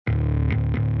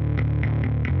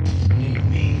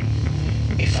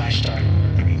started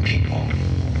murdering people.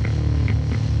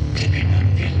 Tipping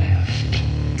on your left.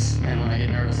 And when I get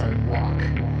nervous, I walk.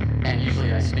 And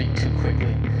usually I speak too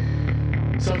quickly.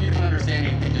 So if you don't understand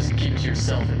anything, just keep it to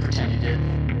yourself and pretend you did.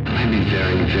 I'd be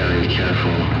very, very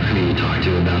careful who you talk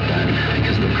to about that,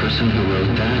 because the person who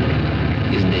wrote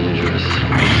that is dangerous.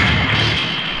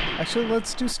 Actually,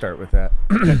 let's start with that.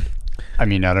 I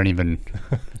mean, I don't even...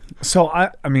 So,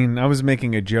 I mean, I was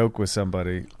making a joke with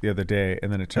somebody the other day,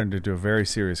 and then it turned into a very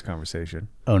serious conversation.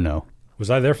 Oh, no. Was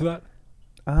I there for that?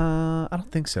 I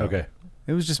don't think so. Okay.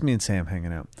 It was just me and Sam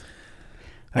hanging out.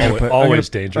 Always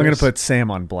dangerous. I'm going to put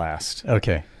Sam on blast.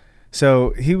 Okay.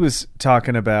 So he was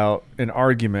talking about an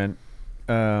argument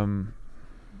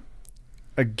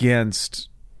against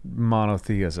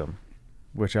monotheism,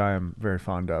 which I am very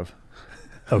fond of.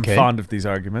 Okay. I'm fond of these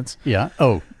arguments. Yeah.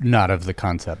 Oh, not of the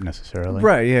concept necessarily.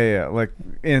 Right. Yeah. Like,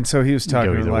 and so he was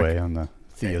talking Go either like, way on the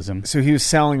theism. So he was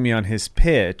selling me on his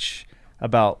pitch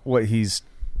about what he's,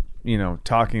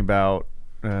 talking about.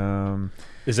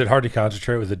 Is it hard to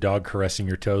concentrate with a dog caressing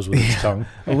your toes with its tongue?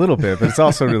 A little bit, but it's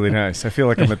also really nice. I feel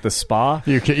like I'm at the spa.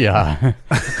 Yeah.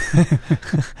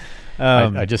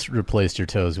 I just replaced your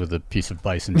toes with a piece of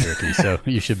bison jerky, so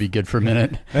you should be good for a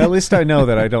minute. At least I know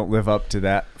that I don't live up to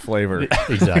that flavor.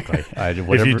 Exactly.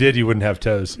 If you did, you wouldn't have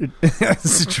toes.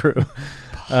 That's true.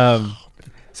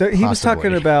 So he was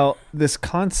talking about this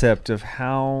concept of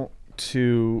how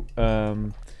to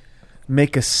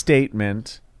make a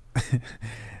statement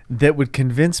that would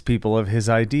convince people of his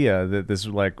idea that this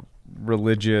like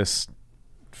religious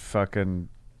fucking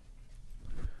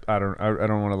I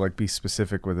don't want to like be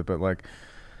specific with it, but like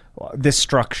this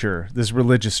structure, this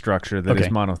religious structure that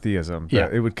is monotheism,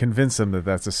 that it would convince them that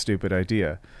that's a stupid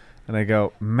idea. And I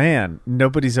go, man,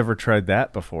 nobody's ever tried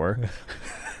that before.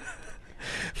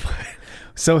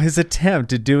 So his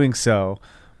attempt at doing so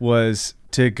was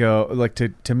to go like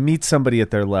to meet somebody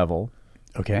at their level.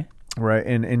 Okay. Right.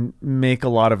 And make a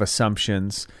lot of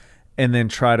assumptions and then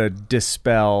try to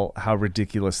dispel how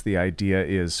ridiculous the idea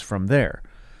is from there.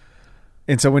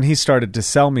 And so when he started to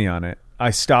sell me on it, I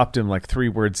stopped him like 3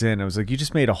 words in. I was like, you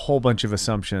just made a whole bunch of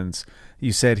assumptions.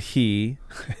 You said he,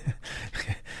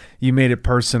 you made it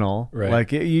personal. Right.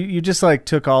 Like you just like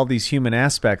took all these human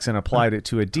aspects and applied it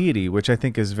to a deity, which I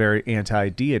think is very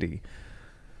anti-deity.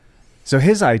 So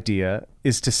his idea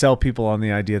is to sell people on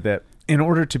the idea that in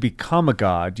order to become a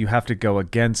god, you have to go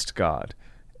against God.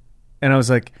 And I was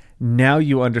like, now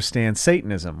you understand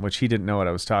Satanism, which he didn't know what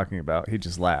I was talking about. He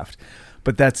just laughed.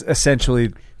 But that's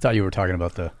essentially... Thought you were talking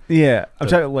about the... Yeah. I'm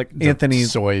talking like Anthony...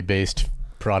 soy-based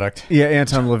product. Yeah,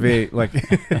 Anton LaVey. Like,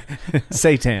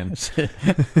 Satan.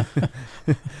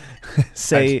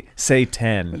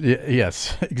 Satan.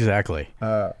 Yes, exactly.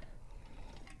 It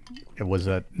was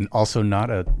also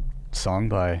not a song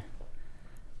by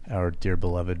our dear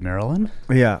beloved Marilyn.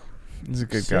 Yeah. He's a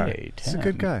good guy. Satan. He's a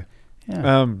good guy.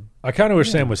 Yeah. I kind of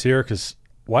wish Sam was here because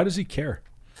why does he care?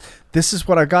 This is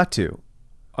what I got to.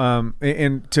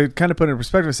 And to kind of put it in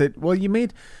perspective, I said, well, you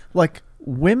made, like,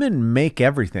 women make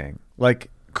everything. Like,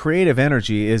 creative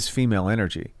energy is female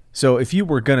energy. So if you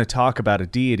were going to talk about a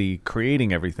deity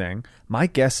creating everything, my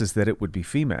guess is that it would be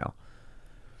female.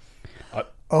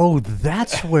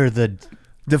 That's where the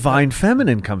divine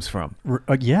feminine comes from.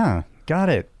 Yeah, got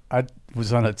it. I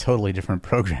was on a totally different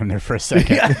program there for a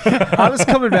second. I was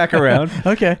coming back around.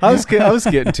 Okay. I was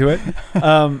getting to it.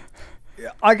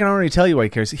 I can already tell you why he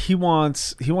cares. He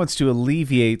wants to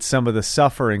alleviate some of the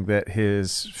suffering that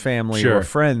his family or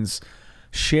friends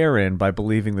share in by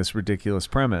believing this ridiculous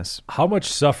premise. How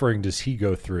much suffering does he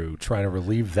go through trying to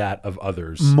relieve that of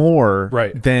others? More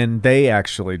than they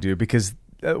actually do, because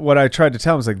what I tried to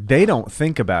tell him is like, they don't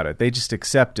think about it. They just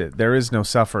accept it. There is no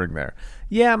suffering there.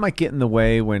 Yeah, it might get in the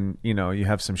way when, you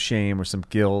have some shame or some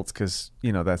guilt because,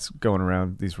 that's going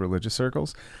around these religious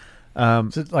circles.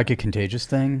 Is it like a contagious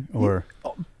thing, or?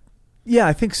 Yeah,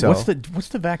 I think so. What's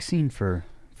the vaccine for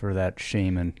that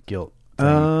shame and guilt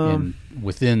thing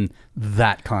within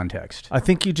that context? I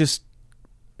think it's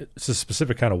a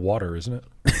specific kind of water, isn't it?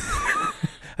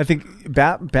 I think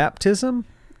baptism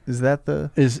is that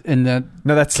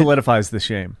no, that solidifies the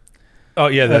shame. Oh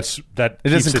yeah, that it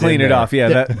doesn't clean it off.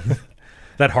 Yeah,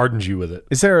 that hardens you with it.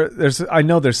 Is I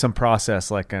know there's some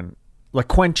process like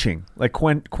quenching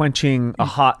a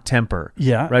hot temper.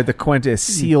 Yeah. Right? The quench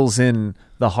seals in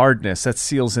the hardness. That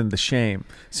seals in the shame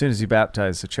as soon as you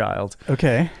baptize a child.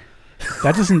 Okay.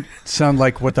 That doesn't sound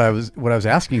like what I was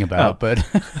asking about, but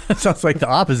it sounds like the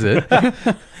opposite.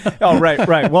 Oh,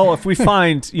 right. Well, if we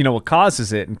find, what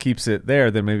causes it and keeps it there,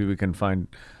 then maybe we can find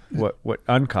what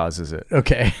uncauses it.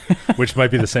 Okay. Which might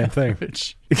be the same thing.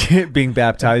 Being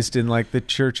baptized in like the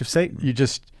Church of Satan. You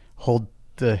just hold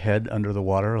the head under the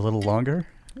water a little longer,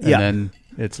 and Yeah. then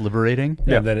it's liberating.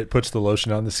 Yeah, and then it puts the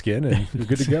lotion on the skin, and you're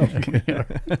good to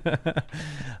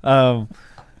go.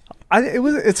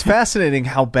 It's fascinating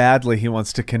how badly he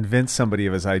wants to convince somebody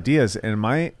of his ideas. And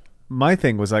my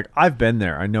thing was like, I've been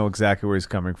there. I know exactly where he's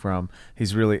coming from.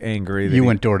 He's really angry. You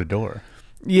went door to door.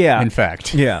 Yeah. In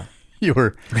fact. Yeah. You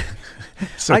were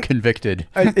so convicted.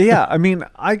 I mean,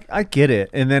 I get it.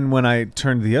 And then when I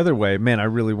turned the other way, man, I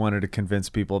really wanted to convince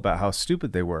people about how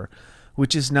stupid they were,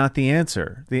 which is not the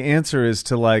answer. The answer is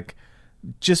to like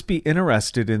just be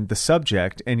interested in the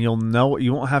subject, and you'll know.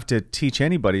 You won't have to teach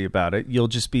anybody about it. You'll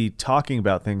just be talking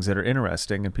about things that are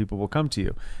interesting, and people will come to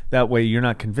you. That way you're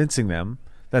not convincing them.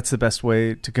 That's the best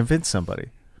way to convince somebody.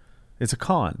 It's a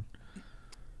con.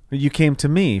 You came to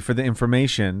me for the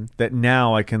information that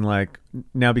now I can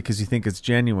now because you think it's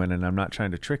genuine and I'm not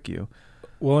trying to trick you.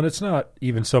 Well, and it's not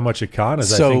even so much a con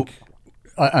as So- I think.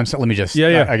 I'm sorry, let me just.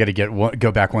 Yeah. I got to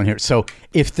go back one here. So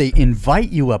if they invite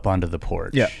you up onto the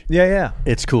porch, Yeah.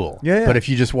 it's cool. Yeah. But if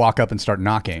you just walk up and start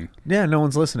knocking, Yeah, no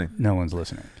one's listening. no one's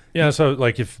listening. Yeah, so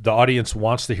like if the audience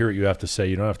wants to hear what you have to say,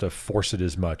 you don't have to force it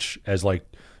as much as like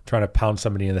trying to pound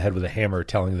somebody in the head with a hammer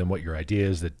telling them what your idea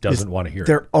is that doesn't want to hear it.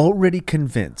 They're already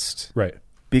convinced. Right.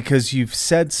 Because you've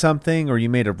said something or you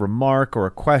made a remark or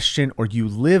a question or you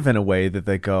live in a way that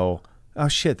they go, oh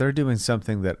shit, they're doing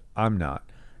something that I'm not.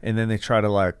 And then they try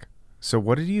to so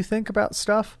what do you think about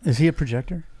stuff? Is he a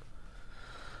projector?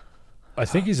 I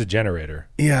think he's a generator,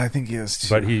 Yeah, I think he is too.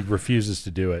 but he refuses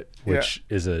to do it, which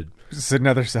is a It's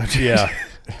another subject. yeah.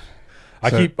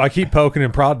 I keep poking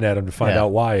and prodding at him to find Yeah.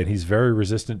 out why, and he's very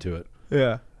resistant to it.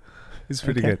 Yeah. It's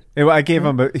pretty good. Anyway, I gave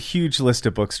him a huge list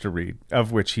of books to read,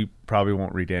 of which he probably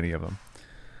won't read any of them.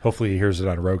 Hopefully, he hears it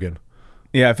on Rogan.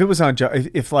 Yeah, if it was on,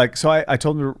 I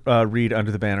told him to read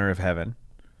Under the Banner of Heaven.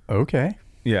 Okay.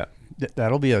 Yeah.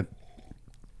 That'll be An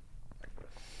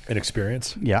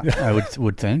experience. I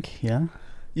would think. Yeah.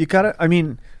 You gotta, I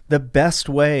mean, the best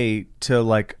way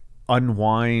to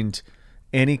unwind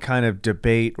any kind of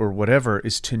debate or whatever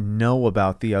is to know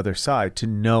about the other side, to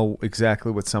know exactly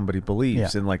what somebody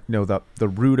believes and know the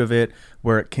root of it,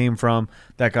 where it came from.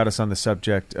 That got us on the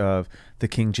subject of the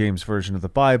King James Version of the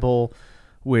Bible,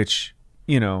 which,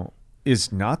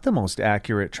 is not the most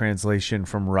accurate translation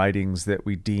from writings that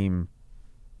we deem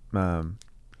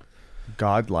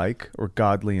godlike or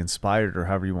godly inspired, or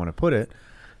however you want to put it.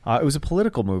 It was a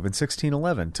political move in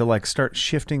 1611 to start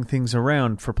shifting things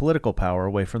around for political power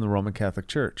away from the Roman Catholic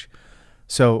Church.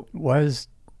 So Why is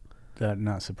that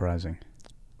not surprising?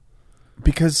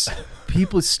 because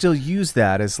people still use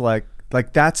that as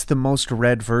that's the most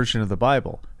read version of the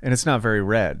Bible, and it's not very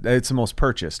read. It's the most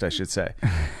purchased, I should say.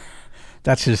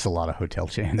 That's just a lot of hotel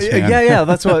chains. Yeah, Man. yeah,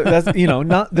 that's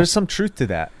not. There's some truth to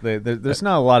that. There's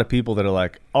not a lot of people that are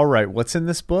like, all right, what's in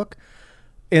this book?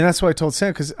 And that's why I told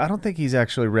Sam, because I don't think he's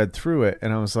actually read through it.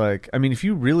 And I was like, I mean, if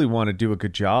you really want to do a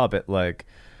good job at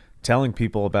telling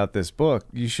people about this book,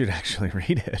 you should actually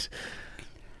read it.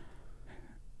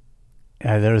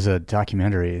 Yeah, there was a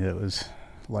documentary that was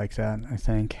like that, I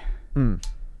think.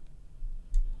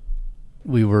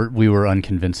 We were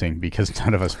unconvincing because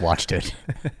none of us watched it.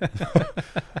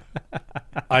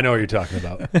 I know what you're talking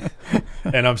about,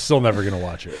 and I'm still never going to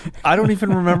watch it. I don't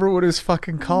even remember what it was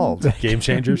fucking called. Game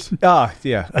Changers. Ah,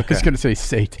 yeah. I was going to say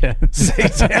Satan.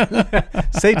 Satan.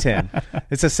 Satan.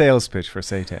 It's a sales pitch for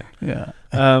Satan. Yeah.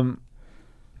 I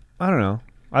don't know.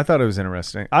 I thought it was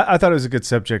interesting. I thought it was a good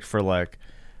subject for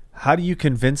how do you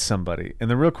convince somebody?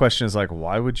 And the real question is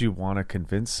why would you want to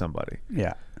convince somebody?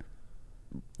 Yeah.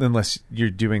 Unless you're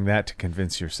doing that to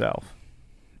convince yourself.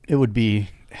 It would be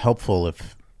helpful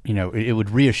if, it would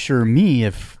reassure me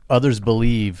if others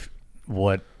believe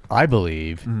what I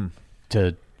believe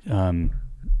to,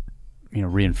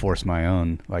 reinforce my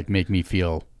own, make me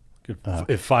feel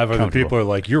If five other comfortable. people are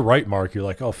like, "You're right, Mark," you're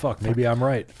like, "Oh fuck, maybe I'm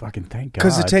right." fucking thank God.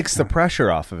 Because it takes the pressure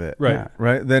off of it. Right. Yeah.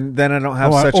 Right. Then I don't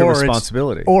have such a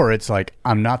responsibility. Or it's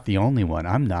I'm not the only one.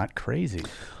 I'm not crazy.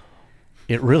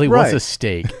 It really was Right. a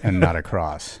steak and not a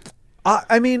cross.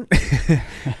 I mean,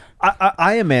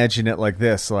 I imagine it like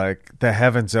this: the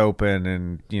heavens open,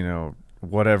 and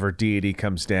whatever deity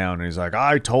comes down, and he's like,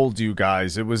 "I told you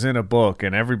guys, it was in a book,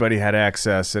 and everybody had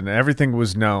access, and everything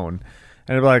was known."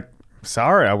 And I'd be like,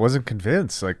 "Sorry, I wasn't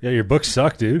convinced." Yeah, your books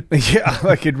suck, dude.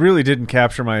 Yeah, it really didn't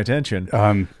capture my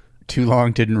attention. Too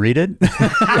long, didn't read it.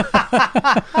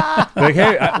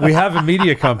 Hey, we have a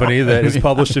media company that has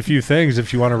published a few things.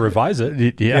 If you want to revise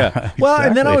it, Yeah. Well,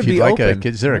 and then I would If you'd be like open.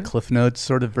 is there a Cliff Notes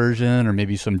sort of version, or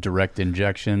maybe some direct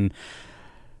injection?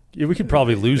 Yeah, we could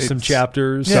probably lose some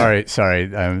chapters.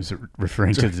 Sorry. I was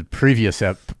referring to the previous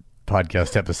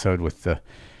podcast episode with the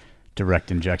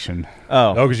direct injection.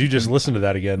 Oh, because you just listened to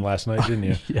that again last night, didn't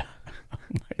you? Yeah.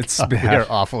 It's We bad. are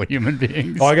awful human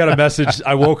beings. Oh, I got a message.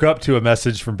 I woke up to a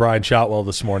message from Brian Shotwell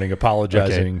this morning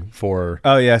apologizing for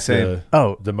Oh yeah, same.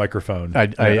 the microphone.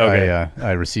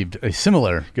 I received a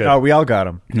similar. Good. Oh, we all got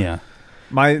them. Yeah.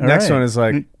 My next right. one is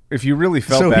like, if you really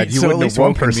felt So bad, you at wouldn't least have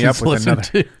one woken me up person's with another.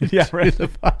 listened to, Yeah, right. to the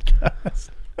podcast.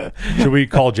 Should we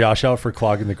call Josh out for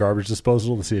clogging the garbage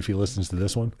disposal to see if he listens to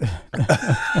this one?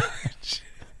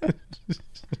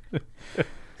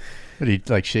 Did he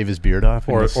like shave his beard off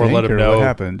in Or the sink, let him or know what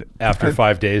happened? after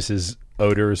 5 days his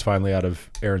odor is finally out of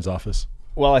Aaron's office?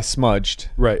 Well, I smudged.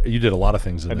 Right. You did a lot of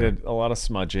things in I there. did a lot of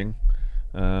smudging.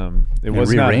 It And was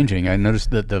rearranging. I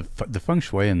noticed that the feng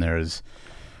shui in there is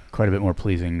quite a bit more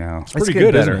pleasing now. It's pretty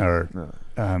getting good, isn't better.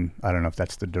 Or I don't know if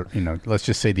that's let's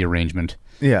just say the arrangement.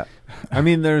 Yeah, I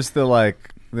mean, there's the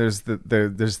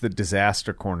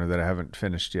disaster corner that I haven't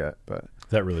finished yet, but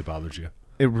That really bothers you.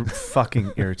 it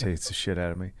fucking irritates the shit out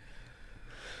of me.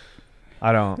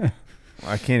 I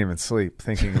can't even sleep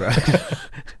thinking about it.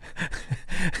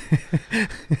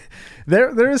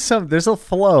 There's a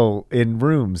flow in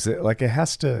rooms that, like, it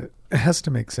has to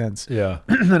make sense. Yeah.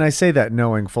 And I say that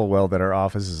knowing full well that our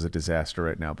office is a disaster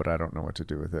right now, but I don't know what to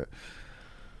do with it.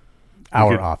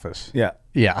 Our could- office. Yeah.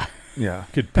 Yeah. Yeah.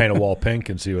 Could paint a wall pink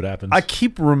and see what happens. I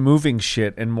keep removing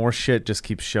shit and more shit just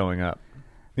keeps showing up.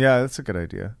 Yeah, that's a good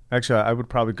idea. Actually, I would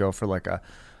probably go for like a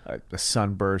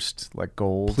sunburst, like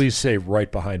gold. Please say right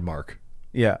behind Mark.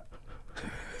 Yeah.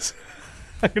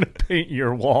 I'm going to paint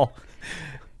your wall.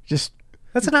 Just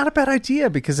That's not a bad idea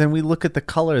because then we look at the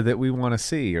color that we want to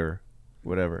see or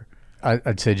whatever.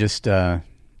 I'd say just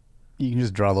you can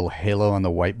just draw a little halo on the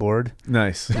whiteboard.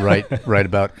 Nice. Right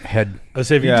about head Let's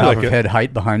say if you Yeah. do top like of head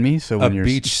height behind me. So a when you're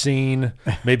beach scene,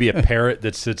 maybe a parrot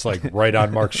that sits like right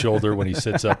on Mark's shoulder when he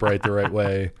sits upright the right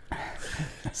way.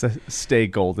 So stay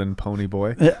golden, pony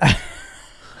boy.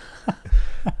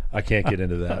 I can't get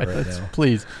into that right now.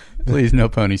 please no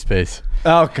pony space.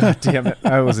 Oh, God damn it.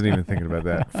 I wasn't even thinking about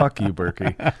that. Fuck you,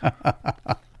 Berkey.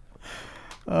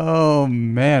 Oh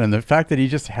man, and the fact that he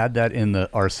just had that in the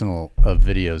arsenal of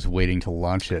videos waiting to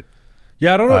launch it.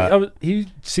 Yeah, I don't know. He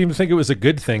seemed to think it was a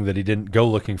good thing that he didn't go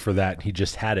looking for that. He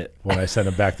just had it when I sent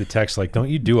him back the text like, don't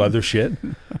you do other shit?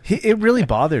 It really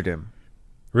bothered him.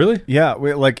 Really? Yeah,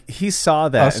 like he saw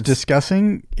that. Us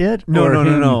discussing it? No, or no,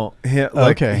 him? no.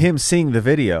 Okay. Him seeing the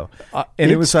video. And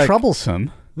it's it was like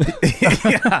troublesome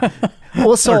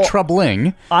Well, so or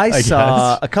troubling. I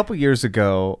saw guess. a couple years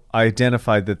ago, I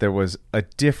identified that there was a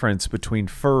difference between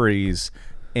furries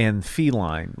and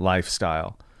feline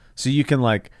lifestyle. So you can,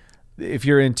 like, if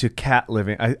you're into cat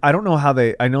living, I don't know how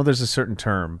I know there's a certain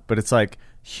term, but it's like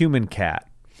human cat.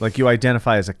 Like you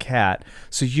identify as a cat.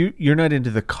 So you're not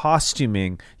into the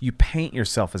costuming. You paint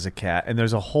yourself as a cat. And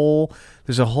there's a whole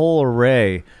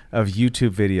array of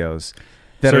YouTube videos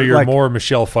that So are you're like, more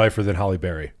Michelle Pfeiffer than Halle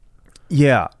Berry.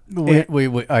 yeah. Wait,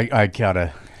 I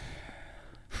gotta.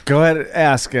 Go ahead and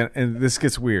ask, and this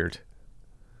gets weird.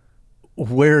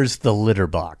 Where's the litter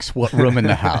box? What room in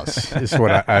the house is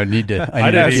what I need to. I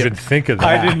didn't even think of that.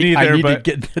 I didn't either, I need but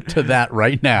to get to that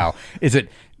right now. Is it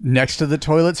next to the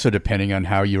toilet? So depending on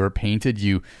how you are painted,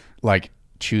 you like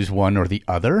choose one or the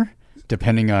other,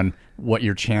 depending on what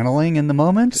you're channeling in the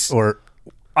moment. Or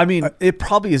I mean, it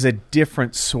probably is a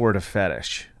different sort of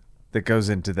fetish that goes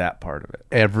into that part of it.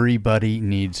 everybody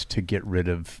needs to get rid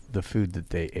of the food that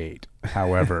they ate.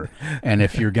 However, and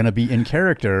if you're going to be in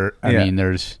character, I Yeah. mean,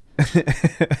 there's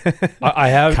I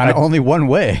have kind of only one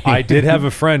way. I did have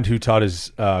a friend who taught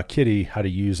his kitty how to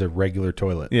use a regular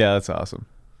toilet. Yeah, that's awesome.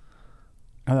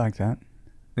 I like that.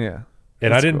 Yeah.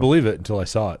 And I That's didn't cool. believe it until I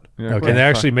saw it. Yeah, Okay. And they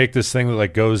actually make this thing that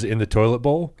like goes in the toilet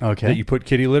bowl Okay. that you put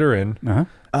kitty litter in, Uh-huh.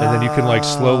 and then you can like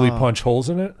slowly punch holes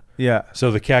in it. Yeah.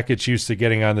 So the cat gets used to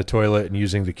getting on the toilet and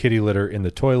using the kitty litter in the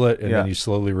toilet, and Yeah. then you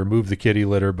slowly remove the kitty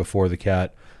litter before the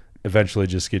cat eventually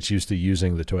just gets used to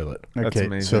using the toilet. That's Okay,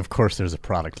 amazing. so of course there's a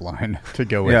product line to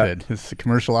go with Yeah. it. It's a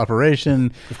commercial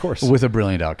operation, Of course. with a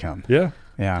brilliant outcome. Yeah.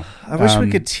 Yeah, I wish we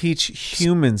could teach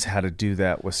humans how to do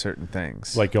that with certain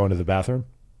things. Like going to the bathroom.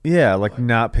 yeah, like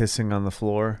not pissing on the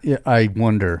floor. Yeah, I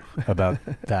wonder about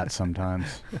that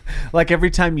sometimes. Like every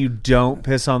time you don't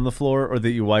piss on the floor or that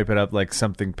you wipe it up, like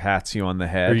something pats you on the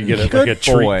head. Or you get a, Good like a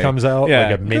treat boy. comes out, Yeah,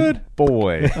 like a mint. good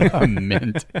boy. A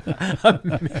mint.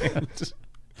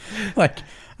 Like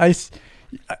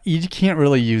you can't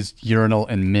really use urinal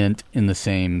and mint in the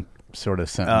same sort of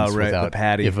sentence Oh, right, the without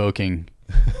patty. evoking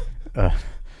a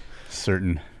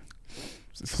certain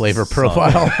flavor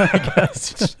profile. I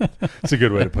guess. It's a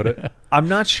good way to put it. I'm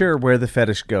not sure where the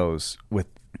fetish goes with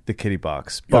the kitty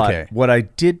box, but Okay. what I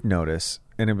did notice,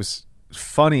 and it was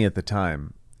funny at the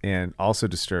time, and also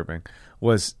disturbing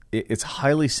was it's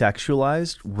highly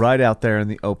sexualized right out there in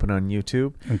the open on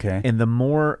YouTube. Okay. And the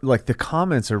more, like, the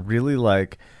comments are really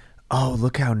like, oh,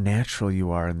 look how natural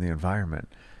you are in the environment.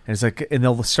 And it's like, and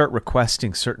they'll start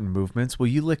requesting certain movements. Will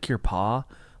you lick your paw?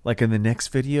 Like in the next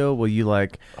video, will you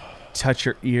like touch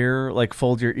your ear, like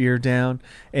fold your ear down?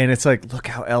 And it's like, look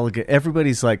how elegant.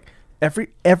 Everybody's like,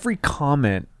 every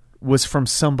comment was from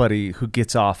somebody who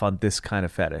gets off on this kind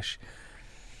of fetish.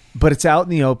 But it's out in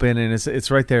the open and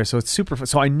it's right there. So it's super fun.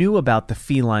 So I knew about the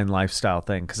feline lifestyle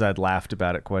thing because I'd laughed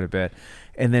about it quite a bit.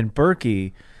 And then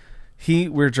Berkey,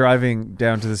 we're driving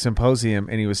down to the symposium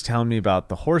and he was telling me about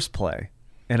the horseplay.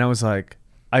 And I was like,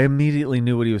 I immediately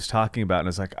knew what he was talking about. And I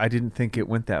was like, I didn't think it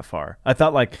went that far. I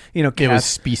thought like, cats, it was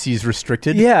species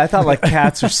restricted. Yeah. I thought like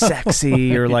cats are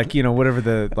sexy or like,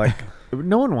 whatever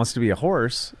no one wants to be a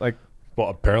horse. Like, Well,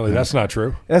 apparently that's not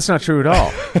true. That's not true at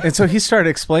all. And so he started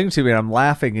explaining to me, and I'm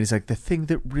laughing, and he's like, the thing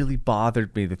that really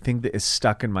bothered me, the thing that is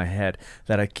stuck in my head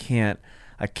that I can't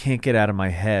get out of my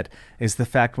head is the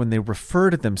fact when they refer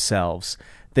to themselves,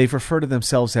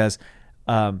 as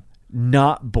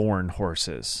not born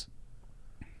horses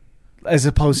as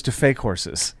opposed to fake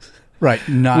horses. Right.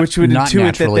 Which would not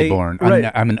naturally born.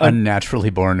 Right, I'm an unnaturally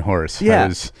born horse.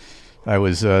 Yeah. I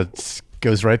was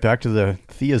goes right back to the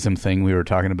theism thing we were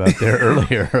talking about there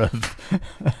earlier.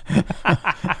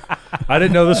 I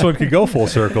didn't know this one could go full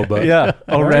circle, but yeah,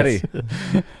 already.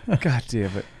 God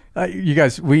damn it. You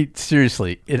guys,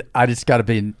 I just got to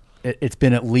be, it's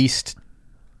been at least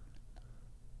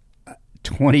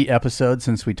 20 episodes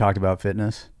since we talked about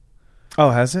fitness.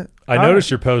 Oh, has it? I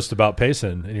noticed your post about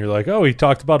Payson, and you're like, oh, he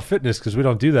talked about fitness because we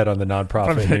don't do that on the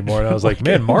nonprofit anymore. And I was like,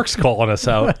 man, Mark's calling us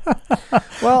out.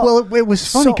 Well, it was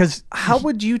funny because how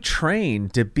would you train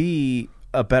to be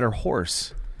a better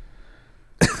horse?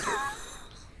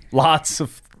 Lots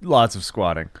of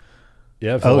squatting.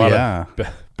 Yeah, a lot of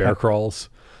bear crawls.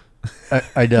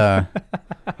 I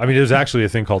mean, there's actually a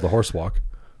thing called the horse walk.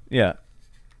 Yeah,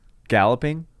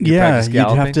 galloping. You'd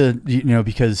have to,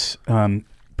 because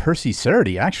Percy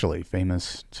Cerity, actually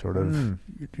famous sort of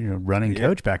running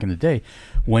coach back in the day,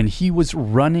 when he was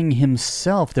running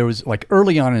himself, there was like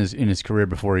early on in his career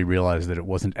before he realized that it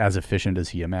wasn't as efficient as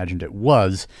he imagined it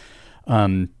was.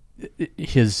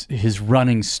 His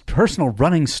personal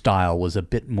running style was a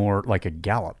bit more like a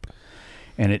gallop,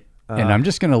 and I'm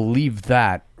just going to leave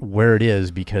that where it is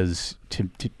because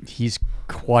he's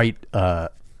quite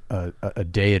a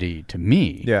deity to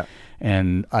me. Yeah,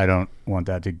 and I don't want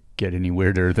that to get any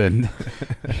weirder than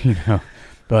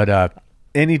but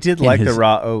and he did like the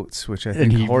raw oats, which I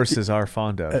think horses are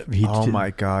fond of.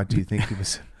 My God, do you think he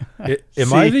was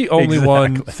am I the only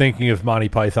one thinking of Monty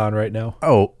Python right now?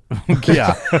 Oh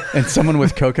yeah. And someone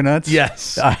with coconuts?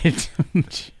 Yes. I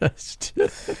just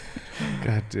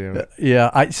God damn it.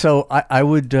 Yeah, I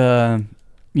would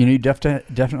you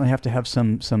definitely have to have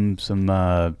some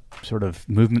sort of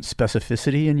movement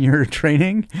specificity in your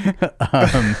training.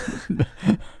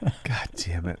 God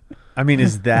damn it. I mean,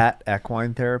 is that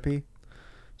equine therapy?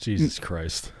 Jesus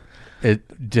Christ.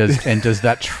 It does, and does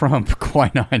that trump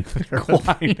quinine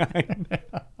therapy?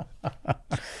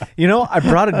 I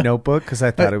brought a notebook because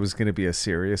I thought it was going to be a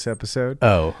serious episode.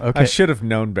 Oh, okay. I should have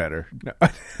known better. No.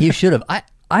 You should have.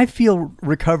 I feel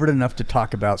recovered enough to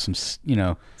talk about some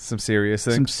serious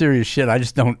things, some serious shit. I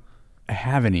just don't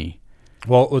have any.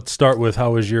 Well, let's start with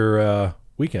how was your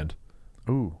weekend?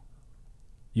 Ooh,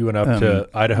 you went up to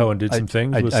Idaho and did some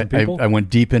things with some people. I went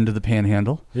deep into the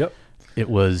Panhandle. Yep. It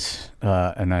was,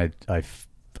 and I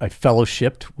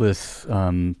fellowshipped with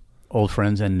old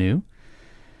friends and new,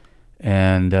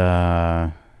 and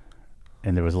there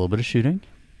was a little bit of shooting.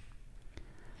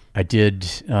 I did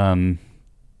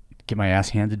get my ass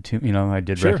handed to me. I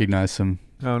did recognize some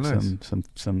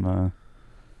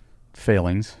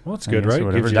failings. Well, that's good, right?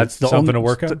 Gives you that's something to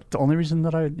work on. The only reason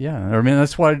that I mean,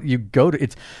 that's why you go to.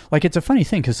 It's a funny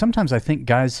thing because sometimes I think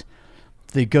guys,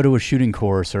 they go to a shooting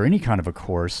course or any kind of a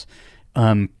course.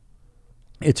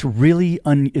 It's really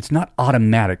it's not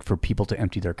automatic for people to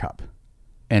empty their cup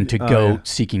and to go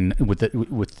seeking with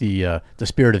the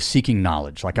spirit of seeking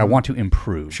knowledge. Like I want to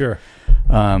improve. Sure.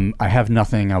 I have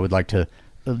nothing. I would like to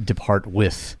depart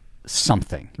with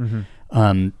something.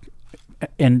 Mm-hmm.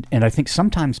 And I think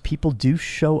sometimes people do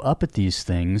show up at these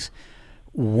things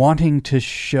wanting to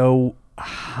show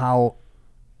how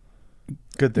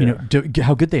good they are.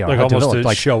 How good they are. Like how almost developed,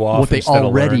 to show off what they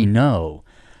already know.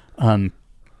 And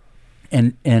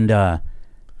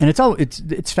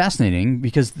it's fascinating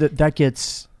because that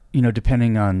gets,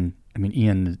 depending on, I mean,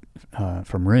 Ian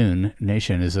from Rune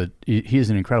Nation he is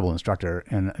an incredible instructor,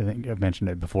 and I think I've mentioned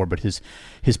it before, but his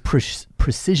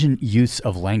precision use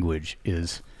of language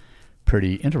is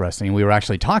pretty interesting. And we were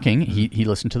actually talking. He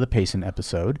listened to the Payson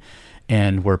episode,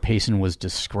 and where Payson was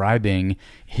describing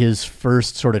his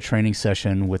first sort of training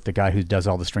session with the guy who does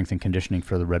all the strength and conditioning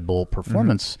for the Red Bull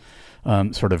performance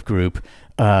sort of group,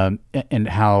 and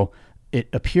how it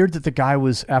appeared that the guy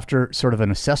was, after sort of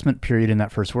an assessment period in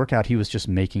that first workout, he was just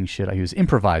making shit. He was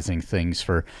improvising things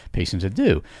for Payson to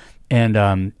do. And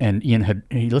Ian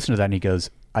he listened to that and he goes,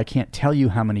 I can't tell you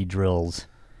how many drills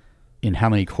in how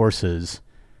many courses.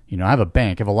 I have a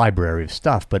bank, I have a library of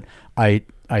stuff, but I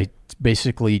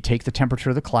basically take the temperature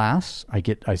of the class.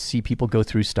 I see people go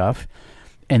through stuff,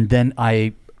 and then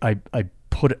I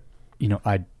put,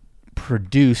 I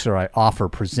produce, or I offer,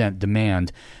 present,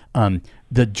 demand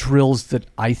the drills that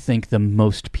I think the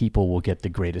most people will get the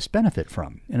greatest benefit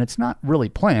from. And it's not really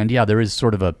planned. Yeah, there is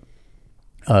sort of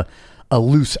a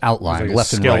loose outline, like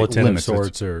left a and right skeleton limits. of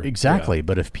sorts, or exactly. Yeah.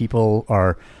 But if people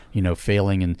are,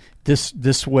 failing in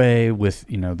this way with,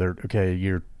 they're okay,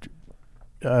 you're,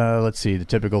 let's see, the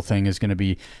typical thing is going to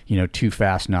be, too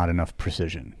fast, not enough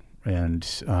precision. And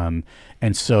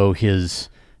so his,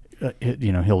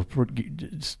 he'll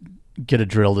get a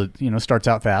drill that, starts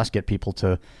out fast, get people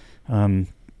to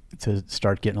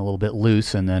start getting a little bit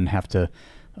loose, and then have to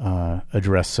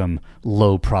address some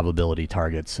low probability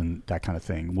targets and that kind of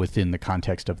thing within the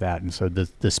context of that. And so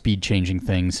the speed changing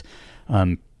things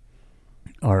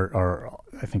are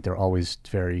I think they're always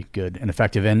very good and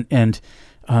effective. And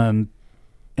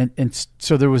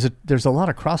so there's a lot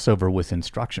of crossover with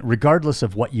instruction, regardless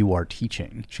of what you are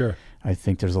teaching. Sure. I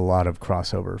think there's a lot of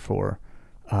crossover for,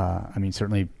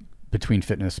 certainly between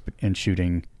fitness and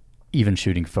shooting, even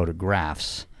shooting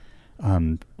photographs,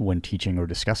 when teaching or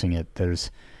discussing it.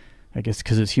 There's, I guess,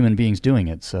 because it's human beings doing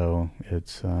it. So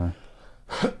it's,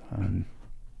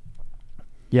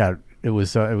 yeah, it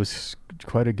was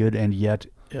quite a good and yet,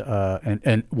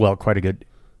 quite a good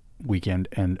weekend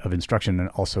and of instruction, and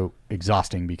also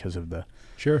exhausting because of the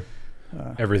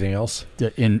everything else,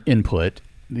 the input,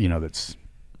 that's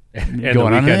and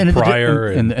going the weekend on prior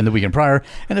and the weekend prior,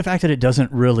 and the fact that it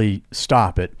doesn't really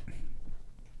stop at,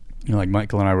 like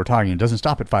Michael and I were talking, it doesn't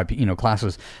stop at 5 p.m.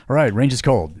 Classes. All right, range is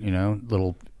cold.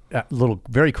 Little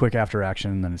very quick after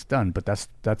action, and then it's done. But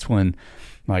that's when,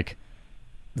 like,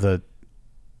 the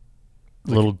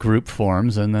little group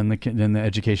forms, and then the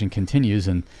education continues,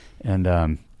 and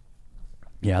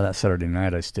that Saturday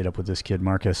night I stayed up with this kid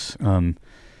Marcus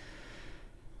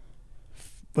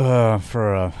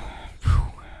for a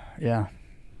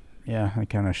I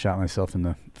kind of shot myself in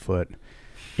the foot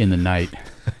in the night.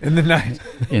 In the night.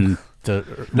 In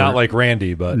the not like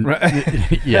Randy, but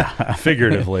yeah,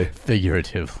 figuratively,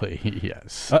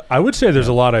 yes. I would say there's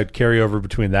a lot of carryover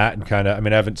between that and kind of. I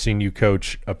haven't seen you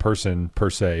coach a person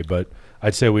per se, but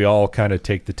I'd say we all kind of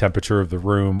take the temperature of the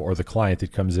room or the client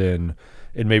that comes in,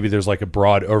 and maybe there's like a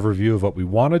broad overview of what we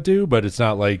want to do, but it's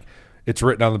not like it's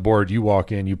written on the board. You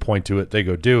walk in, you point to it, they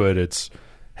go do it. It's,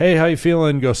 hey, how you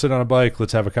feeling? Go sit on a bike.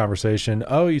 Let's have a conversation.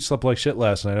 Oh, you slept like shit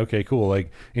last night. Okay, cool.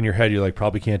 Like in your head, you're like,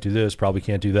 probably can't do this, probably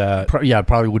can't do that.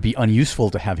 Probably would be unuseful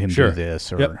to have him do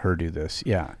this or her do this.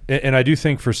 Yeah. And I do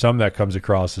think for some that comes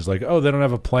across as like, oh, they don't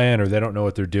have a plan or they don't know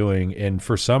what they're doing. And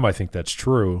for some, I think that's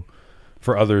true.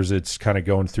 For others, it's kind of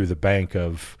going through the bank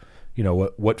of,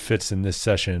 what fits in this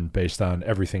session based on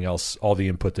everything else, all the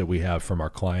input that we have from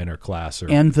our client or class.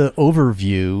 And the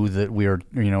overview that we are,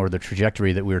 or the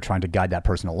trajectory that we are trying to guide that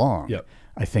person along, yep.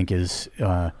 I think is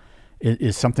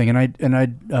something. And I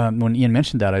when Ian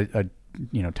mentioned that, I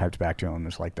typed back to him and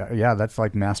was like, that. Yeah, that's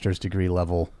like master's degree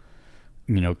level,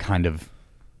 kind of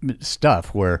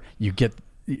stuff where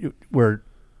where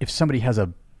if somebody has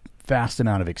a vast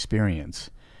amount of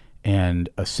experience and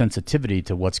a sensitivity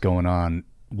to what's going on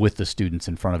with the students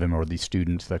in front of him, or the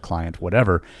student, the client,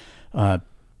 whatever,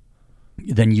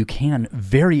 then you can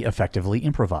very effectively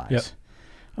improvise.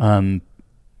 Yep.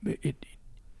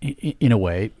 In a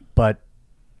way, but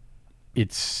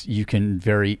you can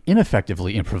very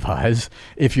ineffectively improvise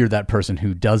if you're that person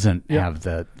who doesn't have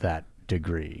that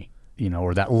degree,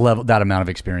 or that level, that amount of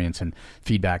experience and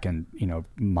feedback and,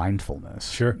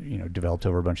 mindfulness, developed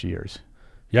over a bunch of years.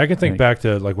 Yeah, I can think back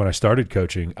to like when I started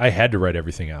coaching, I had to write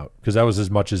everything out because that was as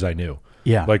much as I knew.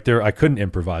 Yeah. Like I couldn't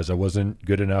improvise. I wasn't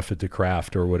good enough at the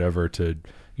craft or whatever to,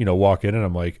 walk in and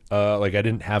I'm like I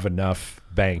didn't have enough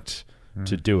banked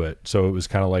to do it. So it was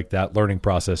kind of like that learning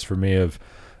process for me of,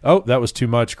 oh, that was too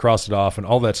much, cross it off. And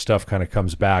all that stuff kind of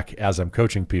comes back as I'm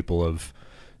coaching people of,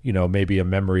 maybe a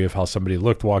memory of how somebody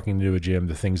looked walking into a gym,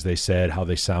 the things they said, how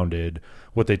they sounded,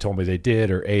 what they told me they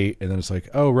did or ate. And then it's like,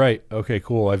 oh, right. Okay,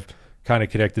 cool. I've kind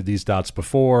of connected these dots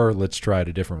before. Let's try it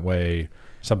a different way.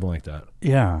 Something like that.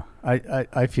 Yeah.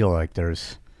 I feel like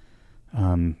there's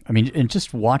I mean, and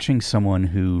just watching someone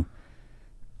who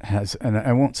has, and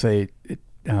I won't say it,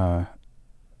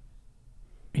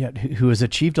 who has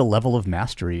achieved a level of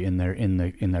mastery in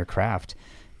their craft,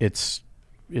 it's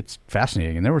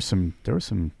fascinating. And there were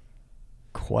some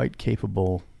quite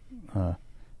capable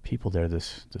people there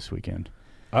this weekend.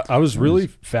 I was really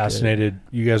fascinated.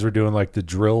 You guys were doing like the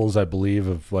drills, I believe,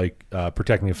 of like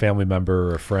protecting a family member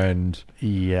or a friend.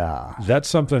 Yeah. That's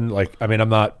something like, I mean, I'm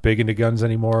not big into guns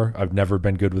anymore. I've never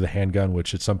been good with a handgun,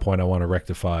 which at some point I want to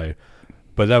rectify.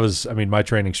 But that was, I mean, my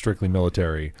training's strictly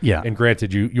military. Yeah. And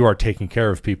granted, you are taking care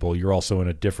of people. You're also in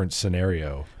a different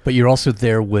scenario. But you're also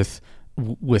there with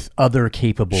other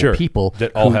capable people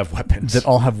that all have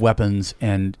weapons.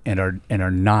 and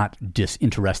are not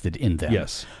disinterested in them.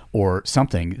 Yes. Or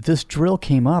something. This drill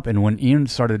came up, and when Ian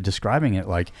started describing it,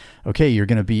 like, okay, you're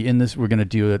going to be in this, we're going to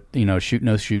do a, shoot,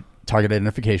 no shoot, target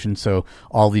identification. So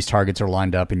all these targets are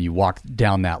lined up and you walk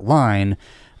down that line.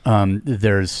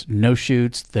 There's no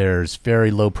shoots. There's very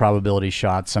low probability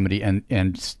shots. Somebody and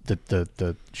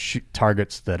the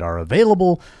targets that are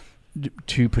available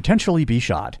to potentially be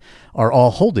shot are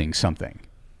all holding something,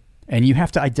 and you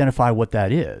have to identify what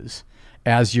that is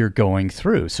as you're going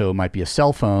through. So it might be a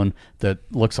cell phone that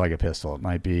looks like a pistol. It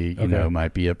might be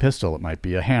might be a pistol. It might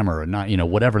be a hammer, or not.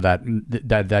 Whatever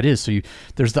that is. So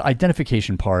there's the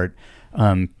identification part.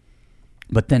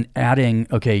 But then adding,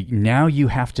 okay, now you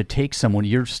have to take someone,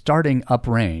 you're starting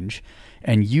uprange,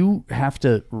 and you have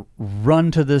to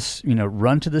run to this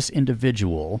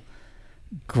individual,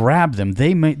 grab them.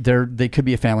 They could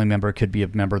be a family member, could be a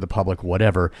member of the public,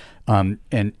 whatever. And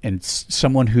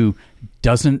someone who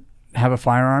doesn't have a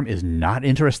firearm is not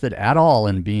interested at all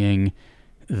in being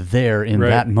there in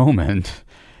that moment.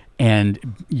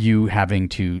 And you having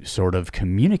to sort of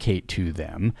communicate to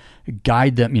them,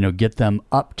 guide them, get them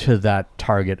up to that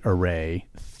target array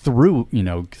through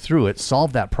it,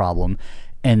 solve that problem,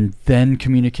 and then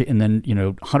communicate, and then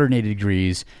 180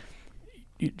 degrees,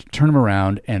 turn them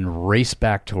around and race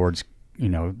back towards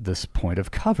this point of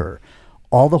cover,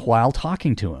 all the while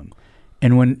talking to him.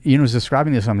 And when Ian was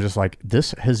describing this, I'm just like,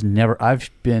 this has never. I've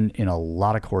been in a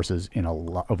lot of courses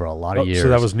over a lot of years. So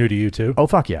that was new to you too? Oh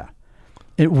fuck yeah.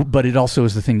 But it also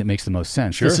is the thing that makes the most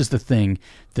sense. Sure. This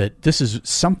is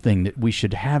something that we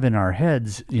should have in our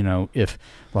heads, if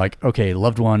like, okay,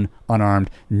 loved one, unarmed,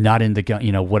 not in the gun,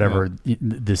 whatever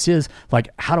this is, like,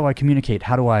 how do I communicate?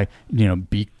 How do I,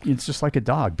 it's just like a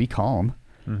dog, be calm,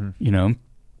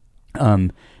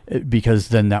 because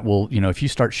then that will, if you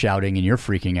start shouting and you're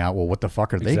freaking out, well, what the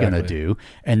fuck are they going to do?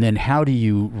 And then how do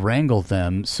you wrangle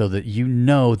them so that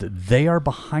that they are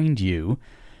behind you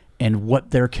and what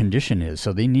their condition is?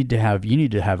 So you need to have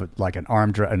like an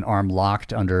arm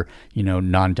locked under,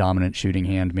 non-dominant shooting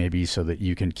hand, maybe, so that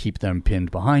you can keep them pinned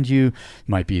behind you. It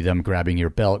might be them grabbing your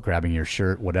belt, grabbing your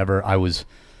shirt, whatever. I was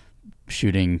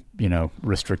shooting,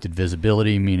 restricted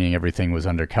visibility, meaning everything was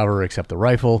undercover except the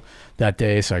rifle that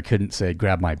day. So I couldn't say,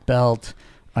 grab my belt.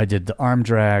 I did the arm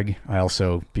drag. I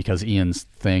also, because Ian's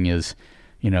thing is,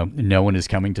 no one is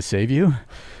coming to save you,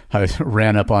 I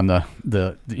ran up on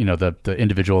the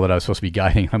individual that I was supposed to be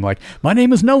guiding. I'm like, my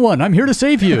name is no one. I'm here to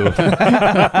save you.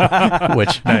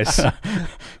 Which nice.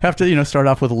 Have to start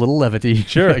off with a little levity.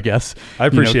 Sure, I guess. I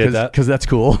appreciate that because that's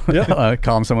cool. Yep.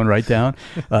 Calm someone right down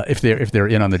if they're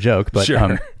in on the joke. But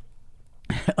sure.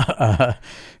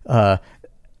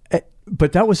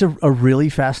 But that was a really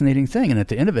fascinating thing. And at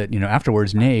the end of it,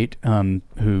 afterwards, Nate,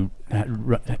 who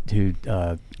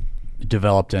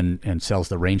developed and sells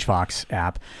the Range Fox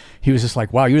app, he was just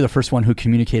like, wow, you're the first one who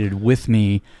communicated with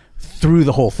me through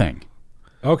the whole thing.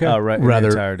 Okay.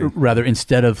 Rather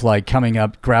instead of like coming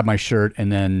up, grab my shirt,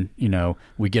 and then,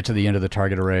 we get to the end of the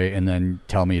target array and then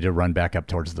tell me to run back up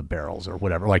towards the barrels or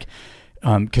whatever. Like,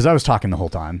 cause I was talking the whole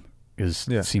time.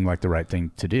 It seemed like the right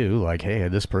thing to do. Like, hey,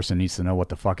 this person needs to know what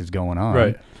the fuck is going on.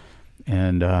 Right.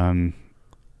 And,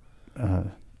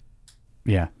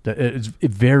 it's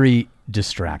very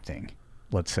distracting,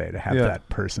 let's say, to have that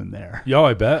person there. Yo,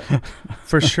 I bet.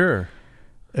 For sure.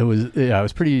 It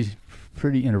was pretty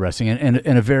interesting and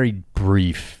a very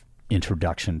brief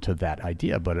introduction to that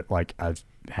idea, but I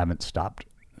haven't stopped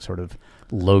sort of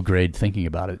low grade thinking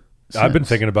about it since. I've been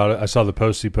thinking about it. I saw the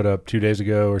post he put up 2 days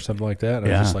ago or something like that. And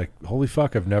I was just like, holy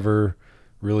fuck, I've never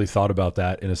really thought about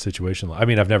that in a situation. I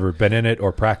mean, I've never been in it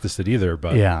or practiced it either,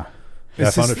 but I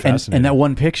found it fascinating. And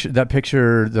that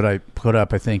picture that I put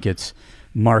up, I think it's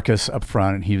Marcus up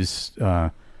front, and he was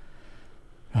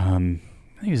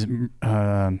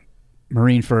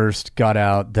Marine first, got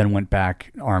out, then went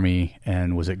back Army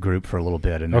and was at group for a little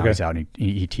bit, and now he's out and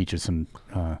he teaches some,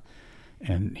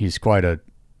 and he's quite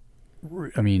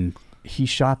he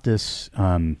shot this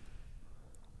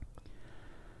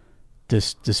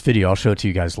this video. I'll show it to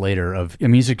you guys later.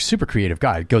 He's a super creative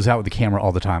guy. Goes out with the camera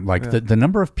all the time. Like the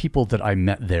number of people that I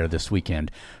met there this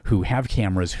weekend who have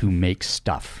cameras who make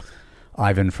stuff.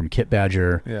 Ivan from Kit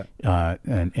Badger,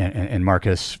 and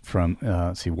Marcus from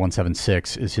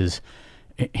 176 is his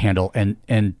handle,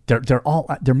 and they're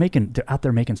out there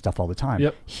making stuff all the time.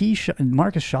 Yep.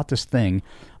 Marcus shot this thing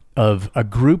of a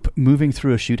group moving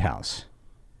through a shoot house,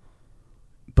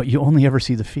 but you only ever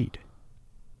see the feet.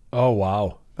 Oh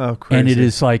wow! Oh, crazy! And it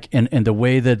is like, and the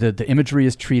way that the imagery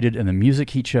is treated and the music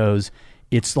he chose,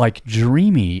 it's like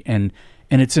dreamy, and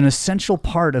it's an essential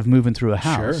part of moving through a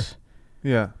house. Sure.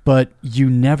 Yeah. But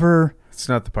you never... It's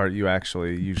not the part you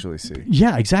actually usually see.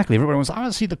 Yeah, exactly. Everybody was, I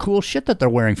want to see the cool shit that they're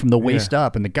wearing from the waist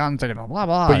up and the guns and blah, blah,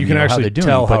 blah. But you can actually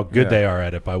tell how good Yeah. they are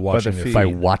at it by watching the their feet. by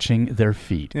watching their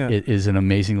feet. Yeah. It is an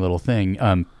amazing little thing.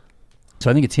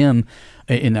 So I think it's him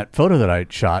in that photo that I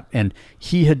shot, and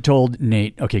he had told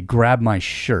Nate, okay, grab my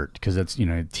shirt, because that's,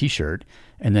 a T-shirt.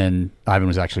 And then Ivan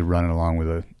was actually running along with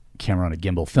a camera on a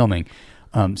gimbal filming.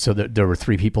 So there were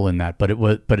 3 people in that,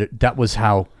 that was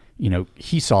how...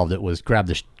 he solved it, was grab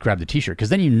the T-shirt, because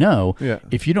then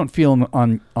if you don't feel them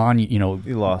on you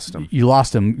lost them. You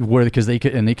lost them because they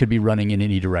could be running in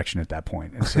any direction at that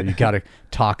point, and so you got to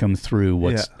talk them through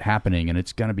what's happening, and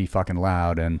it's gonna be fucking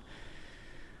loud. And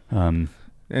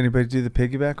anybody do the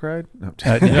piggyback ride? No.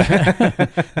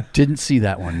 Didn't see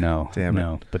that one. No, Damn it.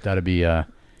 no. But that'd be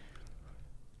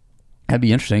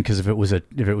interesting, because if it was a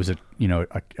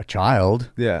child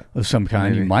of some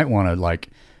kind, you might want to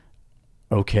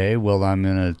okay, well, I'm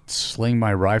going to sling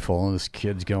my rifle, and this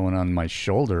kid's going on my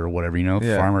shoulder or whatever,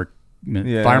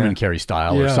 fireman carry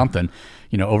style or something,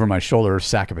 over my shoulder,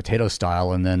 sack of potato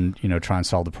style, and then, try and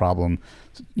solve the problem,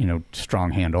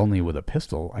 strong hand only with a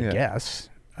pistol, I guess.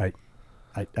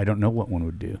 I don't know what one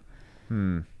would do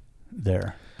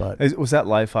there, but... Was that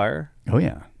live fire? Oh,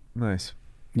 yeah. Nice.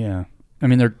 Yeah. I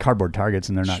mean, they're cardboard targets,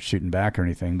 and they're not shooting back or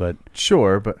anything, but...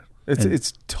 Sure, but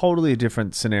it's totally a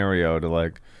different scenario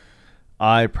to,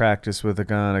 I practice with a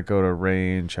gun, I go to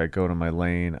range, I go to my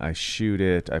lane, I shoot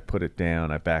it, I put it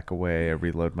down, I back away, I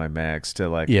reload my mags,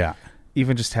 to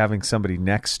even just having somebody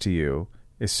next to you,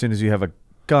 as soon as you have a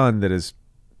gun that is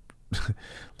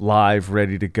live,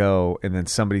 ready to go, and then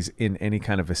somebody's in any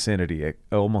kind of vicinity, it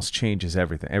almost changes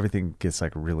everything. Everything gets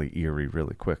really eerie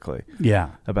really quickly. Yeah.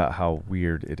 About how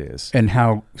weird it is. And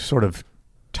how sort of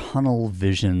tunnel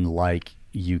vision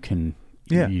you can...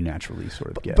 you naturally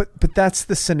sort of get. But that's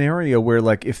the scenario where,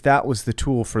 if that was the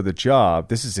tool for the job,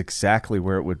 this is exactly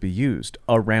where it would be used,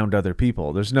 around other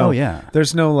people. There's no,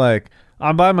 there's no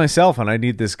I'm by myself and I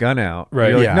need this gun out.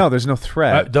 Right. No, there's no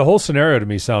threat. The whole scenario to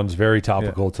me sounds very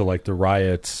topical to the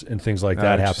riots and things like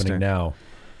that happening now.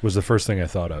 Was the first thing I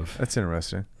thought of. That's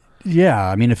interesting. Yeah,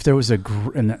 I mean, if there was a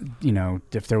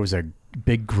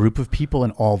big group of people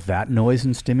and all that noise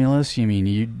and stimulus,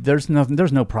 there's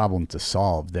no problem to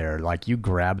solve there. You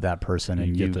grab that person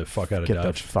and you get the fuck out of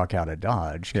Dodge. The fuck out of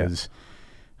Dodge, because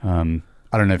I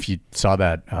don't know if you saw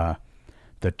that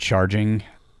the charging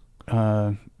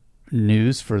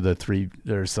news for the 3.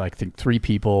 There's I think 3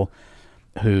 people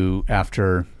who,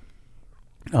 after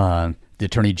the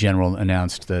Attorney General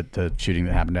announced that the shooting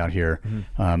that happened out here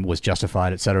was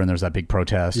justified, et cetera, and there's that big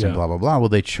protest and blah blah blah. Well,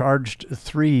 they charged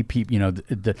 3 people.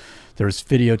 There's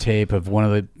videotape of one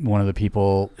of the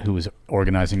people who was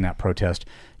organizing that protest.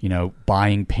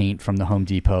 Buying paint from the Home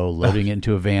Depot, loading it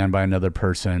into a van by another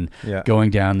person, going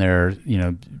down there,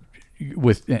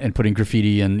 and putting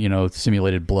graffiti and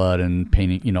simulated blood and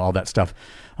painting, all that stuff.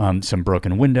 Some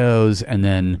broken windows, and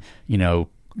then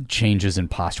changes in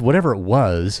posture, whatever it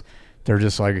was. They're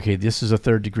just okay, this is a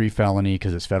 3rd-degree felony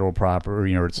because it's federal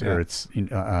property, or it's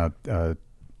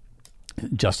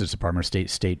Justice Department,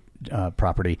 state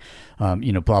property, blah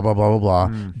blah blah blah blah.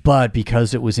 But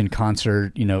because it was in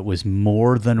concert, it was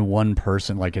more than one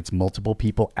person, it's multiple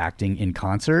people acting in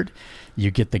concert. You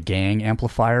get the gang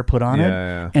amplifier put on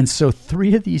it, and so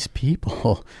 3 of these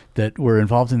people that were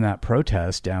involved in that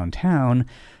protest downtown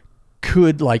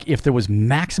could, if there was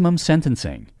maximum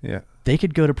sentencing, they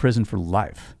could go to prison for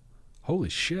life. Holy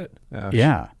shit.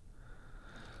 Yeah.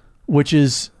 Which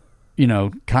is,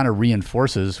 kind of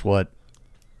reinforces what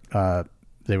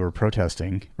they were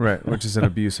protesting. Right, which is an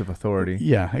abuse of authority.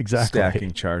 Yeah, exactly.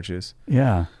 Stacking charges.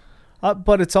 Yeah.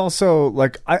 But it's also,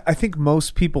 I think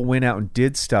most people went out and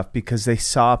did stuff because they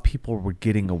saw people were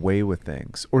getting away with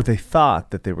things, or they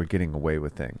thought that they were getting away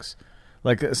with things.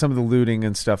 Some of the looting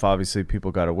and stuff, obviously people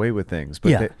got away with things,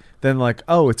 but then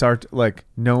it's our,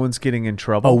 no one's getting in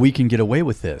trouble. Oh, we can get away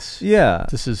with this. Yeah.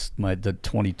 This is the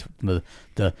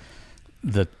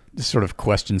sort of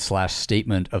question /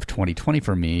 statement of 2020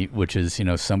 for me, which is,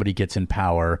 somebody gets in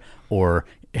power or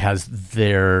has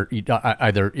their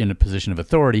either in a position of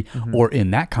authority or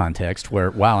in that context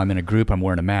where, wow, I'm in a group, I'm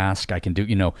wearing a mask, I can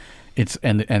do, it's,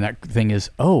 and that thing is,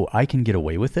 oh, I can get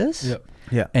away with this. Yep.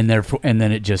 Yeah. And therefore, and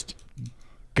then it just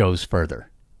goes further.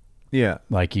 Yeah.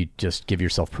 Like you just give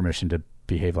yourself permission to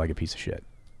behave like a piece of shit.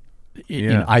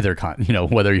 In either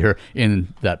whether you're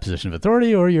in that position of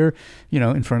authority or you're,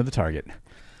 in front of the Target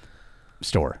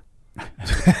store.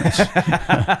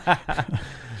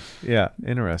 Yeah,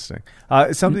 interesting.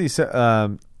 Something you said,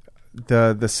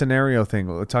 the scenario thing.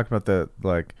 We'll talk about the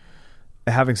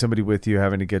having somebody with you,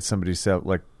 having to get somebody set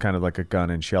kind of like a gun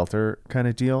and shelter kind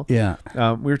of deal. Yeah.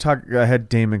 We were talking. I had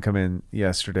Damon come in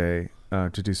yesterday to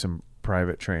do some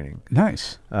private training.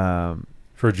 Nice.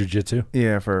 For jiu-jitsu?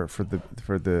 Yeah, for the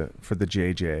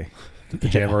JJ. The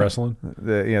Jammer Wrestling?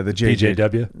 The JJ.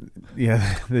 BJW?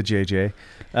 Yeah, the JJ.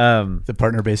 The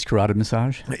partner-based carotid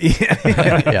massage?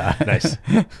 Yeah. Nice.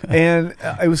 And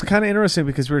it was kind of interesting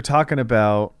because we were talking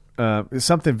about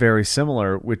something very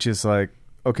similar, which is like,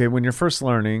 okay, when you're first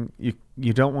learning,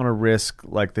 you don't want to risk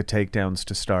the takedowns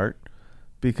to start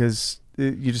because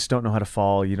you just don't know how to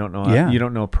fall. You don't know you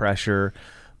don't know pressure.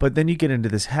 But then you get into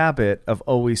this habit of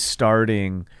always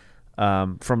starting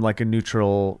from a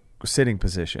neutral sitting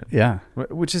position. Yeah.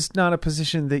 Which is not a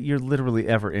position that you're literally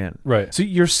ever in. Right. So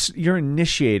you're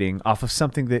initiating off of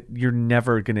something that you're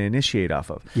never going to initiate off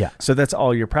of. Yeah. So that's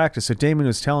all your practice. So Damon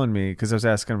was telling me, because I was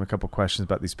asking him a couple questions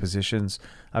about these positions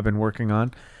I've been working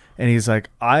on, and he's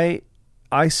like, I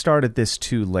started this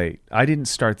too late. I didn't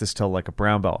start this till a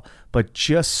brown belt, but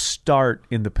just start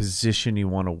in the position you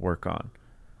want to work on.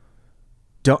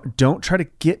 Don't try to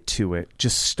get to it.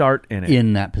 Just start in it.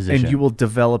 In that position. And you will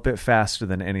develop it faster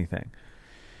than anything.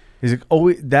 He's like,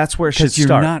 oh, that's where it should start. Because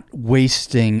you're not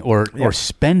wasting or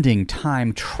spending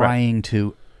time trying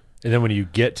to... And then when you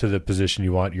get to the position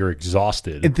you want, you're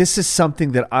exhausted. And this is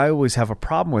something that I always have a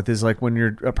problem with is when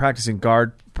you're practicing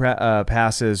guard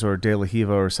passes or De La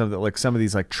Hiva or something, some of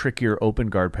these trickier open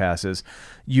guard passes,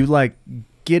 you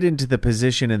get into the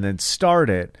position and then start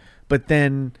it. But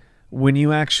then when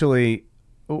you actually...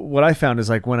 What I found is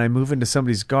when I move into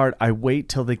somebody's guard, I wait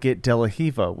till they get De La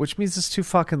Hiva, which means it's too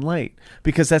fucking late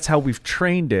because that's how we've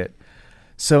trained it.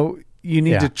 So you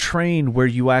need to train where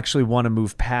you actually want to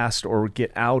move past or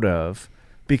get out of,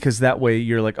 because that way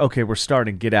you're okay, we're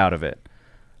starting, get out of it.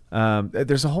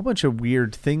 There's a whole bunch of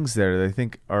weird things there that I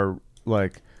think are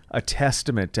a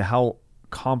testament to how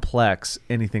complex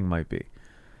anything might be.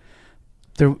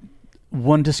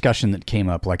 One discussion that came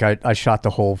up, I shot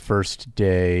the whole first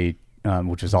day,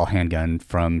 which was all handgun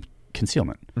from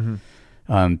concealment.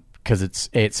 Because it's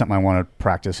something I want to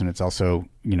practice, and it's also,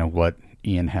 what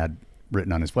Ian had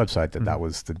written on his website that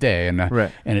was the day. And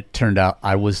and it turned out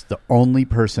I was the only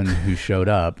person who showed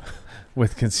up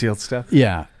with concealed stuff.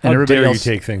 Yeah. And everybody dare else,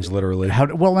 you take things literally? How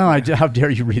dare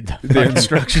you read the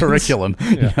instructions curriculum?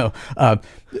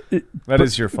 That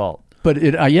is your fault. But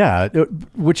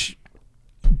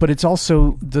but it's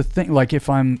also the thing, if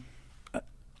I'm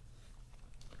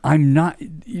not,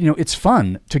 it's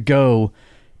fun to go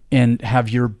and have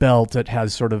your belt that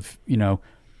has sort of,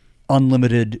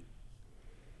 unlimited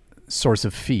source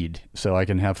of feed. So I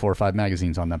can have 4 or 5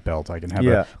 magazines on that belt. I can have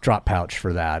a drop pouch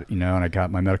for that, and I got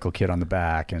my medical kit on the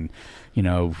back and,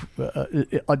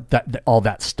 all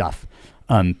that stuff.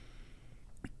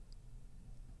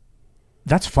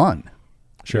 That's fun.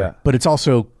 Sure. Yeah. But it's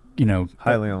also,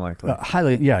 highly unlikely.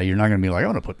 You're not going to be like, I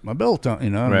want to put my belt on,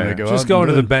 I'm going to go just out going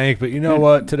to the bank, but you know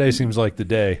what? Today seems like the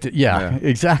day. Yeah,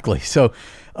 exactly. So,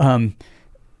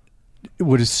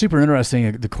 what is super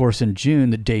interesting, the course in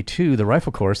June, the day 2, the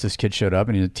rifle course, this kid showed up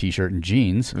and he had a t-shirt and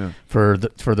jeans for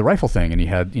the rifle thing. And he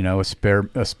had,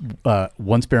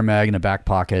 one spare mag in a back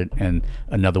pocket and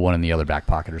another one in the other back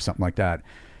pocket or something like that.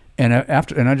 And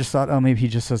I just thought, oh, maybe he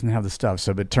just doesn't have the stuff.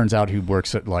 So it turns out he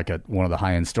works at one of the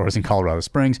high-end stores in Colorado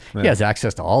Springs. Yeah. He has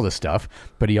access to all this stuff,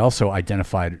 but he also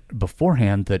identified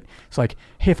beforehand that it's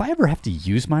hey, if I ever have to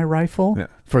use my rifle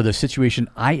for the situation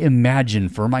I imagine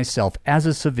for myself as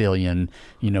a civilian,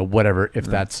 whatever, if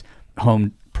that's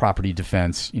home property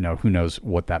defense, who knows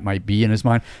what that might be in his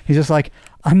mind. He's just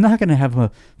I'm not going to have a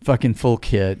fucking full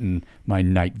kit and my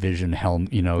night vision helm,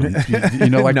 no, I'm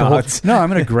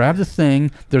going to grab the thing.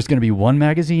 There's going to be one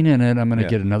magazine in it. I'm going to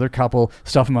get another couple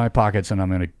stuff in my pockets and I'm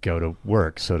going to go to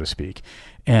work, so to speak.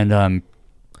 And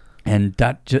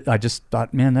that I just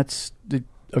thought, man, that's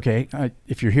okay.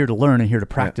 If you're here to learn and here to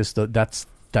practice, that's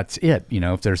that's it.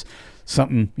 If there's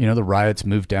something, the riots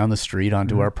moved down the street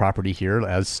onto our property here,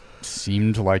 as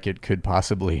seemed like it could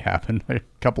possibly happen a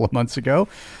couple of months ago.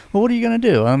 Well, what are you going to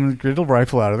do? I'm going to get a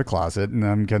rifle out of the closet, and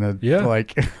I'm going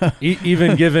to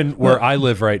Even given where I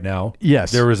live right now,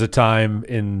 yes, there was a time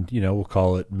in, we'll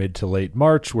call it mid to late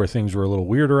March, where things were a little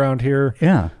weird around here.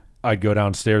 Yeah. I'd go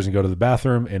downstairs and go to the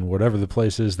bathroom, and whatever the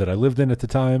place is that I lived in at the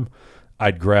time,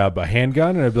 I'd grab a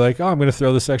handgun and I'd be like, oh, I'm going to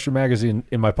throw this extra magazine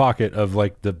in my pocket of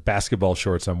like the basketball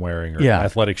shorts I'm wearing or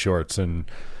athletic shorts. And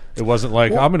it wasn't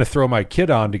like, I'm going to throw my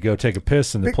kid on to go take a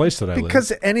piss in the place that I live.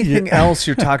 Because anything else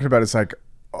you're talking about is like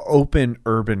open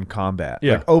urban combat,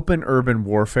 like open urban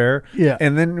warfare. Yeah.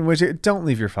 And then don't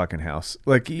leave your fucking house.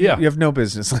 Like you have no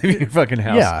business leaving your fucking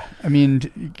house. Yeah. I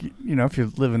mean, if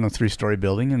you live in a 3-story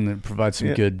building and it provides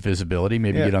some good visibility,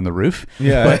 maybe get on the roof.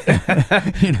 Yeah.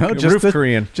 But, just roof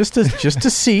Korean. Just to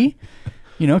see,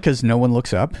 because no one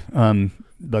looks up.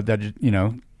 But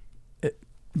that,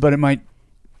 but it might,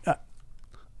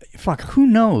 who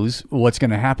knows what's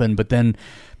going to happen? But then,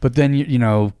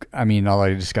 I mean,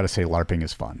 I just got to say, LARPing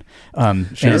is fun.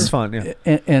 Sure, it's fun.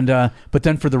 Yeah. And but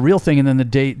then for the real thing, and then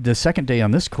the second day on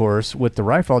this course with the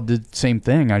rifle, I did the same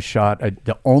thing. I shot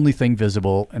the only thing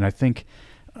visible, and I think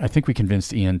we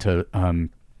convinced Ian to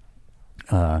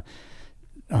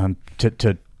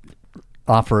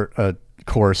offer a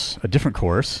different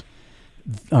course,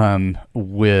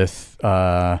 with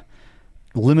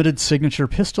limited signature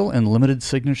pistol and limited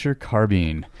signature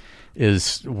carbine.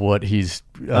 Is what he's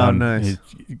nice.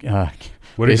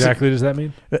 What exactly does that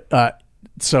mean?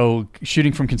 So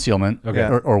shooting from concealment, okay,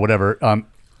 or whatever. And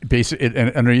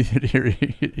underneath it here,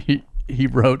 he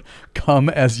wrote "Come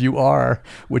as you are,"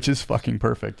 which is fucking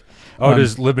perfect. Oh,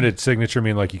 does limited signature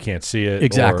mean like you can't see it?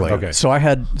 Exactly. Okay.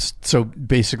 So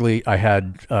basically, I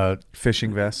had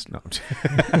fishing vest. No,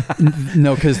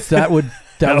 no, because that would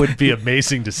be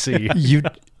amazing to see.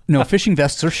 No, fishing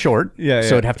vests are short, so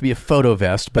it'd have to be a photo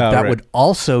vest, but that would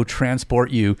also transport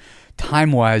you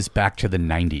time-wise back to the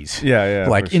 90s. Yeah,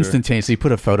 like instantaneously.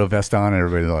 Put a photo vest on, and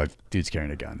everybody's like, dude's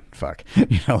carrying a gun. Fuck.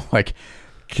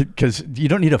 Because you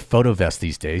don't need a photo vest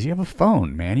these days. You have a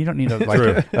phone, man. You don't need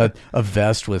a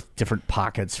vest with different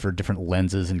pockets for different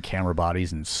lenses and camera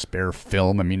bodies and spare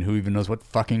film. I mean, who even knows what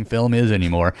fucking film is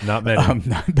anymore? Not many.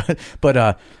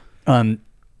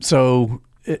 So...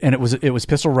 And it was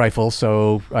pistol rifle,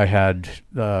 so I had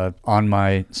on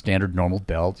my standard normal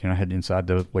belt. I had inside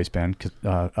the waistband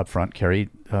up front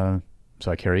so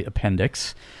I carry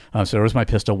appendix. So there was my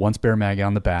pistol, one spare mag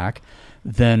on the back.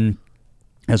 Then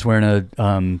I was wearing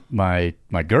my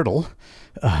girdle,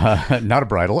 not a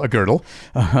bridle, a girdle.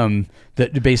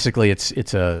 That basically it's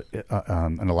an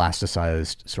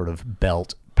elasticized sort of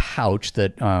belt pouch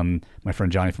that my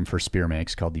friend Johnny from First Spear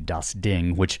makes, called the Das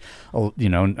Ding, which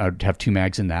I'd have 2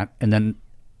 mags in that, and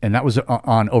that was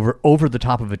on over the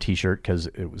top of a t-shirt because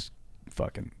it was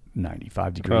fucking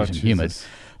 95 degrees and humid.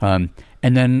 And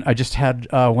then I just had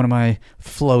one of my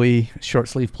flowy short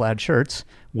sleeve plaid shirts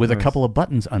with a couple of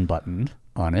buttons unbuttoned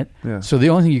on it. Yeah. So the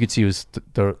only thing you could see was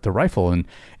the rifle, and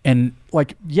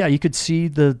you could see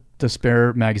the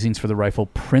spare magazines for the rifle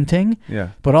printing. Yeah.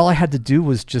 But all I had to do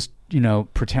was just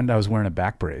pretend I was wearing a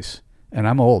back brace, and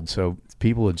I'm old, so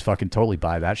people would fucking totally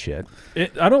buy that shit.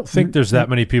 I don't think there's that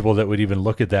many people that would even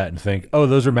look at that and think, oh,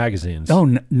 those are magazines. Oh,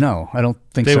 no, I don't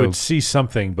think they so. They would see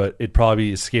something, but it'd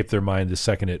probably escape their mind the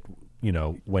second it,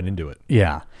 went into it.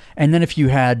 Yeah. And then if you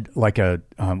had like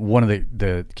one of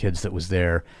the kids that was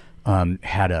there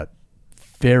had a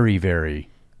very, very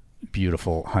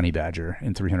beautiful honey badger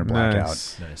in 300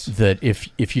 blackout. Nice. That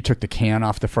if you took the can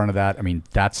off the front of that, I mean,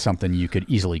 that's something you could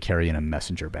easily carry in a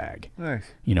messenger bag. Nice.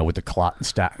 With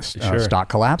the stock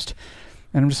collapsed.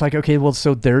 And I'm just like, okay, well,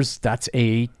 so that's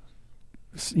a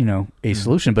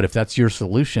solution. But if that's your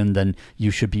solution, then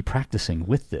you should be practicing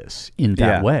with this in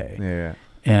that way. Yeah.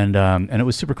 And it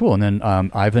was super cool. And then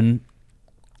Ivan,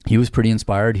 he was pretty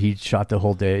inspired. He shot the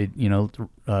whole day,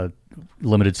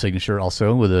 limited signature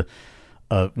also with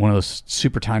one of those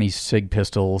super tiny SIG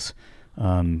pistols.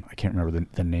 I can't remember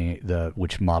the name,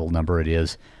 which model number it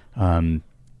is.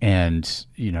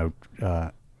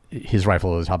 His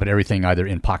rifle was top, but everything either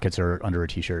in pockets or under a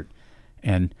t-shirt.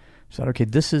 And I thought, okay,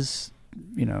 this is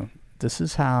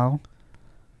how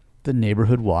the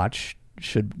neighborhood watch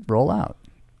should roll out.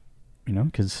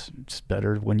 Because it's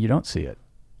better when you don't see it,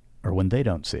 or when they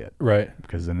don't see it, right?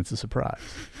 Because then it's a surprise,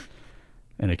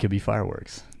 and it could be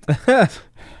fireworks. Yeah,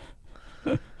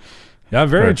 I'm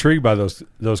very intrigued by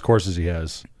those courses he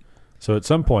has. So at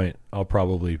some point, I'll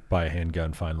probably buy a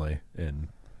handgun finally and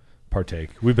partake.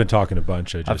 We've been talking a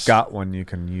bunch. I've got one you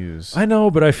can use. I know,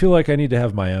 but I feel like I need to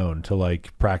have my own to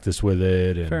practice with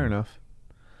it. And fair enough.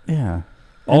 Yeah.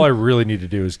 All I really need to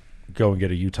do is go and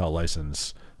get a Utah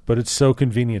license. But it's so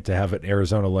convenient to have an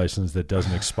Arizona license that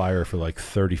doesn't expire for like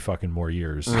 30 fucking more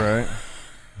years. Right.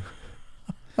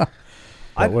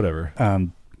 But whatever.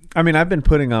 I mean, I've been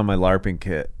putting on my LARPing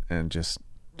kit and just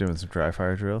doing some dry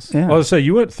fire drills. Yeah. Well, I'll say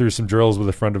you went through some drills with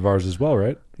a friend of ours as well,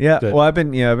 right? Yeah. That- Well, I've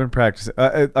been practicing.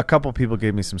 A couple people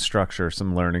gave me some structure,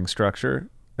 some learning structure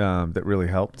that really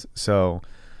helped. So,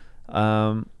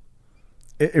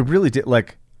 it really did.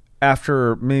 Like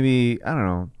after maybe, I don't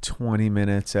know, 20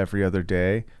 minutes every other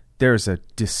day, there's a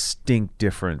distinct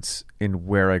difference in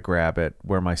where I grab it,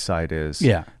 where my sight is,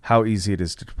 Yeah. how easy it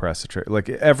is to depress a trigger. Like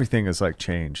everything is like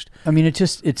changed. I mean,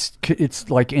 it's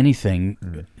like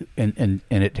anything, and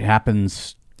it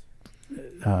happens.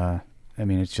 I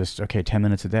mean, it's just okay. 10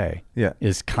 minutes a day, Yeah.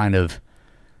 is kind of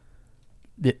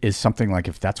is something like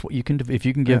if that's what you can do. If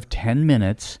you can give 10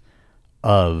 minutes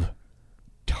of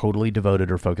totally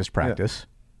devoted or focused practice,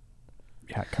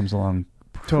 yeah, it comes along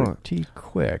pretty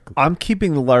quick. I'm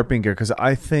keeping the LARPing gear because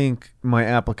I think my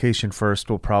application first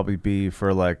will probably be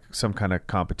for like some kind of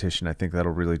competition. I think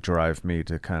that'll really drive me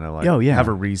to kind of like have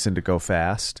a reason to go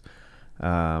fast,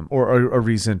 or a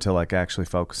reason to like actually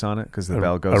focus on it because the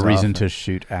bell goes off. A reason to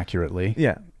shoot accurately.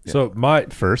 Yeah. So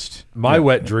my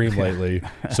wet dream lately.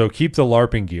 So keep the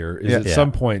LARPing gear. Is at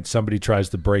some point somebody tries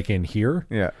to break in here.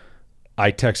 Yeah. I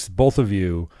text both of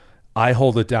you. I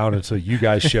hold it down until you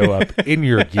guys show up in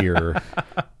your gear,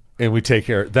 and we take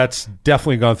care. That's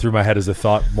definitely gone through my head as a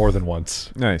thought more than once.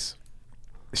 Nice.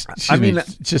 I mean,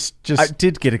 just I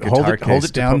did get a guitar case hold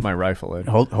it down. to put my rifle in.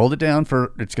 Hold it down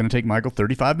for. It's going to take Michael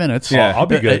 35 minutes. Yeah. I'll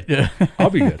be good. I'll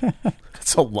be good.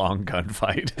 It's a long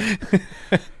gunfight.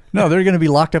 No, they're going to be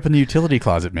locked up in the utility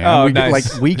closet, man. Oh, we nice.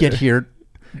 Like we get here,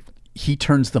 he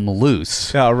turns them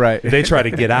loose. Oh, right. They try to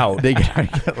get out. They get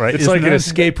right. It's like an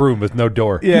escape room with no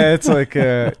door. Yeah, it's like,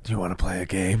 do you want to play a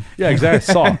game? Yeah,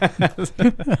 exactly. Saw.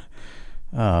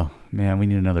 Oh man, we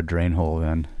need another drain hole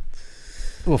then.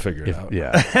 We'll figure it out.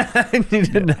 Yeah. I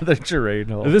need another terrain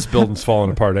hole. This building's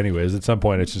falling apart anyways. At some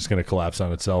point, it's just going to collapse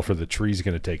on itself, or the tree's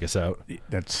going to take us out.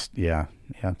 That's yeah.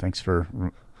 Thanks for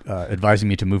advising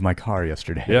me to move my car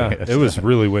yesterday. Yeah, it was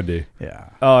really windy. Yeah.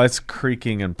 Oh, it's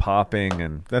creaking and popping,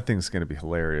 and that thing's going to be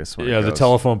hilarious. When it The goes.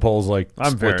 telephone pole's like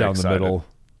I'm split very down excited. the middle.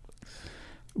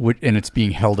 And it's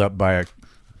being held up by a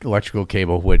electrical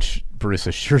cable, which Bruce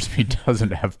assures me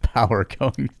doesn't have power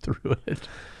going through it.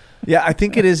 Yeah, I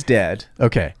think it is dead.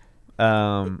 Okay.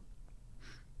 That's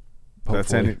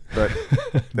Hopefully. but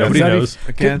Nobody knows.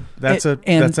 Again, that's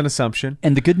an assumption.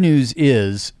 And the good news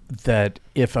is that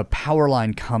if a power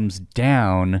line comes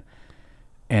down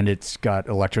and it's got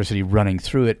electricity running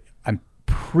through it, I'm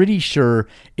pretty sure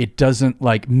it doesn't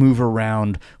like move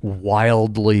around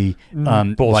wildly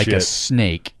like a Bullshit.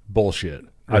 snake. Bullshit.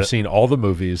 I've seen all the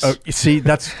movies. Oh, see,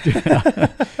 that's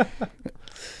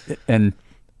and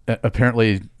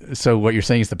apparently. So what you're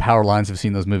saying is the power lines have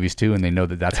seen those movies too, and they know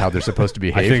that that's how they're supposed to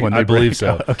behave. When they believe break.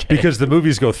 so. Okay. Because the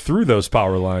movies go through those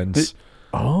power lines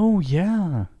Oh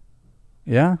yeah,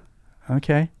 yeah.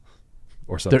 Okay.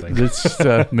 or something. This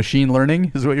machine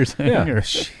learning is what you're saying. Yeah. Or-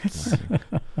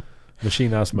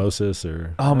 Machine osmosis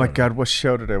or... Oh my God, what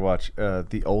show did I watch?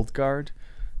 The Old Guard.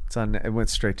 It's on. It went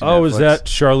straight to. Oh, Netflix. is that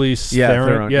Charlize Theron?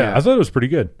 Theron, Yeah, yeah. I thought it was pretty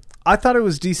good. I thought it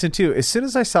was decent too. As soon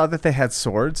as I saw that they had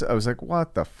swords, I was like,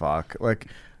 "What the fuck?" Like,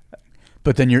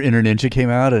 But then your inner ninja came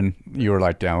out, and you were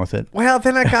like down with it. well,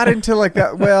 then I got into like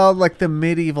that. Well, like the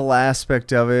medieval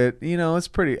aspect of it. You know, it's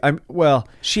pretty.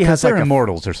 She has They're like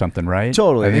immortals or something, right?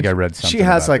 totally. I think And I read something. She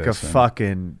has about like this, a and-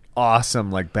 fucking awesome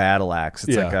like battle axe.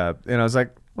 It's Yeah. like a, and I was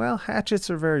like, well, hatchets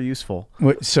are very useful.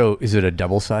 Wait, so is it a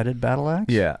double-sided battle axe?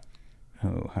 Yeah,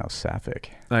 Oh, how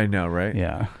sapphic. I know, right?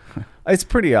 Yeah. It's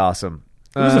pretty awesome.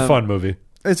 It was a fun movie.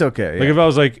 It's okay. Like yeah. if I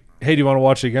was like, hey, do you want to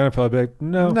watch it again? I'd probably be like,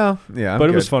 no. No, yeah, But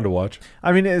I'm it was good. fun to watch.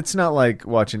 I mean, it's not like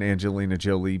watching Angelina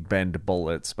Jolie bend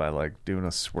bullets by like doing a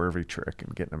swervy trick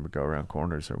and getting them to go around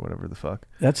corners or whatever the fuck.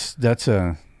 That's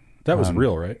a. That was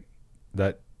real, right?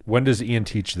 That when does Ian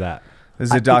teach that? This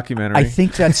is a documentary. I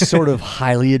think that's sort of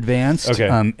highly advanced. Okay.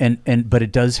 But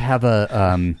it does have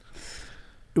a.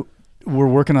 We're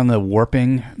working on the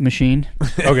warping machine.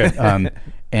 Okay.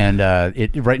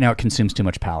 It right now it consumes too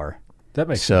much power. That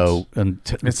makes So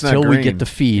sense. It's not until we green. get the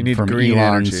You feed need from green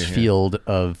Elon's energy, yeah. field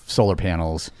of solar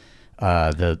panels,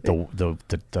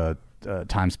 the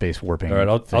time space warping. All right,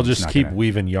 I'll thing's just not keep gonna-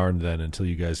 weaving yarn then until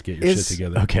you guys get your shit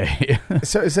together. Okay.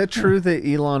 So is that true that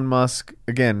Elon Musk,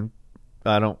 again,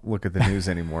 I don't look at the news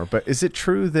anymore, but is it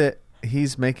true that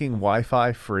he's making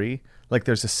Wi-Fi free? Like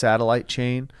there's a satellite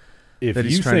chain If that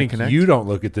he's you trying to think connect? you don't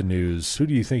look at the news, who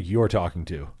do you think you're talking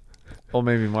to? Well,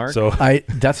 maybe Mark. So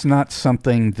That's not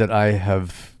something that I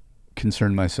have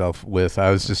concern myself with.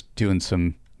 I was just doing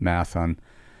some math on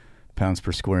pounds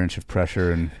per square inch of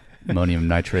pressure and ammonium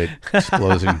nitrate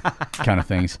explosion kind of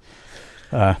things.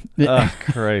 Oh,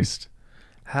 Christ.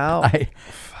 How?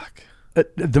 Fuck.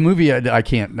 The movie, I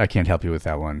can't help you with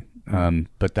that one.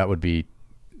 But that would be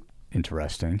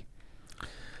interesting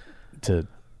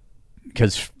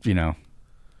because, you know.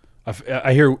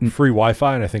 I hear free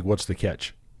Wi-Fi, and I think, what's the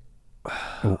catch?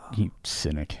 Oh, you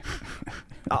cynic.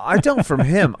 I don't from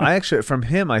him. From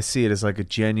him, I see it as like a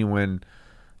genuine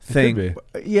thing. It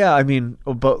could be. Yeah, I mean,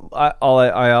 but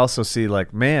I also see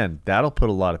like, man, that'll put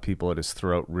a lot of people at his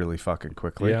throat really fucking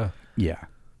quickly. Yeah.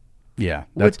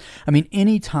 That's, I mean,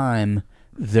 anytime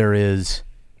there is,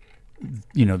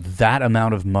 you know, that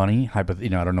amount of money, I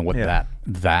don't know what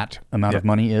that amount of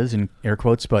money is in air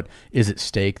quotes, but is at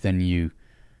stake, then you,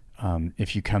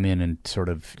 if you come in and sort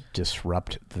of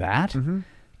disrupt that,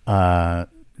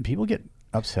 people get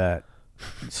upset,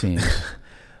 it seems.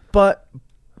 But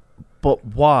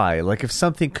why? Like, if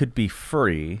something could be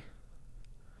free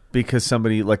because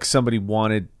somebody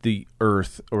wanted the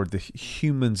earth or the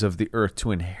humans of the earth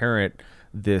to inherit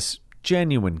this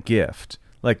genuine gift.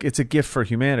 Like, it's a gift for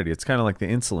humanity. It's kind of like the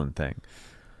insulin thing.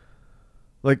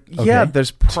 Like, yeah,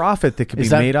 there's profit that could be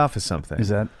made off of something. Is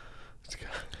that...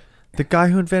 The guy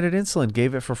who invented insulin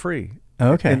gave it for free.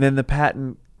 Okay. And then the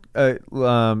patent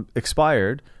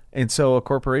expired, and so a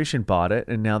corporation bought it,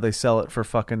 and now they sell it for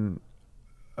fucking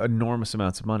enormous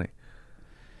amounts of money.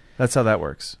 That's how that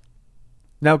works.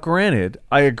 Now, granted,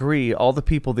 I agree, all the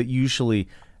people that usually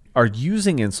are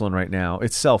using insulin right now,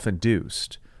 it's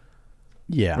self-induced.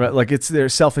 Yeah. Right? Like, it's their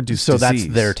self-induced disease. That's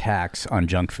their tax on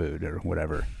junk food or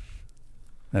whatever.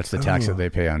 That's the tax that they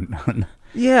pay on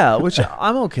yeah, which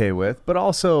I'm okay with, but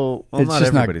also, well, it's not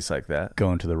just everybody's like that.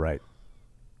 Going to the right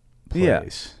place. Yeah,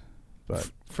 but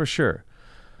for sure.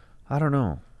 I don't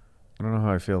know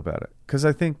how I feel about it, because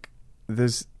I think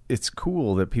it's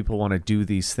cool that people want to do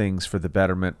these things for the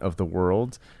betterment of the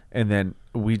world, and then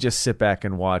we just sit back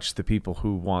and watch the people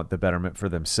who want the betterment for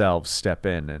themselves step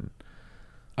in. And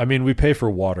I mean, we pay for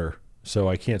water, so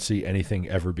I can't see anything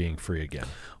ever being free again.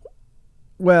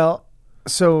 Well,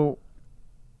 so...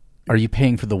 Are you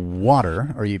paying for the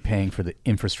water, or are you paying for the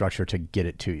infrastructure to get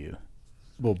it to you?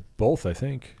 Well, both, I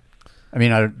think. I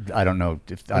mean, I don't know.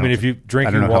 If you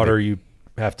drink your water, you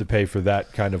have to pay for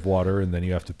that kind of water, and then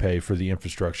you have to pay for the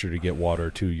infrastructure to get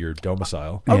water to your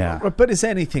domicile. Yeah. But is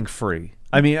anything free?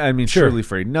 I mean, sure. Truly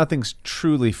free. Nothing's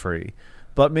truly free,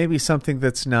 but maybe something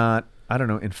that's not, I don't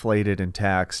know, inflated and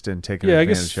taxed and taken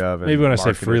advantage of. Maybe when I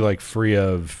say free, like free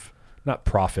of not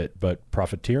profit, but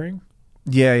profiteering.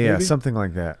 Yeah, maybe? Something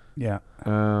like that. Yeah.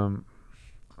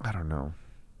 I don't know.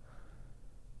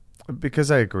 Because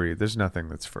I agree, there's nothing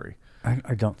that's free.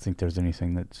 I don't think there's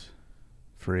anything that's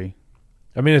free.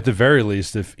 I mean, at the very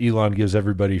least, if Elon gives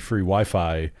everybody free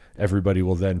Wi-Fi, everybody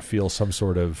will then feel some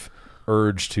sort of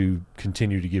urge to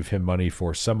continue to give him money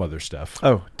for some other stuff.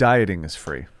 Oh, dieting is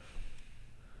free.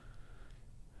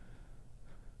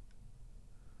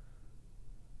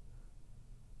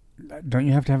 Don't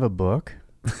you have to have a book?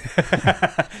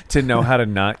 To know how to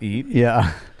not eat?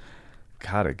 Yeah.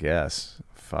 God, I guess.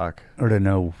 Fuck. Or to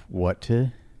know what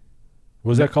to. What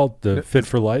was that called? The Fit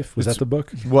for Life? Was that the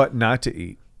book? What not to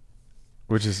eat,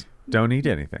 which is don't eat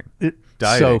anything.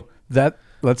 Dieting. So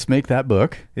let's make that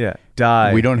book. Yeah.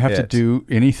 Die. We don't have to do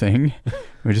anything.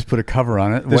 We just put a cover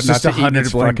on it. There's what just not to eat. 100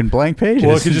 It's fucking blank pages.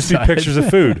 Well, it could just be inside. pictures of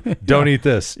food. Don't eat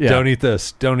this. Yeah. Don't eat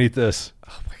this. Don't eat this.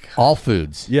 Oh my God. All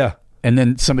foods. Yeah. And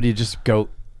then somebody just go,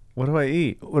 What do I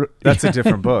eat? That's a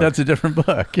different book. That's a different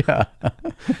book, yeah.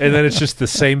 And then it's just the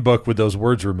same book with those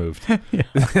words removed.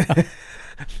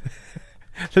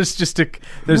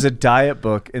 There's a diet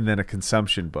book and then a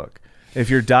consumption book. If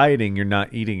you're dieting, you're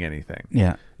not eating anything.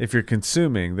 Yeah. If you're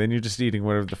consuming, then you're just eating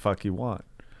whatever the fuck you want.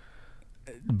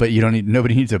 But you don't need.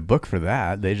 Nobody needs a book for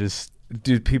that. They just.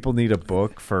 Do people need a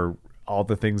book for all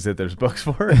the things that there's books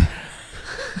for?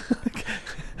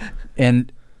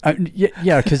 And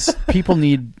yeah, because people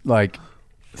need like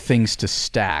things to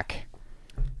stack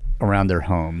around their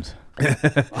homes.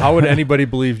 How would anybody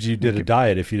believe you did a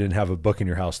diet if you didn't have a book in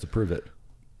your house to prove it?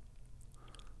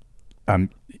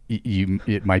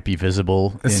 It might be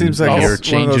visible. It seems like your it's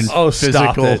change one of in those-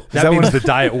 Stop physical. it. That means the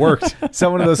diet worked. Is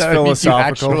that one of those That means you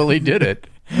philosophical? actually did it.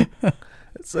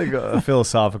 It's like a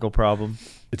philosophical problem.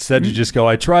 Instead, you just go,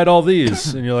 I tried all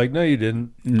these. And you're like, no, you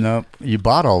didn't. No, you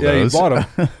bought all those. You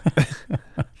bought them.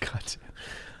 God,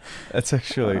 that's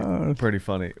actually pretty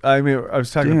funny. I mean, I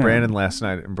was talking to Brandon last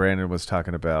night, and Brandon was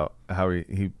talking about how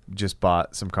he just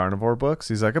bought some carnivore books.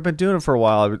 He's like, I've been doing it for a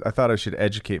while. I thought I should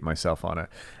educate myself on it.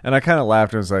 And I kind of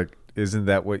laughed and was like, isn't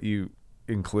that what you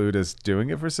include as doing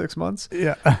it for 6 months.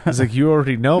 Yeah. It's like you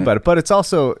already know about it, but it's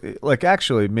also like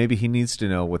actually maybe he needs to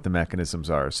know what the mechanisms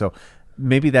are. So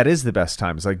maybe that is the best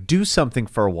time. It's like do something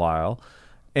for a while,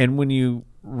 and when you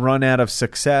run out of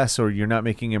success or you're not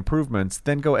making improvements,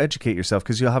 then go educate yourself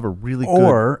because you'll have a really good...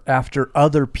 Or after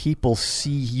other people see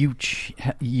you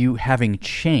you having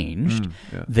changed,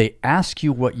 they ask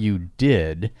you what you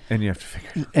did, and you have to figure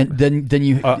it out. And then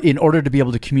you, in order to be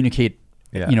able to communicate,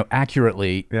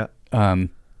 accurately,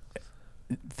 then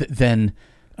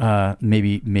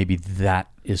maybe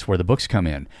that is where the books come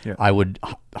in. Yeah. I would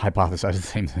hypothesize the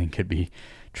same thing could be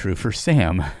true for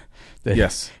Sam.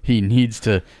 That he needs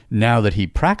to, now that he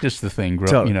practiced the thing,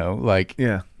 as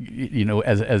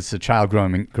a child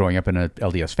growing up in an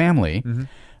LDS family,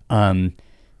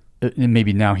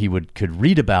 maybe now he could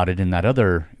read about it in that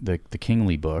other the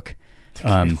Kingly book,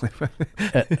 and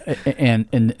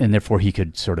therefore he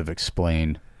could sort of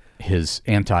explain his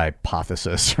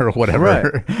antipothesis or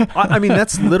whatever. Right. I mean,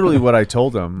 that's literally what I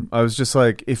told him. I was just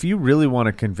like, if you really want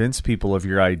to convince people of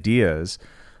your ideas,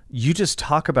 you just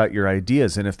talk about your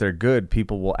ideas, and if they're good,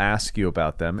 people will ask you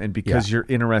about them. And because you're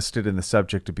interested in the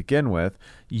subject to begin with,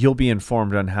 you'll be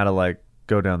informed on how to like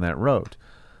go down that road.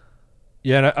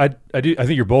 Yeah, and I think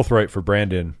you're both right for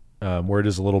Brandon, where it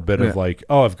is a little bit of like,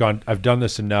 oh, I've done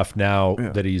this enough now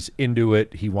that he's into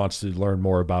it. He wants to learn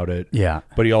more about it. Yeah,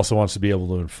 but he also wants to be able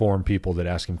to inform people that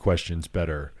ask him questions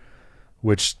better,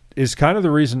 which is kind of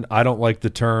the reason I don't like the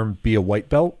term be a white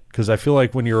belt, because I feel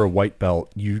like when you're a white belt,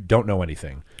 you don't know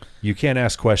anything. You can't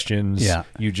ask questions. Yeah.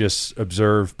 You just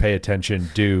observe, pay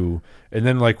attention, do. And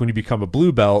then like when you become a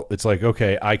blue belt, it's like,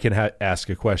 okay, I can ask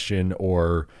a question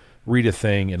or read a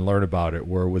thing and learn about it.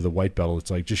 Where with a white belt,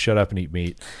 it's like, just shut up and eat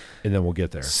meat, and then we'll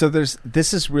get there. So this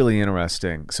is really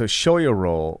interesting. So Shoyo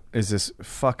Roll is this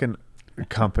fucking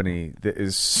company that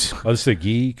is... Oh, this is a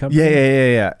ghee company?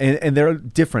 Yeah. And they're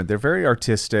different. They're very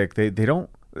artistic. They're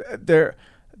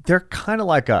kind of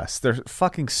like us. They're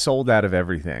fucking sold out of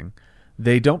everything.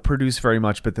 They don't produce very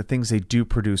much, but the things they do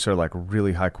produce are like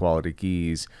really high quality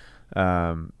ghees.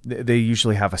 They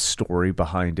usually have a story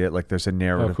behind it. Like there's a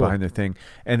narrative behind their thing.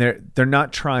 And they're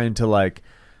not trying to like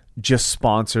just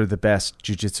sponsor the best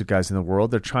jiu-jitsu guys in the world.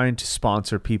 They're trying to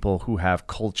sponsor people who have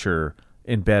culture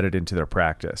embedded into their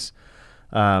practice.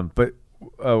 But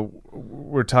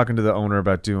we're talking to the owner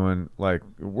about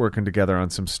working together on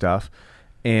some stuff.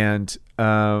 And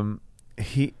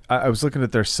I was looking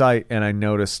at their site, and I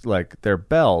noticed like their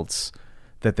belts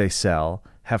that they sell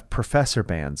have professor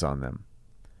bands on them.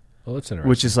 Oh, that's interesting.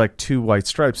 Which is like 2 white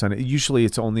stripes on it. Usually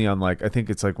it's only on like, I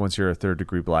think it's like once you're a 3rd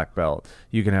degree black belt,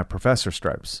 you can have professor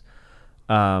stripes.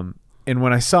 And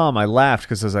when I saw him, I laughed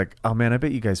because I was like, oh man, I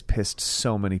bet you guys pissed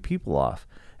so many people off.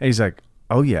 And he's like,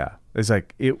 oh yeah. It's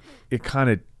like, it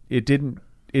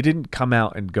didn't come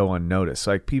out and go unnoticed.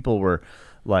 Like people were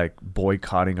like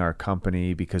boycotting our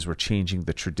company because we're changing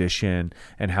the tradition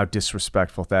and how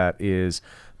disrespectful that is.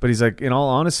 But he's like, in all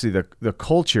honesty, the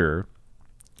culture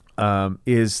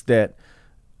is that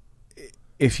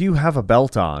if you have a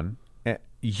belt on,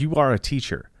 you are a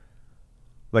teacher.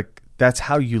 Like that's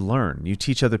how you learn. You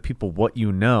teach other people what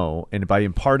you know, and by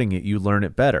imparting it, you learn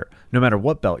it better, no matter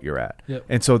what belt you're at. Yep.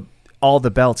 And so all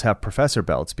the belts have professor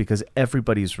belts because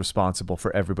everybody's responsible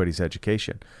for everybody's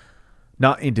education.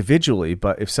 Not individually,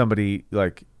 but if somebody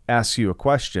like asks you a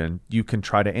question, you can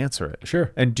try to answer it.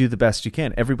 Sure. And do the best you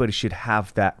can. Everybody should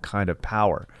have that kind of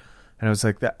power. And I was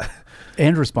like that.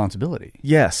 And responsibility.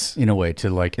 Yes. In a way to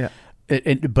like,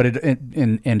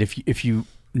 if you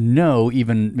know,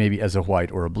 even maybe as a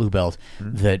white or a blue belt,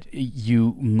 that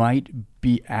you might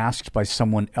be asked by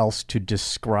someone else to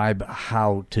describe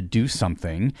how to do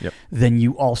something, then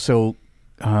you also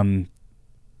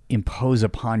impose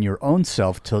upon your own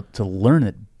self to learn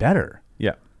it better.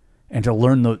 Yeah. And to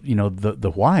learn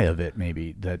the why of it,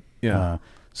 maybe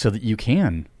so that you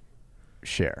can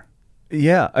share.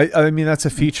 Yeah. I mean, that's a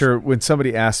feature. When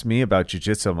somebody asks me about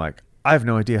jiu-jitsu, I'm like, I have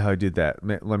no idea how I did that.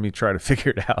 Let me try to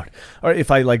figure it out. Or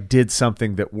if I like did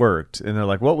something that worked and they're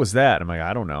like, what was that? I'm like,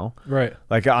 I don't know. Right.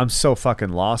 Like I'm so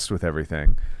fucking lost with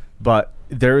everything, but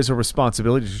there is a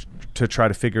responsibility to try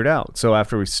to figure it out. So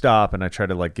after we stop and I try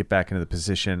to like get back into the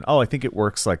position, I think it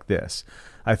works like this.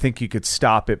 I think you could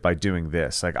stop it by doing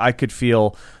this. Like I could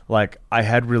feel like I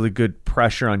had really good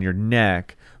pressure on your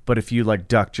neck, but if you like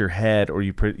ducked your head or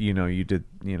you did,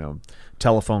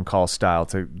 telephone call style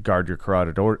to guard your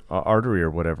carotid artery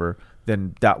or whatever,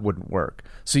 then that wouldn't work.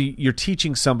 So you're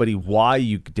teaching somebody why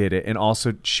you did it and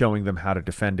also showing them how to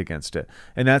defend against it.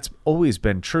 And that's always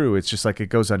been true. It's just like it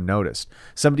goes unnoticed.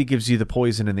 Somebody gives you the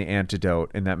poison and the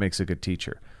antidote, and that makes a good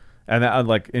teacher.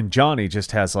 And Johnny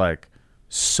just has like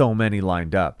so many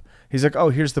lined up. He's like, oh,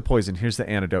 here's the poison, here's the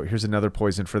antidote, here's another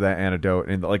poison for that antidote,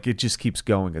 and like it just keeps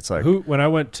going. It's like When I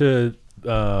went to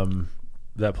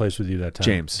that place with you that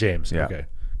time, James, yeah. okay,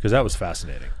 because that was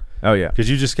fascinating. Oh yeah, because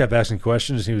you just kept asking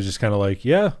questions, and he was just kind of like,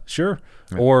 yeah, sure,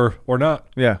 or not.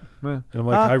 Yeah, and I'm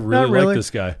like, I really like this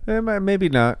guy. Maybe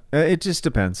not. It just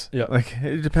depends. Yeah, like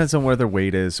it depends on where their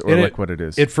weight is or like what it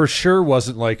is. It for sure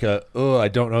wasn't like I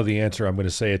don't know the answer, I'm going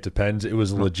to say it depends. It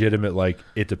was legitimate. Like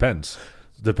it depends,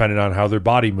 depending on how their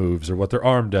body moves or what their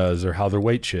arm does or how their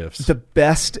weight shifts. The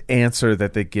best answer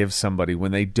that they give somebody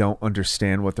when they don't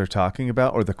understand what they're talking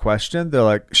about or the question, they're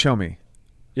like, "Show me."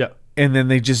 Yeah, and then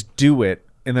they just do it.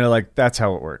 And they're like, that's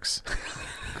how it works.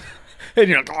 And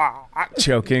you're like,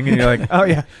 choking. And you're like, oh,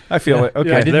 yeah, I feel it. Okay.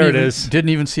 Yeah, there it is. Didn't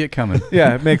even see it coming.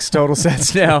 Yeah, it makes total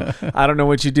sense now. I don't know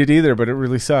what you did either, but it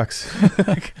really sucks.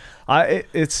 I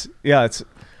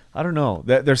don't know.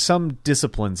 There's some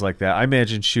disciplines like that. I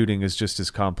imagine shooting is just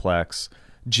as complex.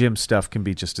 Gym stuff can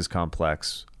be just as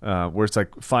complex, where it's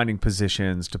like finding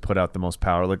positions to put out the most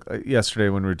power. Like yesterday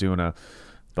when we were doing a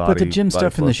body. But the gym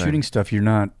stuff and the thing. shooting stuff, you're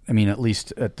not, I mean, at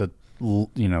least at the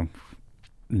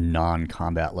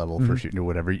non-combat level for shooting or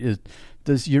whatever,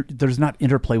 there's not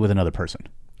interplay with another person,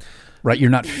 right? You're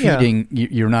not feeding,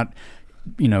 you're not,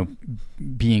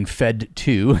 being fed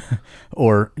to,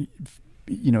 or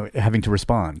having to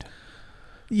respond,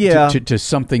 to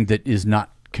something that is not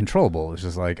controllable. It's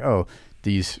just like, oh,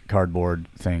 these cardboard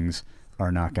things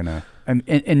are not gonna, and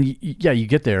you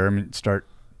get there. I mean, start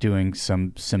doing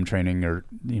some sim training or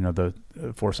the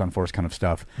force on force kind of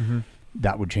stuff. Mm-hmm.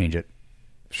 That would change it,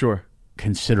 sure,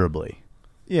 considerably.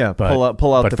 Yeah, but,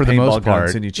 pull out but the for the paintball most part,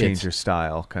 guns and you change your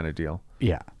style, kind of deal.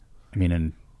 Yeah, I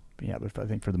mean, but I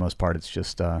think for the most part, it's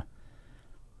just the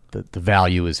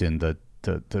value is in the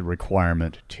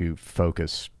requirement to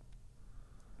focus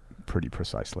pretty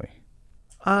precisely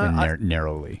and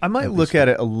narrowly. I might look at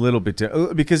it a little bit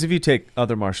because if you take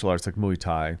other martial arts like Muay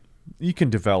Thai, you can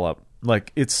develop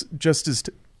like it's just as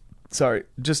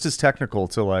technical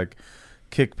to like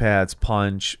kick pads,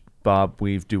 punch, bob,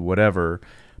 weave, do whatever,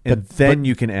 and then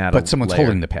you can add. But someone's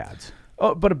holding the pads.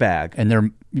 Oh, but a bag, and they're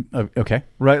okay,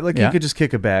 right? Like you could just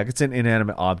kick a bag. It's an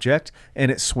inanimate object, and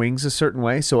it swings a certain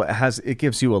way, so it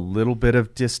gives you a little bit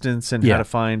of distance and how to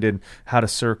find and how to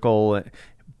circle.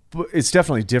 But it's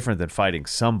definitely different than fighting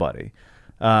somebody.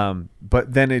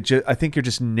 But then I think you're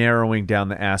just narrowing down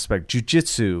the aspect.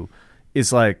 Jiu-jitsu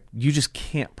is like you just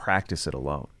can't practice it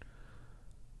alone.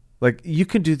 Like you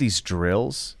can do these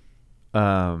drills,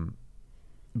 but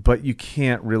you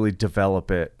can't really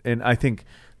develop it. And I think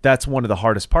that's one of the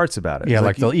hardest parts about it. Yeah,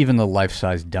 like even the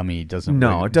life-size dummy doesn't.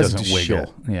 It doesn't wiggle. shit.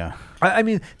 Yeah, I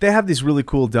mean, they have these really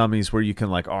cool dummies where you can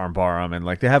like arm bar them and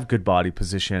like they have good body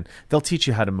position. They'll teach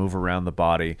you how to move around the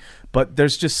body. But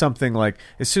there's just something like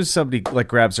as soon as somebody like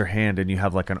grabs their hand and you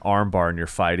have like an arm bar and you're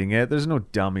fighting it, there's no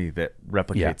dummy that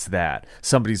replicates that.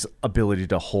 Somebody's ability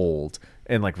to hold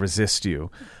and like resist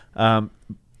you.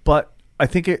 But I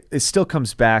think it still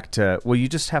comes back to, well, you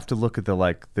just have to look at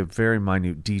the very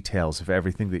minute details of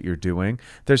everything that you're doing.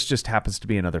 There's just happens to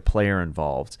be another player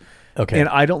involved. Okay. And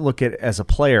I don't look at it as a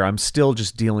player. I'm still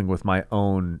just dealing with my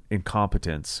own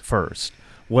incompetence first.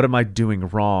 What am I doing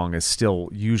wrong is still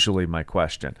usually my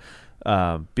question.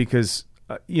 Because,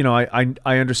 I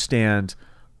understand,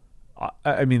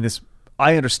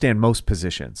 I understand most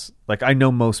positions. Like I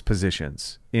know most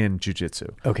positions in jiu-jitsu.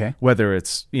 Okay. Whether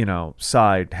it's,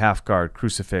 side, half guard,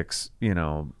 crucifix,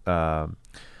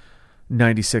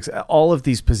 96. All of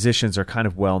these positions are kind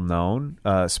of well known.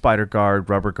 Spider guard,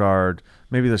 rubber guard,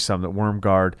 maybe there's some that worm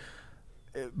guard.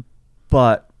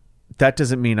 But that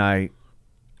doesn't mean I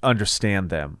understand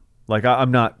them. Like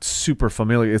I'm not super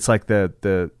familiar. It's like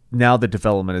now the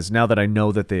development is now that I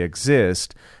know that they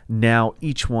exist, now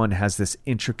each one has this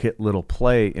intricate little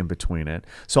play in between it.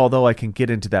 So although I can get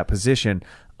into that position,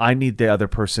 I need the other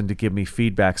person to give me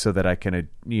feedback so that I can,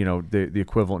 the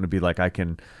equivalent would be like I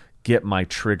can get my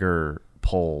trigger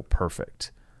pull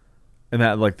perfect. And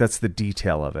that's the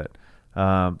detail of it.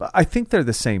 But I think they're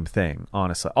the same thing,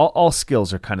 honestly. All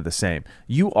skills are kind of the same.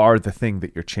 You are the thing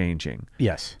that you're changing.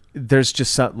 Yes. There's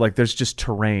just there's just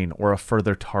terrain or a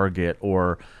further target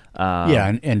or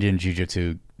and in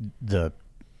jiu-jitsu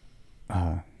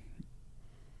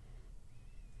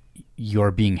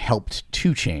you're being helped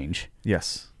to change.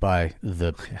 Yes. By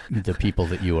the people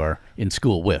that you are in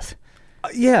school with.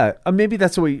 Maybe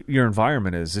that's the way your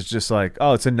environment is. It's just like,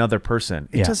 oh, it's another person.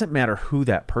 It doesn't matter who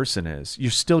that person is.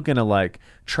 You're still going to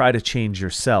try to change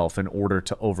yourself in order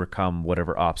to overcome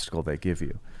whatever obstacle they give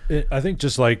you. I think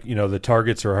just like, the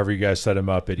targets or however you guys set them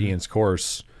up at Ian's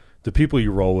course, the people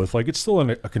you roll with, like, it's still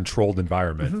in a controlled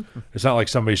environment. It's not like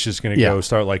somebody's just going to go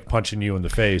start like punching you in the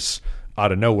face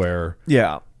out of nowhere.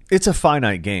 Yeah. It's a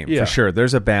finite game for sure.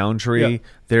 There's a boundary. Yeah.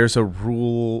 There's a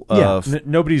rule of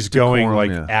nobody's going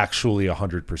decorum, like actually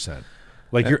 100%.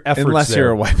 Like your efforts unless there.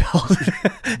 you're a white belt.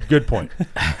 Good point.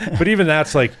 But even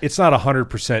that's like, it's not 100%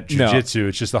 jujitsu.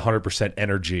 It's just 100%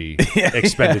 energy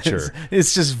expenditure.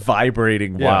 It's just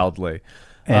vibrating wildly.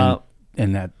 And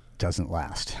that doesn't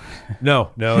last.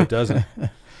 No, it doesn't.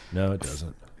 No, it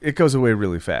doesn't. It goes away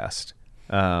really fast.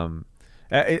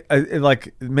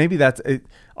 Like maybe that's it.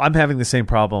 I'm having the same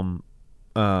problem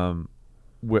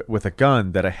with a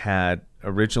gun that I had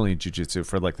originally in jiu-jitsu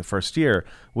for like the first year,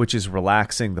 which is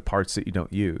relaxing the parts that you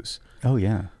don't use. Oh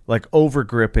yeah. Like over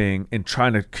gripping and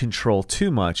trying to control too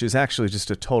much is actually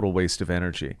just a total waste of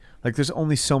energy. Like there's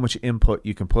only so much input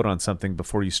you can put on something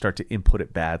before you start to input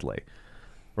it badly.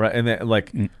 Right. And then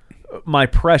like my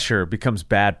pressure becomes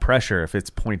bad pressure if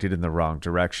it's pointed in the wrong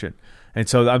direction. And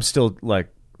so I'm still like,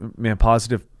 man,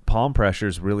 positive palm pressure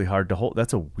is really hard to hold.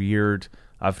 That's a weird,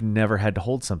 I've never had to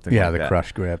hold something like that. Yeah, the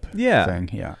crush grip thing.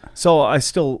 Yeah. So I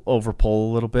still over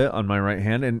pull a little bit on my right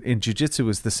hand. And in jiu-jitsu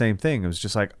was the same thing. It was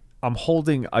just like, I'm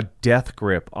holding a death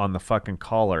grip on the fucking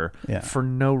collar for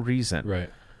no reason. Right.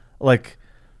 Like,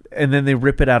 and then they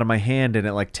rip it out of my hand and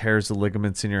it like tears the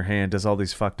ligaments in your hand, does all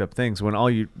these fucked up things when all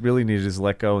you really need is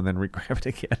let go and then re-grab it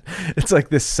again. It's like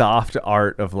this soft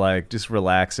art of like just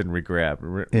relax and re-grab,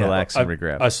 relax and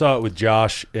re-grab. I saw it with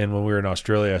Josh, and when we were in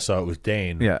Australia, I saw it with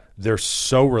Dane. Yeah. They're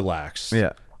so relaxed.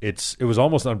 Yeah. It was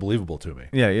almost unbelievable to me.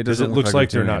 Yeah, it doesn't looks like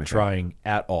they're doing not anything. trying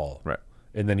at all. Right.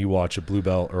 And then you watch a blue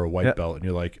belt or a white belt, and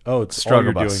you're like, oh, it's Struggle all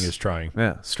you're bus. doing is trying.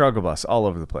 Yeah, struggle bus all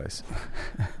over the place.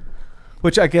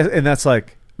 Which I guess, and that's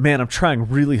like, man, I'm trying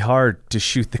really hard to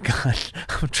shoot the gun.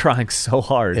 I'm trying so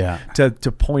hard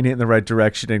to point it in the right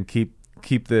direction and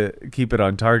keep it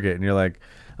on target. And you're like,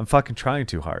 I'm fucking trying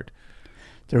too hard.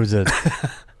 There was I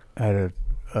had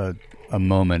a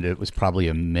moment. It was probably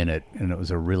a minute, and it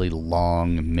was a really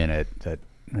long minute that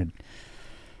I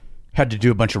had to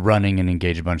do a bunch of running and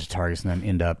engage a bunch of targets, and then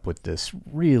end up with this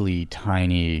really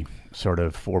tiny sort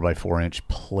of 4x4 inch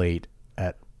plate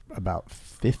at about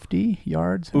 50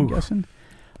 yards. I'm guessing.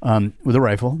 With a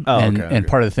rifle, and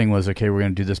part of the thing was, okay, we're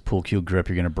going to do this pull cue grip.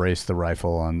 You're going to brace the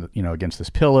rifle on, against this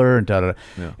pillar, and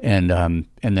and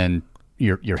then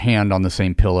your hand on the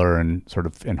same pillar, and sort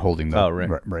of holding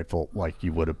the rifle like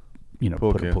you would have,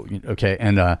 okay,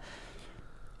 and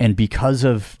because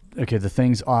of the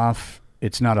thing's off,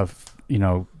 it's not a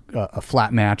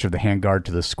flat match of the handguard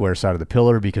to the square side of the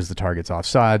pillar because the target's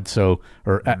offside,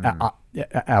 or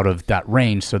out of that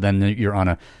range. So then you're on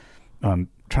a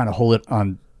trying to hold it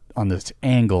on this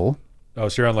angle. Oh,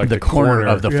 so you're on like the corner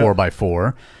of the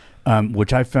 4x4,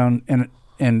 which I found,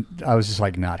 and I was just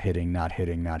like not hitting.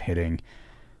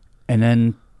 And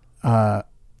then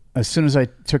as soon as I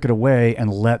took it away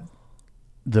and let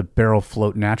the barrel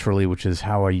float naturally, which is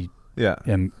how I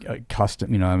am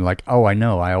accustomed, I'm like, oh, I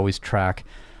know. I always track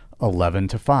 11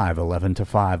 to 5, 11 to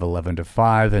 5, 11 to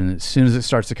 5. And as soon as it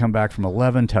starts to come back from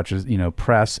 11, touches,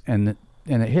 press, and it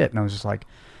hit. And I was just like,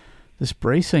 this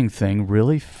bracing thing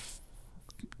really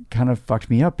kind of fucked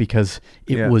me up because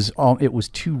it was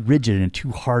too rigid and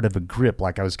too hard of a grip.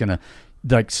 Like I was going to,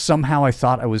 somehow I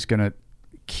thought I was going to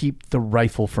keep the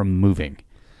rifle from moving.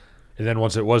 And then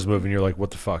once it was moving, you're like,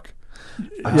 what the fuck?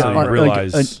 Yeah, you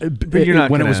realize but you're not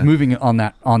when it was moving on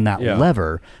that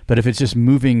lever. But if it's just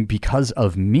moving because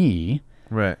of me,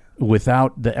 right,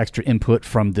 without the extra input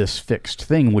from this fixed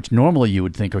thing, which normally you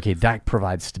would think, okay, that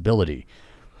provides stability,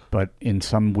 but in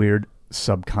some weird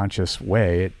subconscious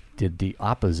way, it did the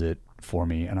opposite for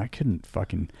me, and I couldn't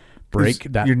fucking break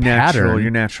that your pattern.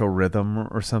 Your natural rhythm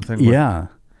or something. Yeah.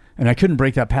 And I couldn't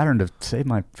break that pattern to save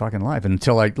my fucking life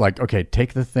until okay,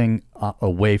 take the thing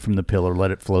away from the pillar,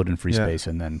 let it float in free space,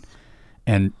 and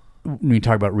when you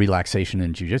talk about relaxation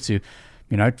in jiu-jitsu,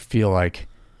 I feel like,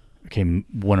 okay,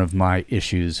 one of my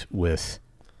issues with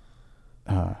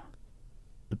the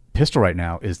pistol right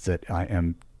now is that I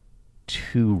am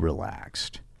too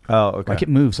relaxed. Oh, okay. Like it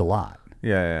moves a lot.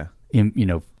 Yeah.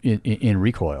 In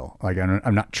recoil, like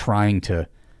I'm not trying to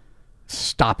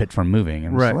stop it from moving,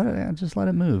 and just let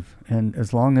it move. And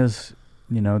as long as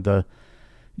the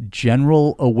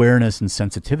general awareness and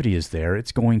sensitivity is there,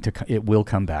 it will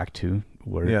come back to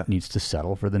where it needs to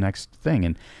settle for the next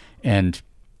thing. And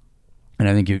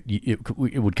I think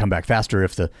it would come back faster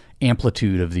if the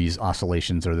amplitude of these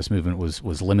oscillations or this movement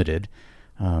was limited.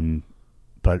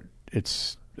 But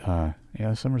it's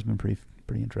summer's been pretty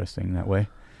interesting that way.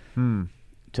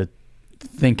 To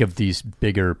think of these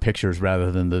bigger pictures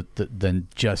rather than than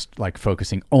just like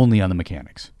focusing only on the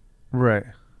mechanics. Right.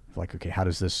 Like, okay, how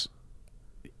does this,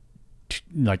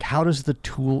 like, how does the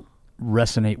tool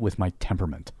resonate with my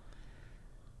temperament?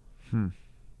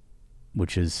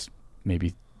 Which is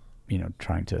maybe,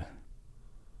 trying to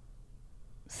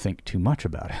think too much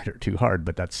about it or too hard,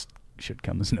 but that's should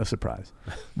come as no surprise.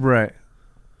 Right.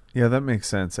 Yeah, that makes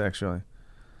sense, actually.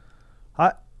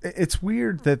 It's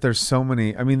weird that there's so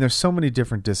many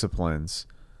different disciplines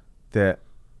that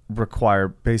require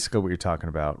basically what you're talking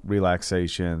about: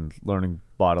 relaxation, learning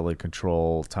bodily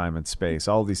control, time and space.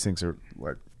 All of these things are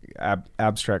like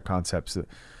abstract concepts,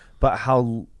 but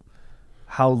how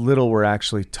little we're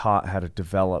actually taught how to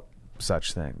develop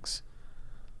such things.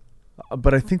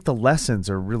 But I think the lessons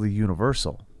are really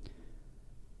universal.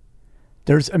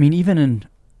 Even in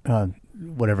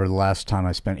whatever the last time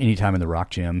I spent any time in the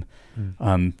rock gym,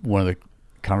 one of the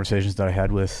conversations that I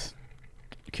had with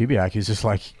Kubiak, he's just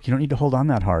like, you don't need to hold on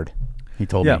that hard. He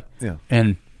told me. Yeah.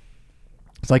 And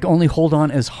it's like, only hold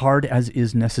on as hard as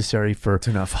is necessary for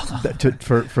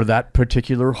that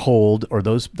particular hold or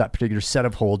that particular set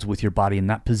of holds with your body in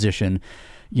that position,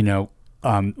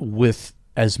 with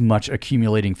as much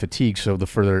accumulating fatigue. So the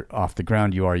further off the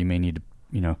ground you are, you may need to,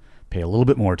 pay a little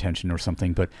bit more attention or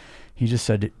something. But he just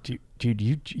said, dude,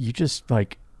 you just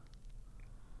like,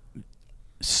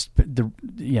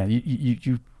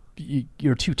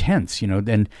 you're too tense,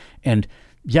 and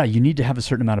yeah, you need to have a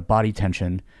certain amount of body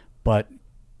tension, but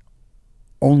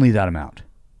only that amount.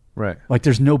 Right. Like,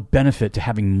 there's no benefit to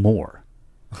having more.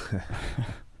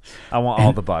 I want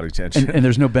all the body tension. And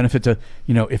there's no benefit to,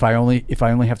 if I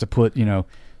only have to put,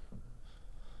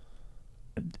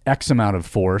 X amount of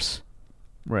force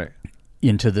right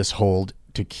into this hold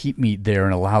to keep me there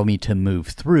and allow me to move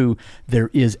through, there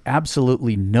is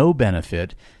absolutely no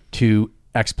benefit to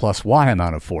X plus Y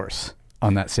amount of force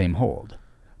on that same hold.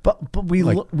 But we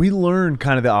learn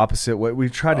kind of the opposite way. We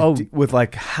try to with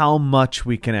like how much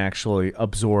we can actually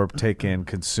absorb, take in,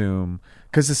 consume.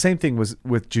 Because the same thing was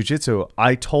with jiu-jitsu.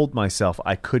 I told myself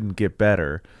I couldn't get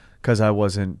better because I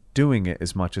wasn't doing it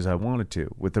as much as I wanted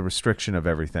to with the restriction of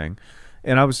everything.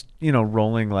 And I was,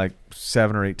 rolling like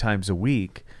 7 or 8 times a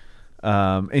week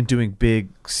and doing big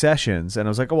sessions. And I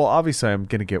was like, oh, well, obviously I'm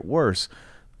going to get worse.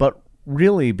 But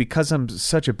really, because I'm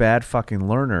such a bad fucking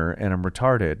learner and I'm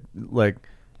retarded, like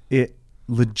it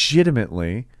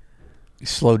legitimately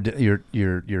slowed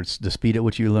the speed at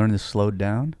which you learn is slowed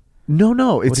down.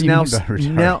 No, it's now.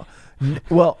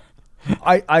 Well,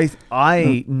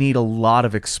 I need a lot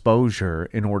of exposure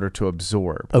in order to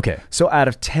absorb. Okay. So out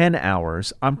of 10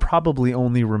 hours, I'm probably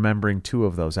only remembering 2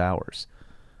 of those hours.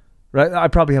 Right? I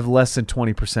probably have less than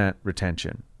 20%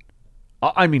 retention.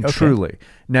 I mean, okay. Truly.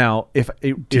 Now,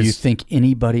 do you think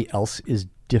anybody else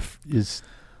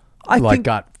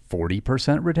got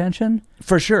 40% retention?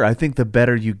 For sure. I think the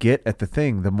better you get at the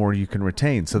thing, the more you can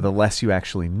retain. So the less you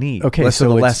actually need. Okay. So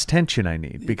the less tension I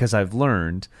need, because I've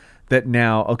learned that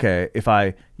now, okay, if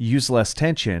I use less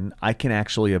tension, I can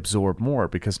actually absorb more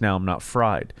because now I'm not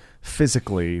fried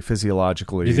physically,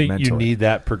 physiologically, Do you think mentally. You need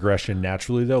that progression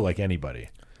naturally, though, like anybody?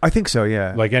 I think so,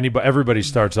 yeah. Like everybody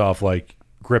starts off like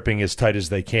gripping as tight as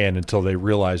they can until they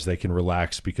realize they can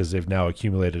relax because they've now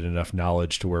accumulated enough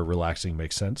knowledge to where relaxing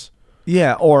makes sense.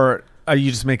 Yeah, or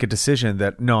you just make a decision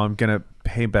that, no, I'm going to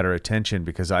pay better attention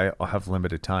because I have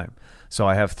limited time. So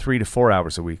I have 3 to 4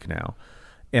 hours a week now.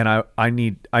 And I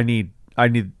need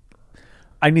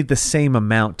the same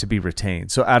amount to be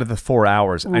retained. So out of the 4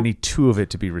 hours, I need 2 of it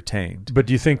to be retained. But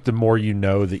do you think the more you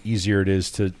know, the easier it is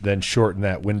to then shorten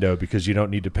that window because you don't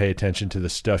need to pay attention to the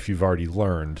stuff you've already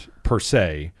learned per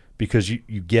se because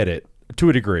you get it to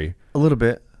a degree? A little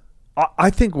bit. I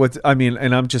think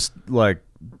and I'm just like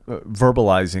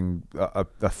verbalizing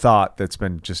a thought that's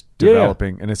been just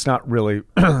developing, and it's not really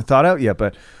thought out yet.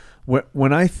 But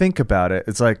when I think about it,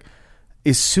 it's like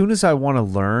as soon as I want to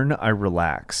learn, I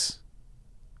relax.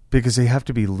 Because you have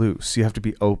to be loose. You have to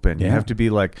be open. Yeah. You have to be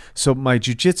like... So my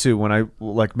jiu-jitsu, when I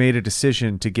made a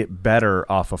decision to get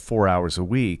better off of 4 hours a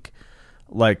week,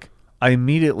 I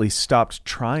immediately stopped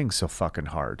trying so fucking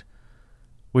hard.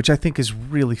 Which I think is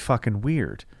really fucking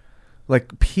weird.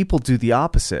 Like, people do the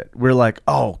opposite. We're like,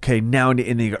 oh, okay, now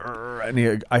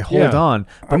I hold on.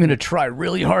 I'm going to try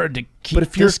really hard to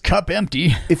keep this cup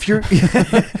empty. If you're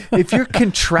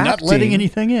contracting, not letting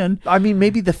anything in. I mean,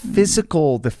 maybe the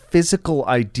physical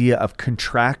idea of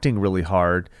contracting really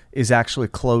hard is actually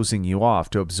closing you off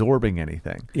to absorbing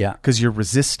anything. Yeah, because you're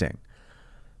resisting.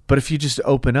 But if you just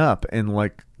open up and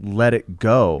let it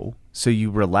go, so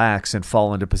you relax and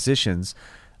fall into positions.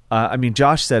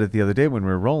 Josh said it the other day when we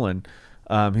were rolling.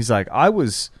 He's like,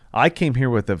 I came here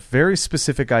with a very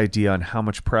specific idea on how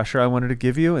much pressure I wanted to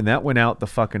give you, and that went out the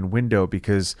fucking window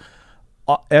because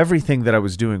everything that I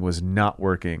was doing was not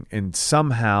working, and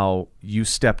somehow you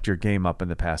stepped your game up in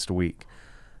the past week.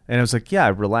 And I was like,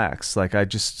 yeah, relax. Like, I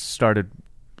just started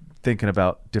thinking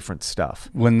about different stuff.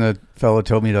 When the fellow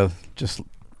told me to just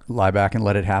lie back and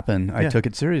let it happen, I took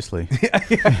it seriously.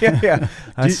 Yeah.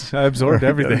 I absorbed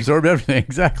everything. Absorbed everything,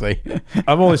 exactly.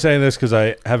 I'm only saying this because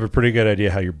I have a pretty good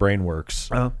idea how your brain works.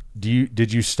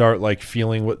 Did you start like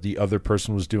feeling what the other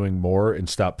person was doing more and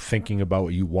stop thinking about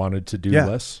what you wanted to do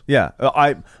less? Yeah.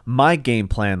 My game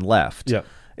plan left. Yeah.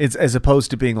 It's as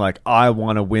opposed to being like, I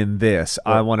want to win this.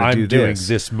 I want to do this. I'm doing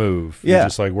this move. Yeah. You're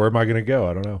just like, where am I going to go?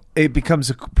 I don't know. It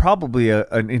becomes probably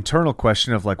an internal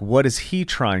question of like, what is he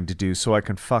trying to do so I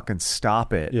can fucking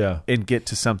stop it and get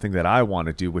to something that I want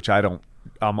to do, which I'm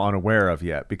unaware of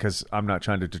yet because I'm not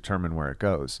trying to determine where it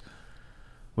goes,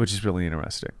 which is really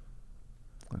interesting.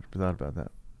 I never thought about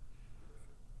that.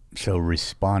 So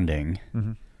responding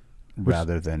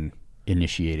rather than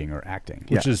initiating or acting,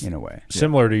 which is in a way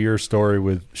similar to your story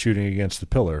with shooting against the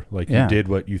pillar. Like you did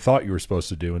what you thought you were supposed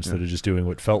to do instead of just doing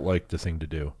what felt like the thing to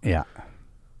do. Yeah.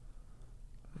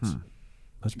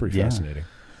 That's pretty fascinating.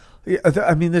 Yeah,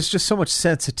 I mean, there's just so much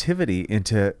sensitivity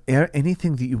into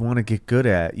anything that you want to get good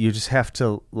at. You just have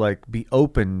to like be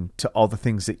open to all the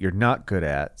things that you're not good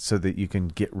at so that you can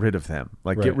get rid of them.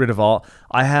 Like get rid of all.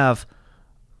 I have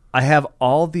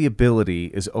all the ability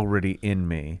is already in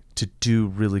me to do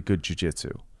really good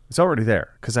jiu-jitsu. It's already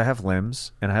there because I have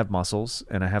limbs and I have muscles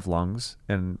and I have lungs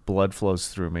and blood flows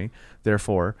through me.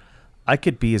 Therefore, I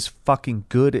could be as fucking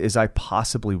good as I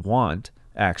possibly want,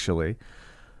 actually.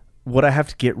 What I have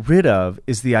to get rid of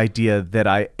is the idea that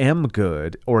I am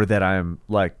good or that I'm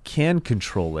like can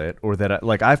control it or that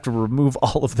I have to remove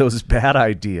all of those bad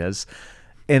ideas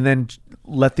and then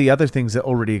let the other things that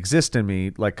already exist in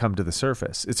me like come to the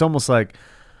surface. It's almost like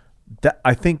that.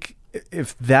 I think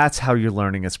if that's how you're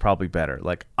learning, it's probably better.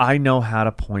 Like I know how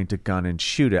to point a gun and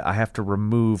shoot it. I have to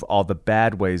remove all the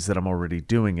bad ways that I'm already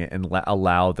doing it and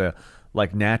allow the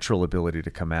like natural ability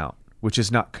to come out, which is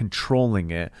not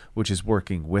controlling it, which is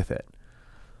working with it.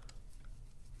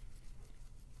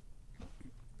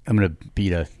 I'm going to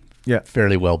beat a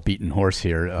fairly well beaten horse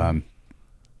here.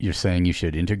 You're saying you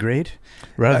should integrate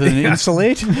rather than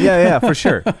insulate? Yeah, for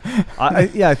sure.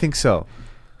 I think so.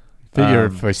 Figure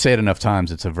if I say it enough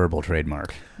times, it's a verbal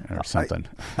trademark or something.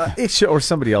 Or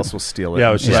somebody else will steal it. Yeah,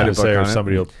 I was just going to say, or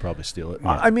somebody will probably steal it.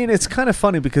 I mean, it's kind of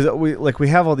funny because we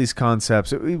have all these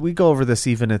concepts. We go over this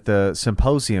even at the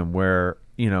symposium where,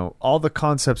 you know, all the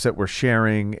concepts that we're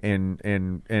sharing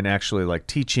and actually like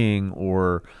teaching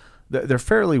or they're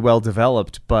fairly well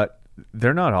developed, but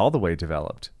they're not all the way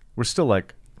developed. We're still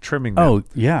like trimming them. Oh,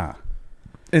 yeah.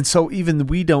 And so even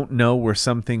we don't know where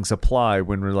some things apply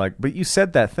when we're like, but you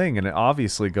said that thing and it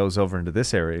obviously goes over into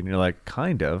this area. And you're like,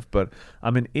 kind of, but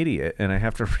I'm an idiot and I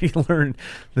have to relearn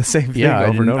the same thing over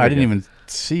and over again. I didn't even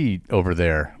see over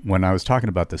there when I was talking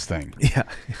about this thing. Yeah.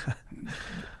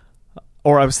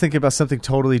 Or I was thinking about something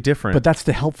totally different. But that's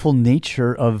the helpful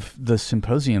nature of the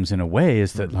symposiums in a way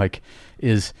is that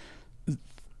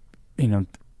you know,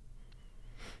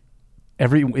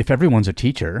 if everyone's a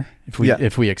teacher,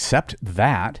 if we accept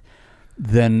that,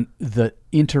 then the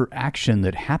interaction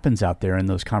that happens out there in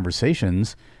those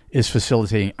conversations is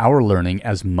facilitating our learning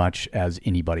as much as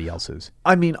anybody else's.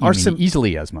 I mean,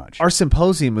 easily as much. Our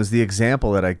symposium was the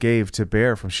example that I gave to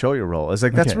Bear from Show Your Roll. I was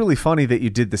like, that's really funny that you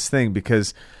did this thing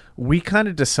because we kind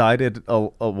of decided a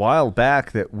while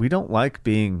back that we don't like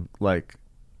being like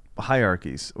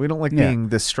hierarchies. We don't like being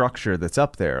the structure that's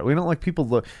up there. We don't like people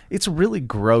look. It's really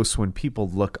gross when people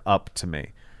look up to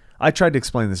me. I tried to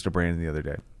explain this to Brandon the other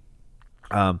day.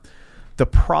 The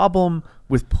problem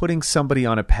with putting somebody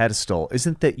on a pedestal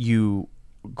isn't that you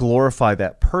glorify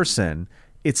that person.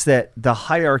 It's that the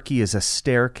hierarchy is a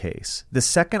staircase. The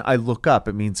second I look up,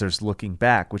 it means there's looking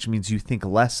back, which means you think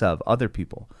less of other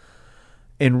people.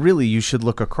 And really, you should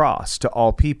look across to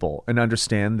all people and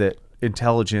understand that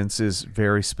intelligence is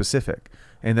very specific.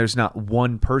 And there's not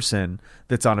one person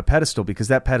that's on a pedestal because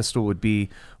that pedestal would be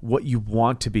what you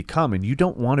want to become. And you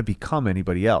don't want to become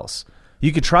anybody else.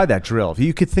 You could try that drill. If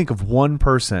you could think of one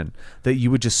person that you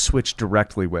would just switch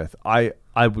directly with, I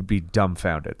would be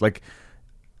dumbfounded. Like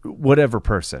whatever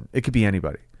person, it could be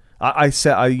anybody. I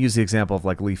use the example of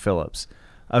like Lee Phillips.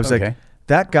 I was like,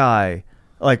 that guy,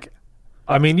 like,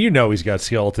 I mean, you know, he's got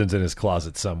skeletons in his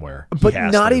closet somewhere. But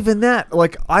not even that.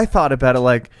 Like, I thought about it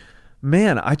like,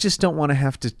 man, I just don't want to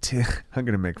have to I'm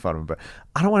going to make fun of him, but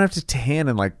I don't want to have to tan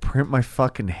and like print my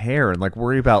fucking hair and like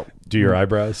worry about... Do your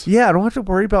eyebrows? Yeah, I don't have to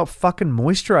worry about fucking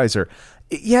moisturizer.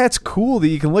 Yeah, it's cool that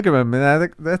you can look at him and I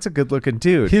think that's a good looking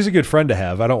dude. He's a good friend to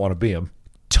have. I don't want to be him.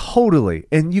 Totally.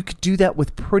 And you could do that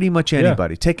with pretty much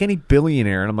anybody. Take any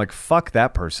billionaire, and I'm like, fuck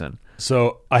that person.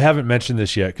 So I haven't mentioned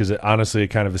this yet because honestly, it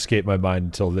kind of escaped my mind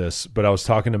until this. But I was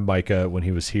talking to Micah when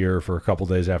he was here for a couple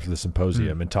days after the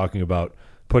symposium and talking about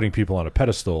putting people on a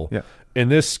pedestal. Yeah.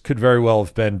 And this could very well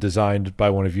have been designed by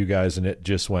one of you guys, and it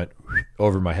just went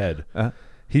over my head.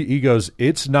 He goes,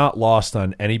 it's not lost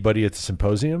on anybody at the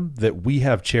symposium that we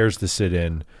have chairs to sit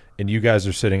in, and you guys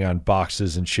are sitting on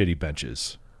boxes and shitty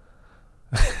benches.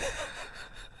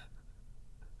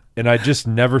 And I just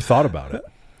never thought about it.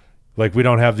 Like, we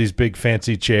don't have these big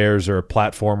fancy chairs or a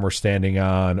platform we're standing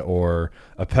on or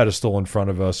a pedestal in front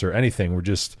of us or anything. We're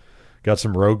just got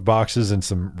some rogue boxes and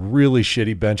some really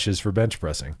shitty benches for bench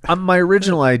pressing. My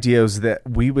original idea was that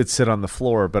we would sit on the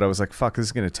floor, but I was like, fuck, this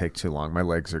is going to take too long. My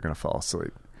legs are going to fall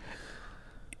asleep.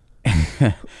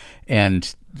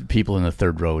 And people in the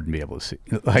third row wouldn't be able to see.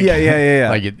 Like, yeah.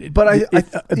 Like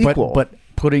But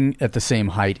putting at the same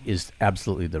height is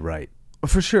absolutely the right.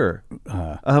 For sure.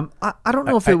 I don't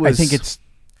know if it was.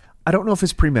 I don't know if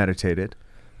it's premeditated.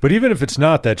 But even if it's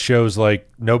not, that shows like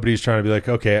nobody's trying to be like,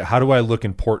 okay, how do I look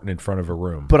important in front of a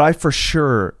room? But I for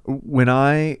sure, when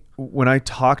I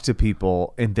talk to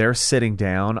people and they're sitting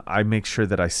down, I make sure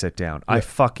that I sit down. Yeah. I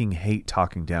fucking hate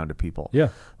talking down to people. Yeah,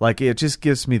 like it just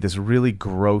gives me this really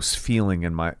gross feeling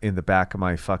in the back of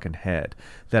my fucking head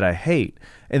that I hate.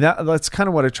 And that's kind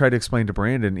of what I tried to explain to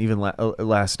Brandon even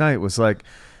last night. Was like,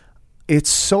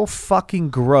 it's so fucking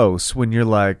gross when you're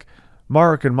like,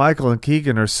 Mark and Michael and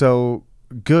Kegan are so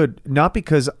good, not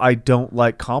because I don't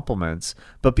like compliments,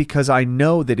 but because I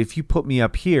know that if you put me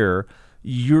up here,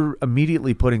 you're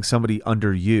immediately putting somebody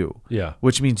under you. Yeah.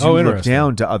 Which means you look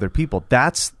down to other people.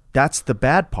 That's the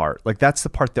bad part. Like, that's the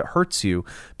part that hurts you,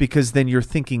 because then you're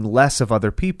thinking less of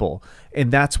other people, and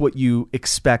that's what you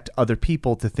expect other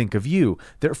people to think of you.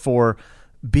 Therefore,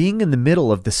 being in the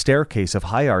middle of the staircase of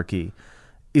hierarchy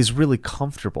is really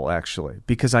comfortable, actually,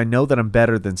 because I know that I'm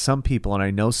better than some people, and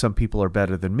I know some people are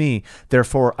better than me.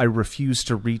 Therefore, I refuse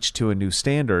to reach to a new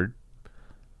standard,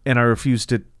 and I refuse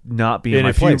to not be in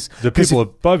my place. The people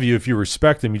above you, if you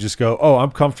respect them, you just go, oh,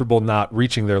 I'm comfortable not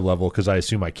reaching their level because I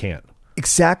assume I can't.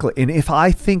 Exactly. And if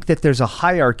I think that there's a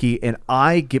hierarchy and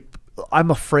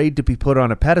I'm afraid to be put on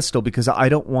a pedestal because I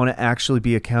don't want to actually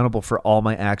be accountable for all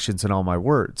my actions and all my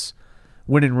words.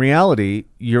 When in reality,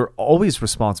 you're always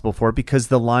responsible for it because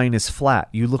the line is flat.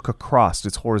 You look across,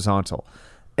 it's horizontal.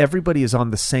 Everybody is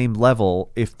on the same level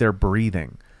if they're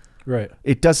breathing. Right.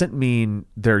 It doesn't mean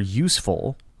they're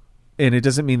useful, and it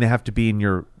doesn't mean they have to be in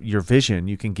your vision.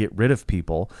 You can get rid of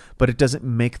people, but it doesn't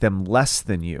make them less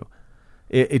than you.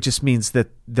 It just means that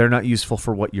they're not useful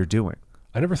for what you're doing.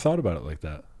 I never thought about it like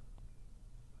that.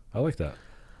 I like that.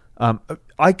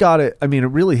 I got it. I mean, it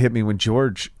really hit me when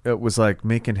George was like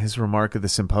making his remark at the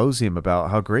symposium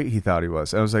about how great he thought he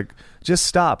was. I was like, just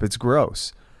stop. It's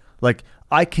gross. Like,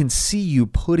 I can see you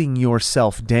putting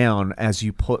yourself down as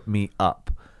you put me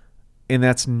up. And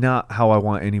that's not how I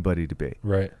want anybody to be.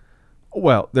 Right.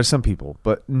 Well, there's some people,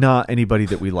 but not anybody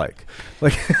that we like.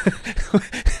 Like,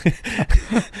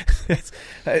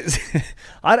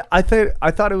 I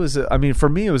thought it was. I mean, for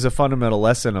me, it was a fundamental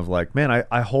lesson of like, man,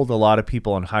 I hold a lot of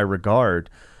people in high regard,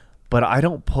 but I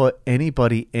don't put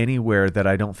anybody anywhere that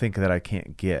I don't think that I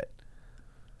can't get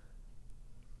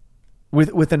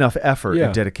with enough effort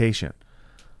and dedication.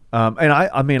 And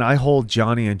I mean, I hold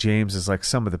Johnny and James as like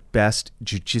some of the best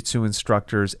jiu-jitsu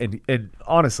instructors and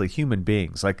honestly, human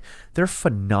beings. Like, they're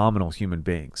phenomenal human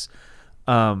beings.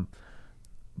 But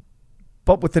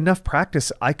with enough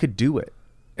practice, I could do it.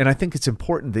 And I think it's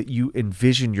important that you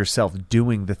envision yourself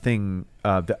doing the thing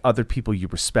that other people you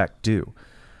respect do.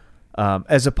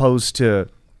 As opposed to,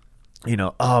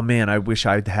 oh man, I wish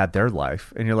I'd had their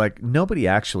life. And you're like, nobody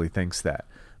actually thinks that.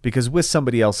 Because with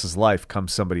somebody else's life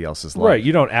comes somebody else's life. Right.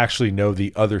 You don't actually know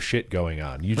the other shit going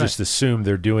on. You just assume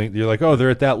you're like, oh,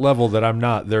 they're at that level that I'm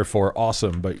not, therefore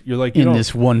awesome. But you're like, in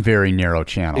this one very narrow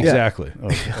channel. Exactly.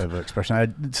 Of expression. I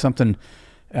did something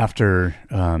after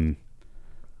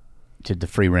did the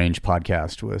Free Range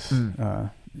podcast with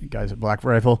guys at Black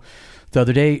Rifle the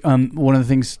other day. One of the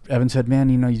things Evan said, man,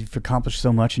 you've accomplished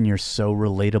so much and you're so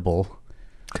relatable.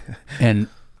 And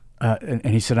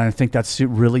he said, I think that's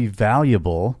really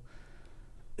valuable,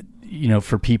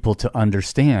 for people to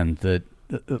understand that,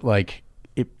 like,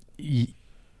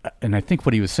 and I think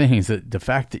what he was saying is that the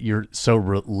fact that you're so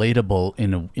relatable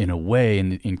in a way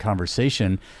in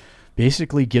conversation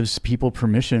basically gives people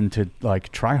permission to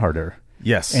like try harder.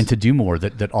 Yes. And to do more,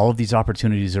 that all of these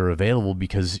opportunities are available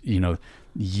because,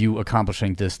 you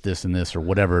accomplishing this, and this, or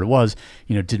whatever it was,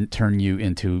 didn't turn you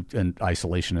into an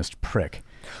isolationist prick.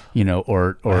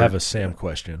 or I have a Sam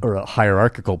question. or a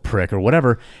hierarchical prick or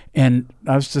whatever. And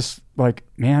I was just like,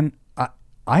 man,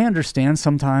 I understand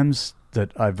sometimes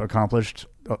that I've accomplished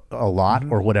a lot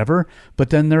or whatever, but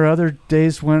then there are other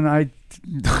days when I'm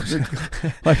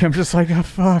just like, oh,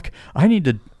 fuck, I need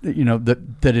to,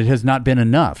 that it has not been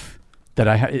enough that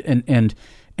and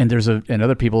there's and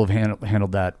other people have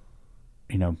handled that,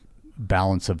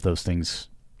 balance of those things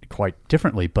quite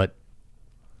differently. But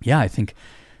yeah, I think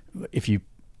if you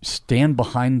stand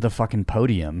behind the fucking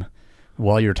podium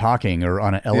while you're talking or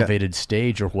on an elevated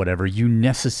stage or whatever, you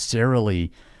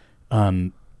necessarily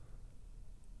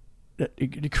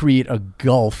create a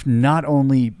gulf, not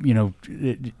only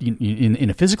in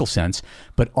a physical sense,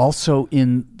 but also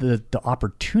in the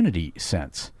opportunity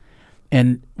sense.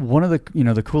 And one of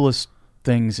the coolest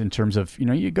things in terms of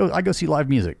I go see live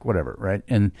music, whatever, right?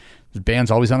 And the band's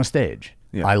always on a stage.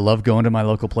 Yeah. I love going to my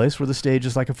local place where the stage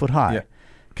is like a foot high,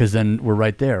 because then we're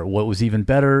right there. What was even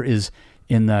better is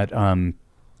in that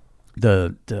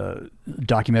the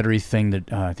documentary thing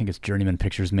that I think it's Journeyman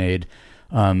Pictures made.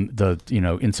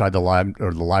 Inside the Lab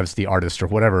or the Lives of the Artist or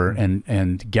whatever,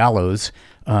 and Gallows,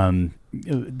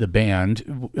 the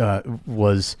band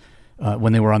was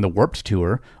when they were on the Warped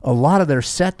tour. A lot of their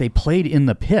set they played in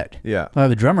the pit. Yeah,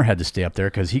 the drummer had to stay up there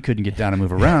because he couldn't get down and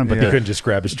move around. But he couldn't just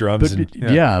grab his drums.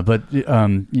 But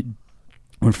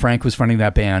when Frank was fronting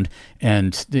that band,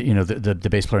 and the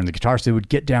bass player and the guitarist, they would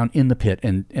get down in the pit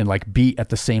and like be at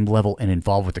the same level and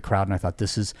involved with the crowd. And I thought,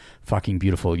 this is fucking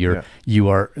beautiful. You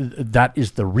are. That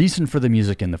is the reason for the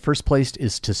music in the first place,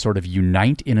 is to sort of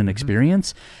unite in an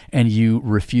experience, and you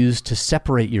refuse to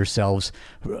separate yourselves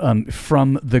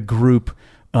from the group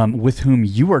with whom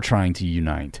you are trying to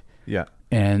unite. Yeah,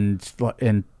 and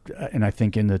I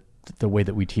think in the way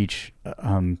that we teach,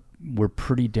 we're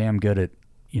pretty damn good at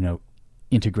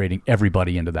integrating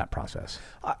everybody into that process.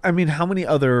 I mean, how many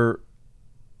other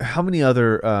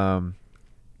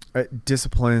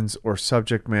disciplines or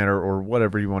subject matter or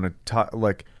whatever you want to talk,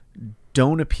 like,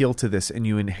 don't appeal to this, and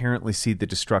you inherently see the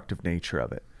destructive nature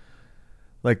of it.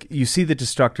 Like, you see the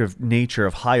destructive nature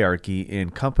of hierarchy in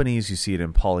companies, you see it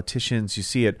in politicians, you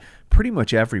see it pretty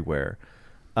much everywhere.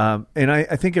 And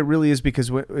I think it really is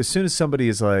because as soon as somebody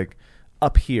is like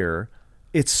up here,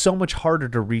 it's so much harder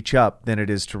to reach up than it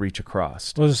is to reach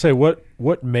across. I was going to say,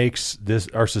 what makes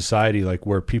our society like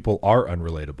where people are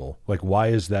unrelatable? Like, why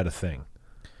is that a thing?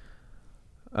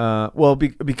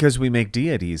 Because we make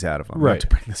deities out of them. Right. To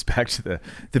bring this back to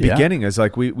the beginning, is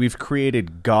like we've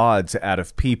created gods out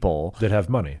of people that have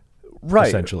money, right?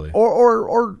 Essentially,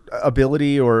 or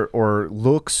ability, or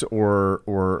looks,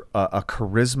 or a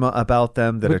charisma about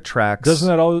them that attracts. Doesn't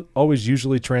that always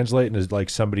usually translate into like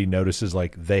somebody notices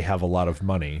like they have a lot of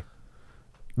money?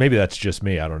 Maybe that's just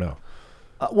me. I don't know.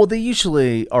 Well, they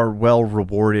usually are well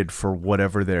rewarded for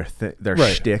whatever their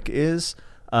right. shtick is.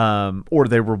 Or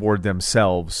they reward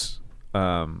themselves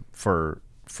for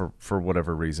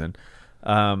whatever reason.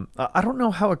 I don't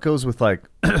know how it goes with like.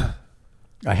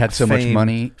 I had so much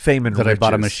money, fame, and that riches. I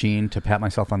bought a machine to pat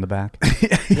myself on the back.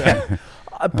 Yeah,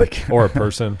 or a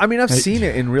person. I mean, I've seen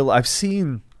it in real. I've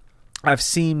seen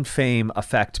fame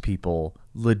affect people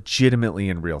legitimately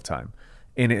in real time,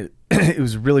 and it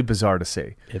was really bizarre to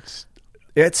see.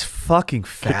 It's fucking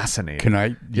fascinating. Can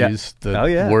I use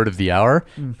the word of the hour?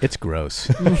 It's gross.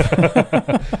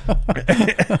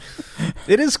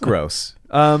 It is gross.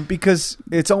 Because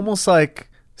it's almost like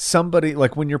somebody,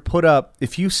 like when you're put up,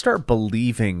 if you start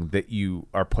believing that you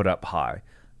are put up high,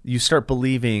 you start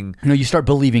believing. No, you start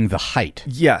believing the height.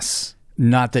 Yes.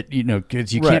 Not that,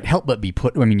 because you can't help but be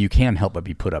you can help but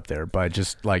be put up there by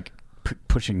just like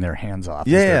pushing their hands off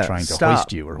as they're trying to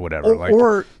hoist you or whatever.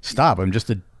 Or stop. I'm just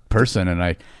a person, and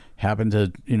I happen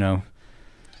to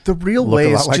the real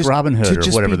way is like just Robin Hood to or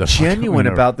just whatever be the genuine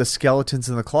about the skeletons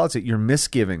in the closet, your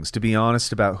misgivings, to be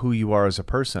honest about who you are as a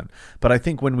person. But I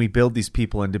think when we build these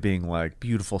people into being like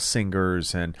beautiful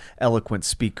singers and eloquent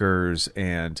speakers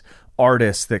and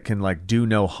artists that can like do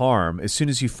no harm, as soon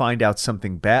as you find out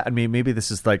something bad, I mean, maybe this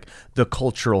is like the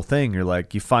cultural thing, you're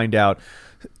like, you find out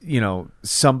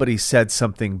somebody said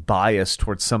something biased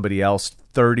towards somebody else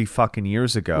 30 fucking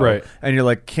years ago, right? And you're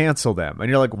like, cancel them, and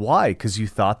you're like, why? Because you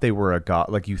thought they were a god,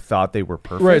 like you thought they were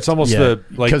perfect, right? It's almost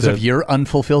because of your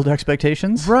unfulfilled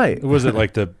expectations, right? Was it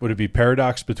like would it be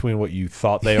paradox between what you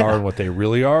thought they are and what they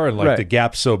really are, and like the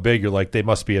gap's so big, you're like, they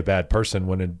must be a bad person,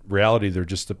 when in reality they're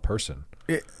just a person.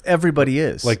 Everybody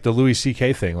is like the Louis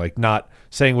C.K. thing, like not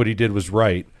saying what he did was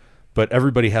right, but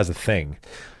everybody has a thing.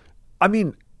 I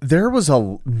mean, there was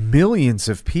millions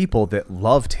of people that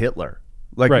loved Hitler.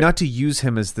 Like, not to use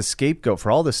him as the scapegoat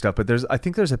for all this stuff, but I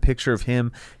think there's a picture of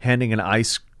him handing an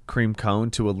ice cream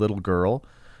cone to a little girl.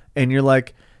 and you're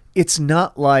like, it's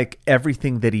not like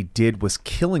everything that he did was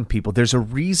killing people. There's a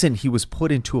reason he was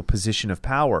put into a position of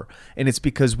power, and it's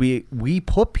because we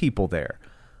put people there,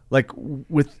 like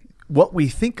with what we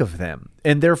think of them,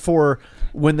 and therefore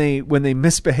when they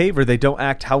misbehave or they don't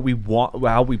act how we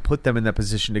put them in that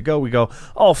position to go, we go,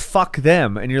 oh, fuck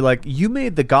them. And you're like, you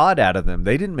made the god out of them.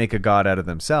 They didn't make a god out of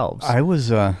themselves. I was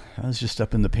just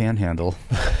up in the Panhandle.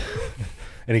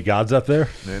 Any gods up there?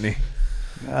 Any?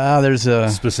 There's a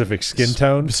Specific skin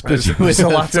tone? There's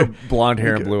lots of blonde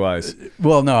hair and blue eyes.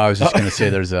 Well, no, I was just going to say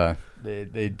there's a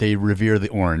they revere the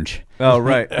orange. Oh,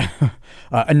 right.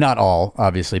 And not all,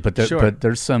 obviously, but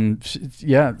there's some,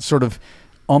 sort of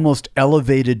almost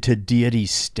elevated to deity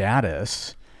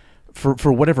status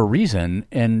for whatever reason,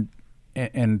 and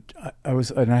I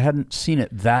hadn't seen it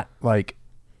that, like,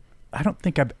 I don't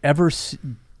think I've ever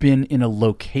been in a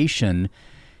location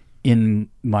in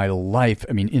my life,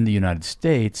 I mean, in the United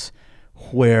States,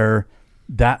 where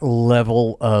that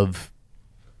level of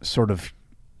sort of,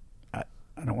 I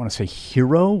don't want to say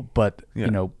hero, but,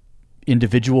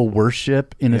 individual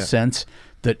worship in a sense,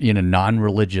 that in a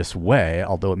non-religious way,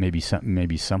 although it may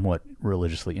be somewhat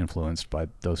religiously influenced by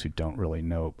those who don't really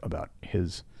know about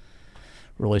his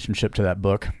relationship to that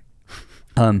book.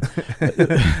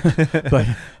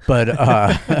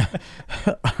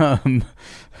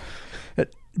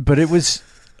 But it was,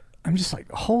 I'm just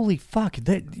like, holy fuck,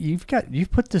 you've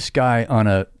put this guy on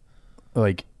a,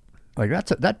 like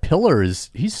that pillar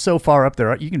he's so far up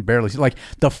there you can barely see. Like,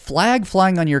 the flag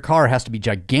flying on your car has to be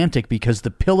gigantic because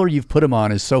the pillar you've put him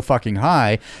on is so fucking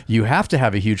high. You have to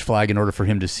have a huge flag in order for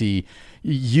him to see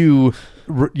you,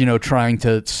 trying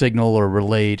to signal or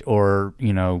relate or,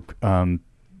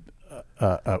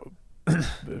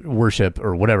 worship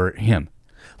or whatever him.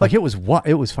 Like, it was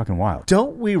fucking wild.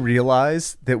 Don't we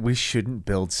realize that we shouldn't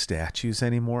build statues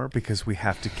anymore because we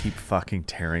have to keep fucking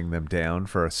tearing them down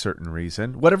for a certain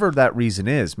reason? Whatever that reason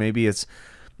is. Maybe it's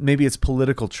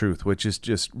political truth, which is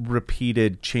just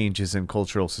repeated changes in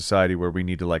cultural society where we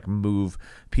need to, like, move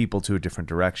people to a different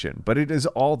direction. But it is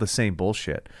all the same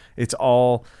bullshit. It's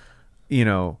all,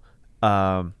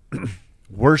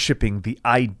 worshiping the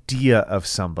idea of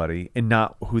somebody and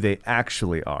not who they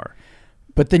actually are.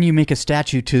 But then you make a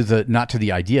statue not to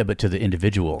the idea, but to the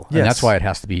individual. Yes. And that's why it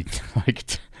has to be like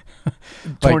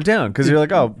torn down, because you're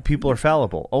like, oh, people are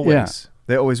fallible. Always. Yeah.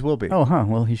 They always will be. Oh, huh.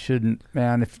 Well, he shouldn't.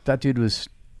 Man, if that dude was,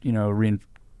 rebar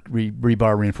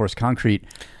reinforced concrete,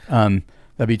 that'd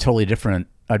be totally different.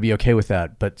 I'd be okay with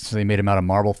that. But so they made him out of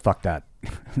marble. Fuck that.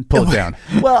 Pull it down.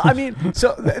 Well, I mean,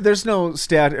 so there's no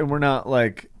stat, and we're not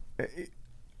like,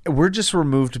 we're just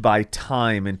removed by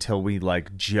time until we,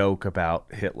 like, joke about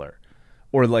Hitler.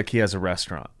 Or like he has a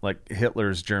restaurant, like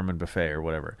Hitler's German buffet or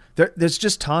whatever. There's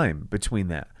just time between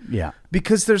that. Yeah.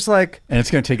 Because there's like... And it's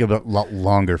going to take a lot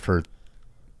longer for...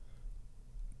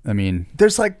 I mean...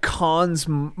 There's like Khan's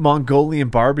Mongolian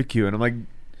barbecue, and I'm like,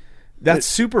 that's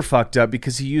super fucked up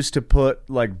because he used to put,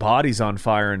 like, bodies on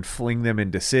fire and fling them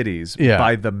into cities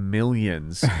by the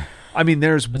millions. I mean,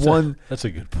 that's a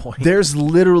good point. There's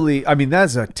literally, I mean,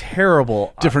 that's a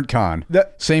terrible... Different Khan.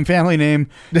 Same family name.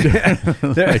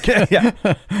 There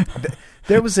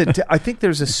was I think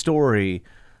there's a story,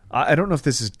 I don't know if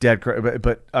this is dead correct,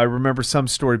 but I remember some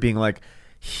story being like,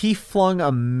 he flung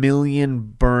 1 million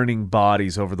burning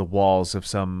bodies over the walls of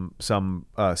some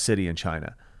city in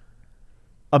China.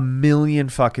 1 million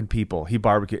fucking people he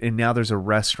barbecued, and now there's a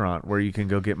restaurant where you can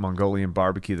go get Mongolian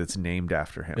barbecue that's named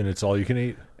after him, and it's all you can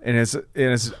eat, and it's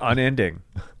unending.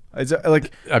 It's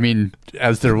like, I mean,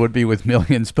 as there would be with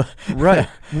millions, but right,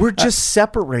 we're just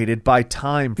separated by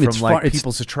time from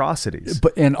people's atrocities,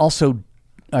 and also,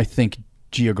 I think,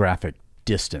 geographic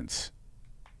distance.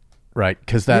 Right,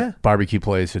 because that barbecue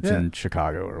place, it's in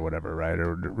Chicago or whatever, right?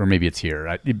 Or maybe it's here,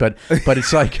 right? But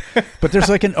it's like, but there's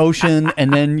like an ocean,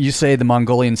 and then you say the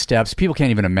Mongolian steppes. People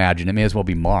can't even imagine. It may as well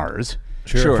be Mars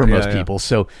for most people.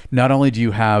 So not only do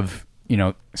you have,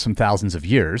 some thousands of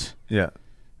years,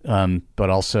 but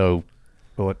also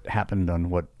what happened on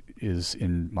what is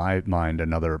in my mind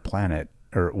another planet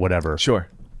or whatever. Sure.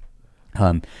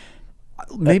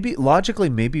 Maybe logically,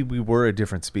 maybe we were a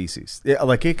different species.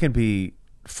 Like, it can be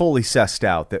fully sussed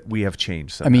out that we have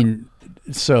changed somehow. I mean,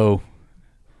 so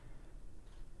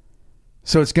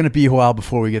it's going to be a while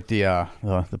before we get the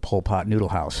Pol Pot noodle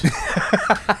house.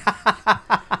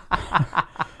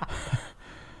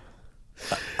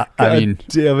 I mean,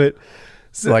 damn it!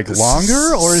 Like,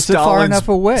 longer, or is it far enough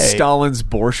away? Stalin's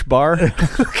Borscht Bar.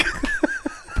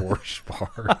 Borscht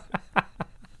Bar.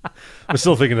 I'm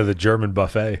still thinking of the German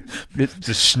buffet.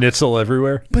 Just schnitzel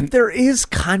everywhere. But there is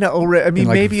kind of already. I mean,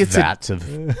 like maybe it's vats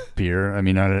of beer. I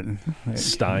mean,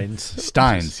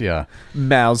 Steins, yeah.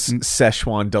 Mao's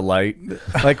Szechuan delight.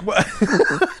 Like what?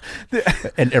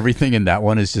 And everything in that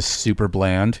one is just super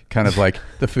bland. Kind of like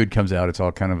the food comes out, it's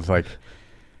all kind of like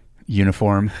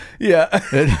uniform. Yeah.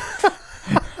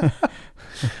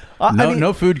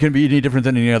 No food can be any different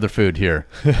than any other food here.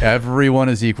 Everyone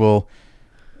is equal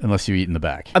unless you eat in the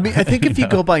back. I mean, I think if you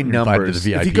go by numbers,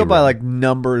 if you go by room. like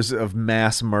numbers of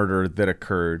mass murder that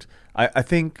occurred, I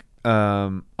think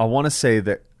I want to say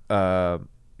that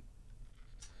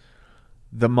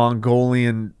the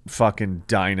Mongolian fucking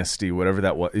dynasty, whatever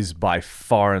that was, is by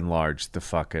far and large the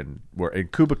fucking where.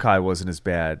 And Kublai wasn't as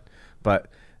bad, but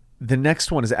the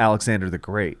next one is Alexander the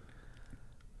Great.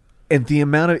 And the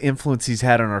amount of influence he's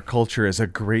had on our culture as a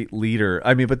great leader,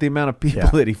 I mean, but the amount of people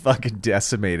that he fucking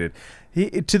decimated,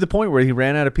 to the point where he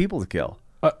ran out of people to kill.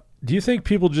 Do you think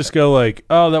people just go like,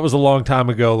 oh, that was a long time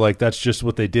ago, like that's just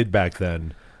what they did back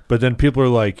then? But then people are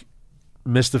like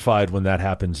mystified when that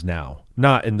happens now.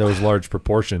 Not in those large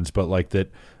proportions, but like that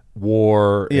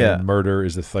war and murder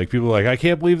is like people are like, I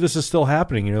can't believe this is still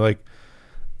happening. And you're like,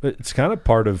 but it's kind of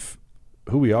part of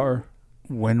who we are.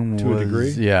 To a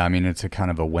degree, yeah. I mean, it's a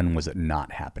kind of a when was it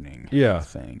not happening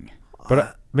thing.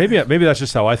 But maybe that's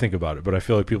just how I think about it. But I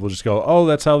feel like people just go, "Oh,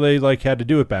 that's how they like had to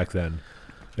do it back then,"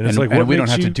 and it's like, what we don't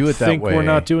makes have you to do it that think way. We're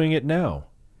not doing it now,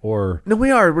 or no,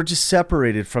 we are. We're just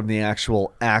separated from the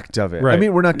actual act of it. Right. I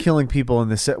mean, we're not killing people in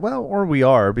this. Well, or we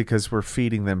are because we're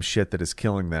feeding them shit that is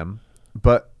killing them.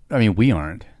 But I mean, we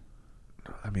aren't.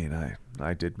 I mean,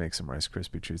 I did make some Rice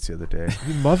Krispie treats the other day.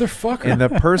 you motherfucker. And the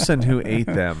person who ate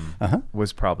them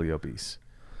was probably obese.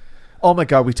 Oh my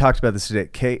God, we talked about this today.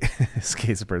 Kate, it's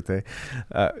Kate's birthday.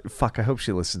 Fuck, I hope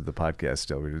she listens to the podcast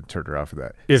still. We didn't turn her off of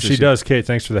that. If she does, Kate,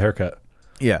 thanks for the haircut.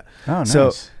 Yeah. Oh, nice.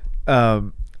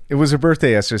 So it was her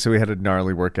birthday yesterday, so we had a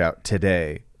gnarly workout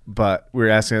today. But we were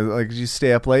asking her, like, did you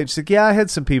stay up late? She's like, yeah, I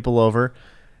had some people over.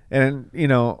 And, you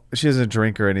know, she doesn't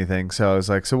drink or anything. So I was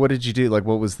like, so what did you do? Like,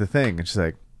 what was the thing? And she's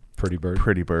like, Pretty bird.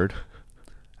 Pretty bird.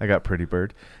 I got pretty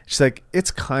bird. She's like,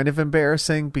 it's kind of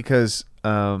embarrassing because,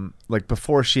 like,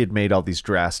 before she had made all these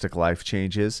drastic life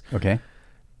changes, Okay.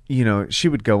 you know, she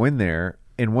would go in there.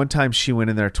 And one time she went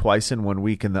in there twice in 1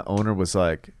 week, and the owner was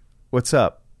like, what's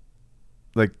up?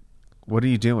 Like, what are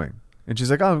you doing? And she's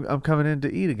like, oh, I'm coming in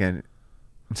to eat again.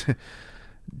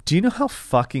 Do you know how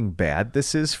fucking bad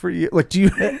this is for you? Like, do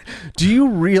you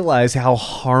realize how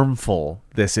harmful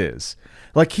this is?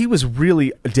 Like, he was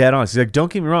really dead on. He's like,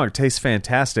 don't get me wrong, it tastes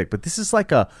fantastic, but this is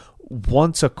like a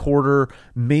once a quarter,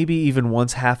 maybe even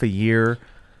once half a year.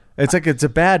 It's like it's a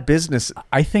bad business.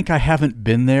 I think I haven't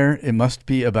been there. It must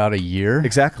be about a year.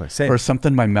 Exactly. Same. Or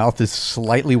something. My mouth is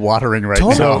slightly watering right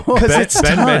Totally. now. Because Ben, it's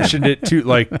Ben time. mentioned it too,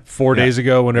 like 4 days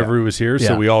ago whenever he was here.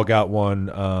 So Yeah. we all got one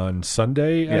on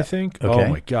Sunday, I think. Okay. Oh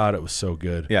my God, it was so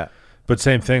good. Yeah. But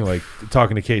same thing, like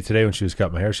talking to Kate today when she was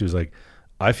cutting my hair, she was like,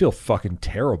 I feel fucking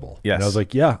terrible. Yes. And I was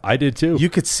like, yeah, I did too. You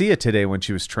could see it today when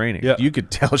she was training. Yeah. You could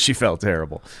tell she felt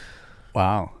terrible.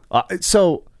 Wow.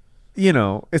 So, you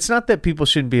know, it's not that people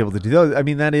shouldn't be able to do that. I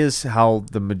mean, that is how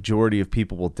the majority of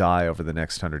people will die over the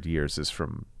next 100 years is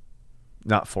from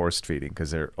not forced feeding because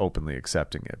they're openly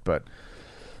accepting it. But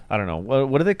I don't know.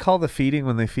 What do they call the feeding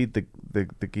when they feed the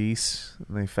geese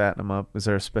and they fatten them up? Is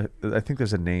there I think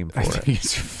there's a name for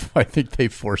it. I think they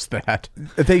force that.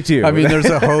 They do. I mean, there's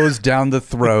a hose down the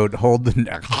throat, hold the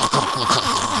neck.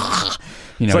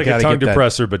 You know, it's like a gotta tongue get that-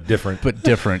 depressor, but different. But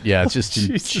different, yeah. It's just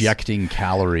Jesus. injecting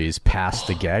calories past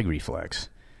the gag reflex.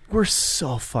 We're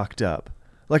so fucked up.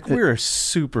 Like, we're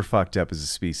super fucked up as a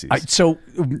species. So,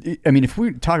 I mean, if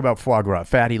we talk about foie gras,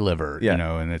 fatty liver, Yeah. you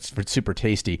know, and it's super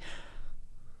tasty,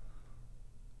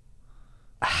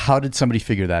 how did somebody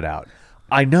figure that out?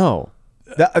 I know.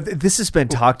 This has been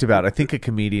talked about. I think a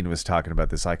comedian was talking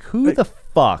about this. Like, who the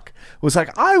fuck was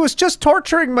like, I was just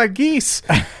torturing my geese.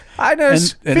 I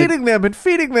was feeding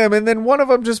them, and then one of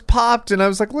them just popped, and I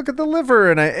was like, look at the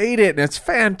liver, and I ate it, and it's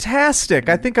fantastic.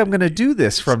 I think I'm going to do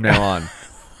this from now on.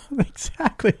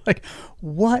 Exactly. Like,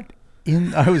 what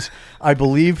in... I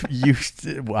believe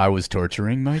I was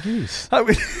torturing my geese. I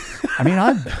mean,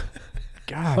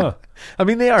 God. Huh. I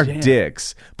mean, they are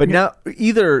dicks, but now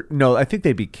I think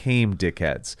they became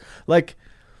dickheads. Like,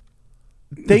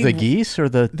 the geese or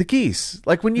the geese.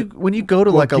 Like when you go to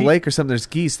like a lake or something, there's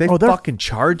geese. They fucking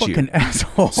charge you. Fucking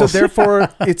assholes. So therefore,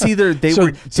 it's either they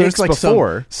were dicks like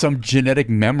before. Some genetic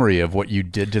memory of what you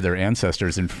did to their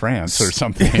ancestors in France or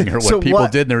something, or what So people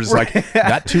what- did. And there's like,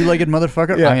 that two-legged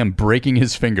motherfucker, Yeah. I am breaking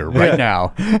his finger right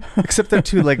now. Except they're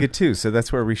two-legged too, so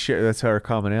that's where we share. That's our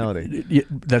commonality. Yeah,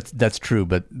 that's true,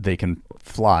 but they can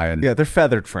fly. And Yeah, they're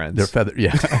feathered friends. they're feathered.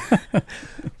 Yeah.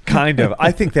 kind of.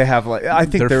 I think they have like. I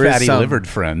think They're there is fatty some livered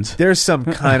friends. There's some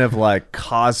kind of like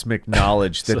cosmic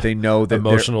knowledge that they know that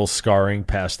Emotional scarring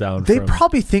passed down. they from,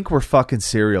 probably think we're fucking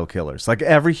serial killers. Like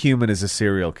every human is a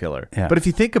serial killer. Yeah. But if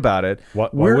you think about it, Why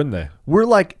we're- wouldn't they? We're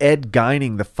like Ed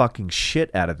Geining the fucking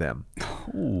shit out of them.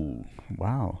 Ooh,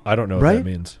 wow. I don't know what Right? that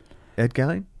means. Ed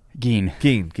Gein? Geen.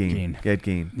 Geen. Ed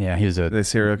Gein. Yeah, he was The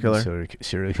serial killer?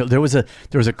 Serial killer. There was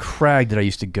a crag that I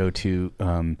used to go to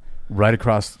right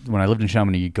across when I lived in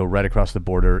Chamonix. You go right across the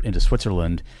border into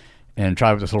Switzerland and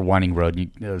drive up this little winding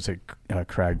road. There was a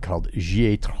crag called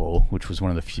Gietro, which was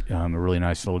one of the a really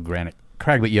nice little granite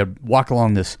crag. But you walk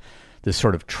along this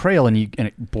sort of trail, and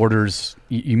it borders.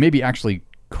 You may be actually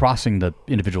crossing the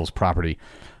individual's property,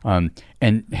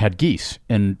 and had geese.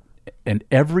 And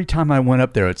every time I went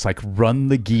up there, it's like run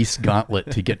the geese gauntlet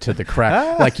to get to the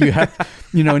crag. Like you have,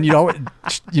 and you'd always,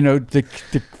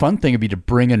 the fun thing would be to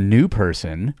bring a new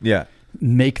person, Yeah.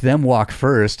 make them walk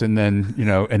first, and then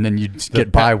you'd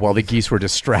get by while the geese were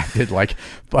distracted, like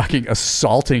fucking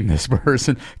assaulting this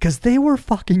person because they were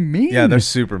fucking mean. Yeah, they're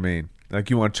super mean. Like,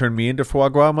 you want to turn me into foie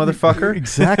gras, motherfucker?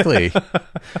 Exactly.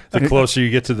 The closer you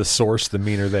get to the source, the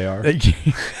meaner they are.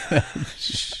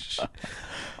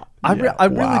 I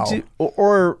really wow. do.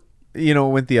 Or, it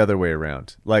went the other way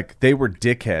around. Like, they were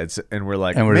dickheads, and we're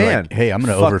like, And we're man, like, hey, I'm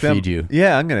gonna fuck overfeed them. you.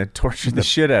 Yeah, I'm going to torture the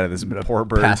shit out of this poor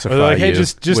bird. pacify Or they're like, hey, you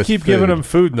just with keep food. giving them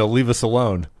food and they'll leave us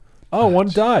alone. Oh, one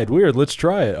died. Weird. Let's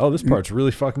try it. Oh, this part's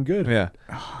really fucking good. Yeah.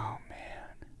 Oh, man.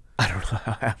 I don't know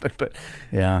how it happened, but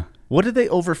Yeah, what did they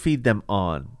overfeed them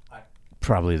on?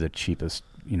 probably the cheapest.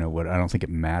 What? I don't think it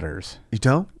matters. You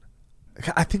don't?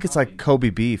 I think it's like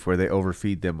Kobe beef where they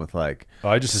overfeed them with like Oh,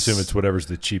 I just assume it's whatever's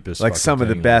the cheapest. like fucking some of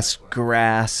the thing. best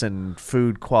grass and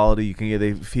food quality you can get.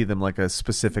 They feed them like a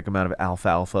specific amount of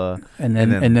alfalfa, And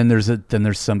then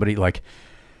there's somebody like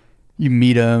you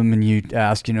meet them and you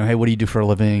ask, hey, what do you do for a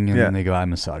living? And Yeah. then they go, I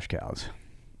massage cows,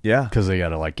 yeah, because they got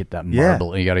to like get that Yeah.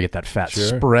 marble. You got to get that fat Sure.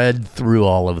 spread through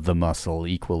all of the muscle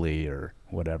equally or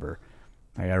whatever.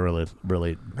 Like, I really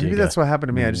dig maybe that's what happened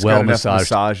to me. I just got enough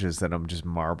massages that I'm just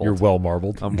marbled. You're well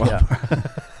marbled. I'm well.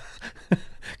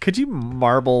 Could you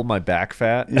marble my back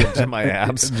fat into my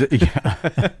abs? Could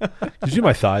you do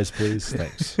my thighs, please?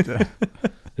 Thanks.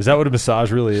 Is that what a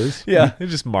massage really is? Yeah,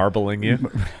 just marbling you.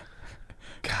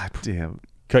 God damn.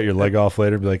 Cut your leg off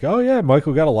later and be like, oh, yeah,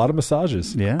 Michael got a lot of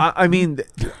massages. Yeah. I mean,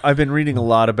 I've been reading a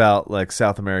lot about like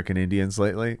South American Indians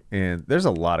lately, and there's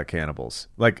a lot of cannibals,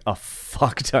 like a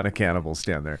fuck ton of cannibals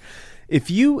down there. If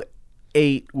you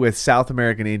ate with South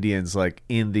American Indians like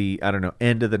in the, I don't know,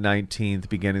 end of the 19th,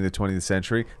 beginning of the 20th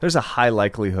century, there's a high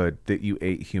likelihood that you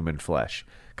ate human flesh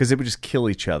because they would just kill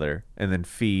each other and then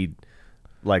feed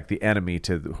like the enemy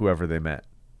to whoever they met.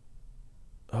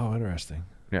 Oh, interesting.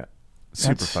 Yeah.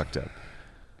 Super That's- fucked up.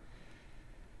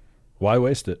 Why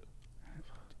waste it?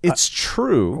 It's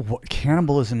true.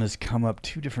 Cannibalism has come up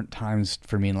 2 different times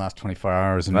for me in the last 24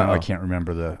 hours, and now I Uh-oh. can't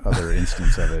remember the other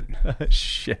instance of it.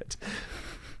 Shit.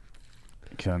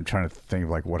 'Cause I'm trying to think of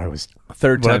like what I was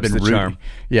Third what I've time's been the reading. charm.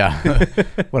 Yeah,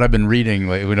 what I've been reading,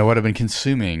 like, what I've been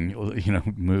consuming,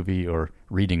 movie or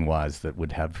reading wise, that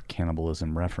would have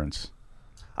cannibalism reference.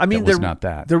 I mean, That was they're not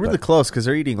that, They're really but- close because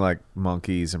they're eating like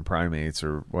monkeys and primates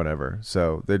or whatever.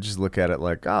 So they just look at it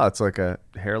like, oh, it's like a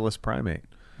hairless primate.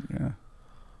 Yeah,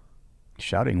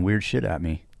 shouting weird shit at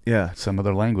me, Yeah. some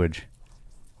other language,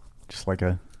 just like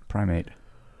a primate.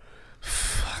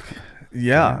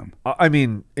 Yeah. Damn. I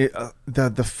mean,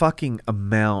 the fucking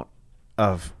amount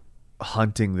of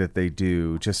hunting that they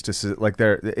do just to like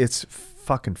it's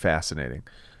fucking fascinating.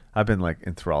 I've been like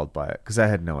enthralled by it because I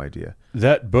had no idea.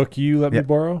 That book you let me Yeah.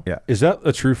 borrow? Yeah. Is that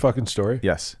a true fucking story?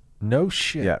 Yes. No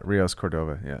shit. Yeah. Rios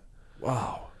Cordova. Yeah.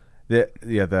 Wow.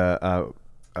 The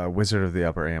Wizard of the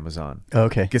Upper Amazon.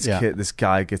 Okay, Gets yeah. kid. This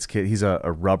guy gets kid. He's a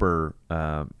rubber.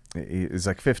 He's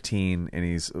like 15 and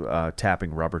he's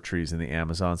tapping rubber trees in the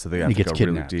Amazon. So they have He to gets go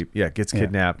kidnapped. really deep. Yeah, gets Yeah.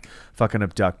 kidnapped, fucking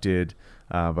abducted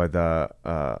by the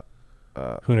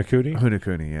Hunakudi?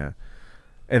 Hunakuni. Yeah,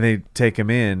 and they take him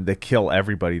in. They kill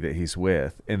everybody that he's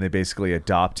with, and they basically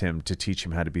adopt him to teach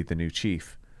him how to be the new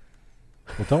chief.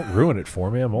 Well, don't ruin it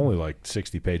for me. I'm only like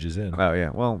 60 pages in. Oh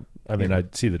yeah. Well, I mean, I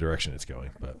see the direction it's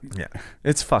going, but yeah,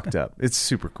 it's fucked up. It's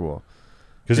super cool.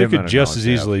 Because The it could amount of just as knowledge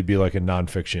they have. easily be like a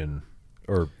nonfiction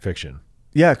or fiction.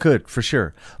 Yeah, it could, for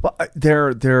sure. Well,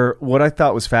 what I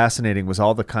thought was fascinating was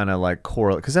all the kind of like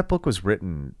core, because that book was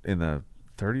written in the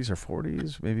 30s or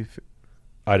 40s, maybe.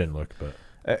 I didn't look, but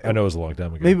I know it was a long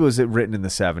time ago. Maybe it was written in the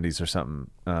 70s or something,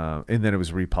 and then it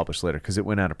was republished later because it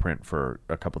went out of print for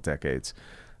a couple decades.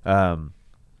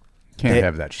 Can't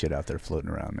have that shit out there floating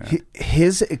around, man.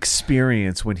 His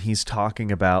experience when he's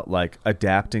talking about like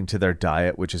adapting to their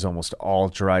diet, which is almost all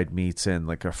dried meats and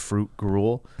like a fruit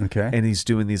gruel. Okay. And he's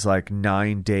doing these like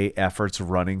 9-day efforts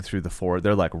running through the forest.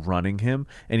 They're like running him,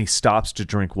 and he stops to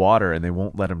drink water, and they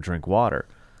won't let him drink water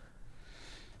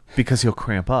because he'll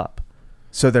cramp up.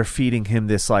 So they're feeding him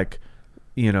this like,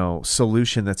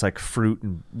 solution that's like fruit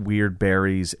and weird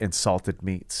berries and salted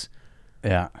meats.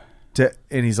 Yeah.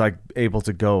 And he's like able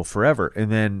to go forever.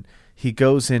 And then he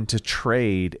goes into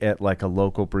trade at like a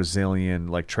local Brazilian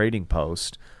like trading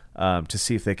post to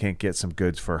see if they can't get some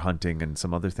goods for hunting and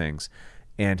some other things.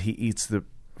 And he eats the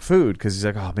food because he's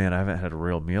like, oh man, I haven't had a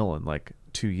real meal in like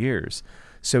 2 years.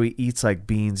 So he eats like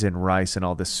beans and rice and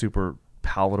all this super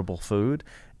palatable food.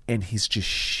 And he's just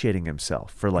shitting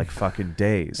himself for like fucking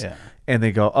days. Yeah. And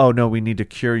they go, oh no, we need to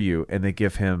cure you. And they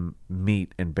give him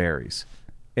meat and berries.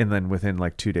 And then within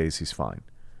like 2 days, he's fine.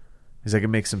 He's like, it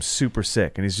makes him super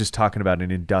sick. And he's just talking about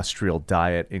an industrial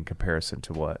diet in comparison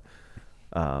to what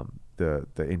the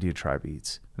Indian tribe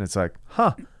eats. And it's like,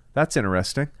 huh, that's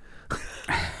interesting.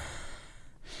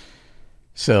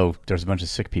 So there's a bunch of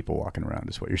sick people walking around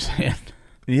is what you're saying.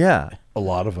 Yeah. A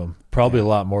lot of them. Probably a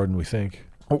lot more than we think.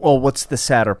 Well, what's the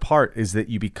sadder part is that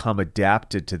you become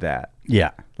adapted to that.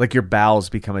 Yeah. Like your bowels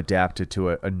become adapted to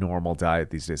a normal diet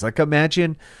these days. Like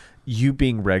imagine you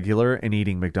being regular and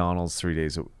eating McDonald's 3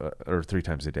 days or 3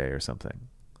 times a day or something.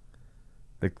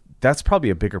 Like that's probably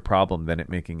a bigger problem than it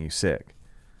making you sick.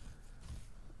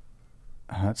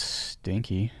 That's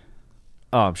stinky.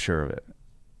 Oh, I'm sure of it.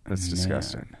 That's Man.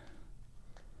 disgusting.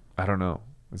 I don't know.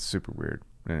 It's super weird.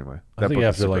 Anyway, I think book is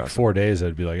after super like awesome. 4 days,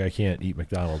 I'd be like, I can't eat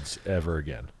McDonald's ever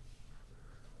again.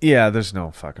 Yeah, there's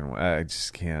no fucking way. I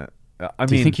just can't.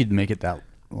 Do you think you'd make it that?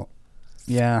 Well,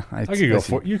 yeah, I could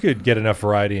go you could get enough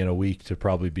variety in a week to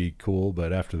probably be cool,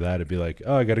 but after that, it'd be like,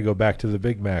 oh, I got to go back to the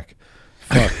Big Mac.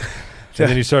 Fuck. And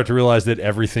then you start to realize that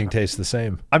everything tastes the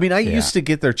same. I mean, I used to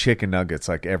get their chicken nuggets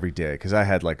like every day because I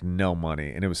had like no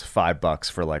money, and it was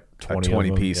 $5 for like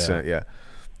 20 piece. Yeah.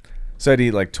 So I'd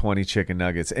eat like 20 chicken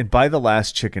nuggets, and by the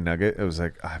last chicken nugget, it was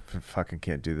like, I fucking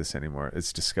can't do this anymore.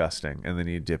 It's disgusting. And then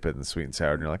you dip it in the sweet and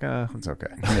sour, and you're like, it's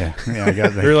okay. Yeah, I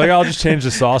got that. You're like, I'll just change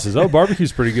the sauces. Oh,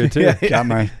 barbecue's pretty good too. Got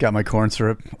my corn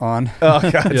syrup on. Oh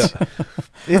god, Yeah.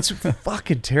 it's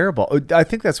fucking terrible. I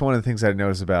think that's one of the things I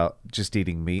noticed about just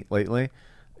eating meat lately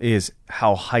is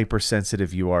how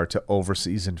hypersensitive you are to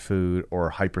overseasoned food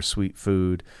or hypersweet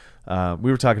food.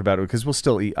 We were talking about it because we'll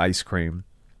still eat ice cream,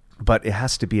 but it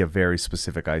has to be a very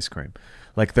specific ice cream.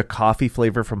 Like the coffee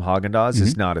flavor from Haagen-Dazs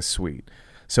is not as sweet,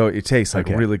 so it tastes like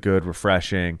really good,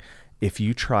 refreshing. If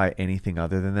you try anything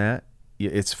other than that,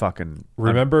 it's fucking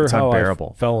Remember it's how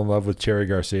unbearable. I fell in love with Cherry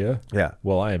Garcia? Yeah.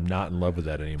 Well, I am not in love with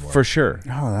that anymore. For sure. Oh,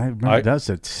 I remember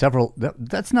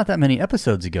that's not that many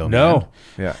episodes ago. No.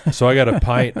 Yeah. So I got a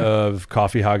pint of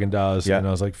coffee Haagen-Dazs, Yeah. and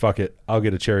I was like, fuck it, I'll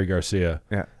get a Cherry Garcia.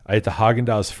 Yeah. I ate the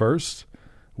Haagen-Dazs first,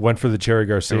 went for the Cherry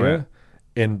Garcia, Right.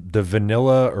 and the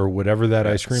vanilla or whatever that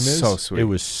ice cream is, so sweet. it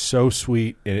was so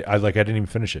sweet, and I didn't even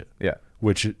finish it. Yeah.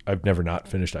 Which I've never not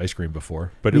finished ice cream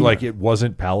before, but it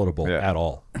wasn't palatable Yeah. at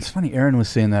all. It's funny. Erin was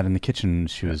saying that in the kitchen.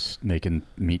 She was making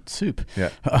meat soup. Yeah.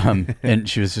 And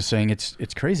she was just saying it's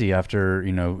crazy after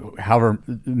however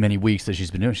many weeks that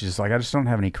she's been doing. She's just like, I just don't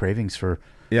have any cravings for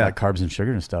like carbs and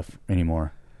sugar and stuff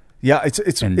anymore. Yeah,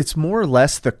 it's more or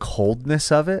less the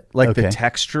coldness of it. Like the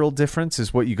textural difference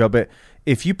is what you go. But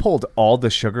if you pulled all the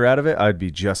sugar out of it, I'd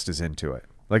be just as into it.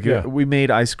 Like we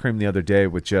made ice cream the other day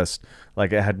with just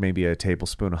like it had maybe a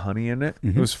tablespoon of honey in it.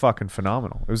 It was fucking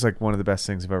phenomenal. It was like one of the best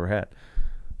things I've ever had.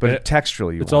 But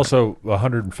texturally, it's also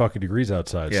 100 fucking degrees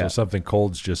outside, Yeah. so something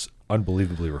cold's just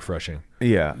unbelievably refreshing.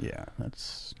 Yeah. Yeah,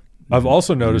 that's. I've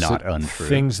also noticed Not that untrue.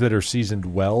 things that are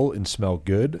seasoned well and smell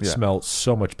good smell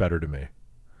so much better to me.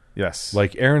 Yes.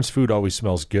 Like Erin's food always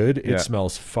smells good. It Yeah.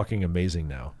 smells fucking amazing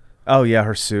now. Oh yeah,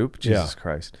 her soup. Jesus Yeah.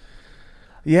 Christ.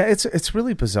 Yeah, it's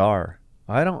really bizarre.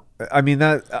 So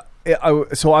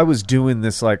I was doing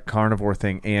this like carnivore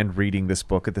thing and reading this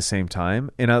book at the same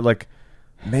time, and I like,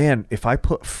 man, if I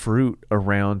put fruit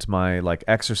around my like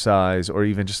exercise or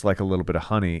even just like a little bit of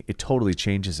honey, it totally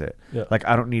changes it. Yeah. Like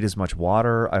I don't need as much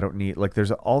water. I don't need like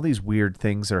there's all these weird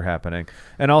things that are happening,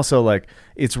 and also like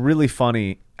it's really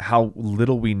funny how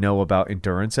little we know about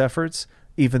endurance efforts,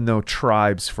 even though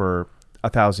tribes for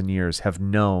 1,000 years have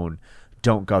known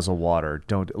don't guzzle water,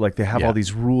 don't, like, they have all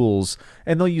these rules,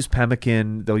 and they'll use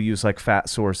pemmican, they'll use like fat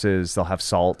sources, they'll have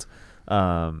salt.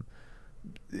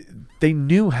 They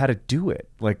knew how to do it.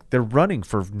 Like, they're running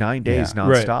for 9 days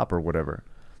nonstop or whatever,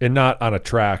 and not on a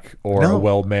track or a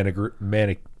well manicured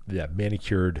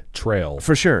trail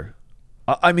for sure.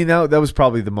 I mean, that was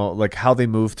probably the most, like, how they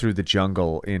move through the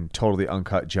jungle in totally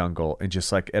uncut jungle and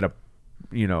just like at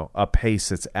a pace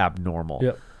that's abnormal.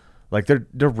 Yep. Like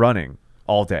they're running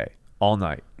all day, all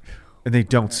night, and they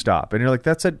don't stop. And you're like,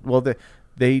 that's it. Well,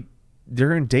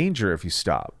 they're in danger if you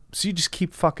stop. So you just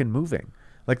keep fucking moving.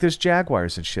 Like, there's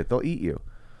jaguars and shit. They'll eat you.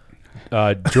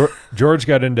 George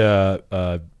got into,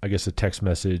 I guess, a text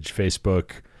message,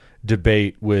 Facebook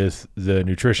debate with the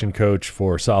nutrition coach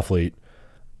for Soflete.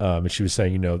 And she was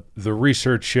saying, the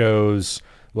research shows,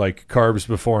 like, carbs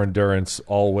before endurance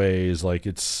always, like,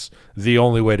 it's the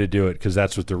only way to do it because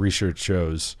that's what the research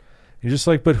shows. You're just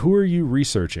like, but who are you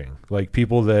researching? Like,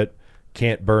 people that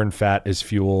can't burn fat as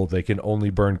fuel, they can only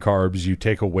burn carbs. You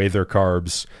take away their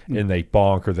carbs and they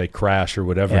bonk or they crash or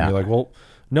whatever. And you're like, well,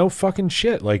 no fucking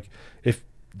shit. Like, if,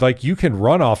 like, you can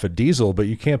run off of diesel, but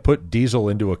you can't put diesel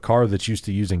into a car that's used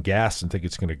to using gas and think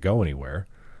it's going to go anywhere.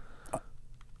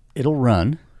 It'll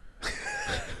run.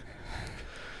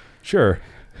 Sure.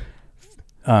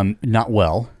 Not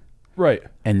well. Right.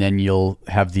 And then you'll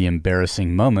have the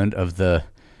embarrassing moment of the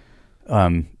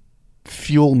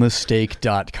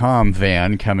fuelmistake.com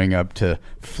van coming up to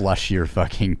flush your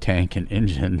fucking tank and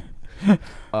engine.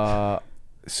 So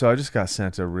I just got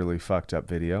sent a really fucked up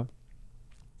video.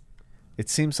 It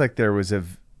seems like there was a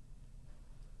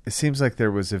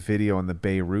video on the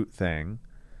Beirut thing,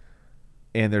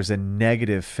 and there's a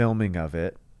negative filming of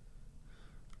it,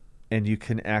 and you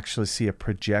can actually see a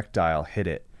projectile hit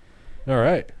it. All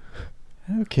right.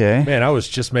 Okay. Man, I was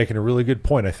just making a really good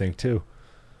point, I think, too.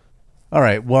 All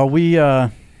right. While we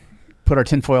put our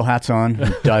tinfoil hats on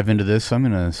and dive into this, I'm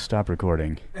going to stop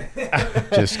recording.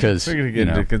 Just because we're going to get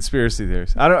into conspiracy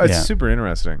theories. It's super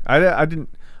interesting.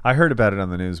 I heard about it on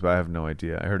the news, but I have no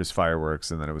idea. I heard it's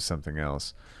fireworks, and then it was something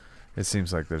else. It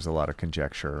seems like there's a lot of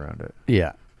conjecture around it.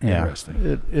 Yeah.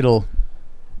 Interesting.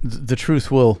 The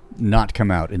truth will not come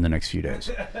out in the next few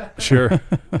days. Sure.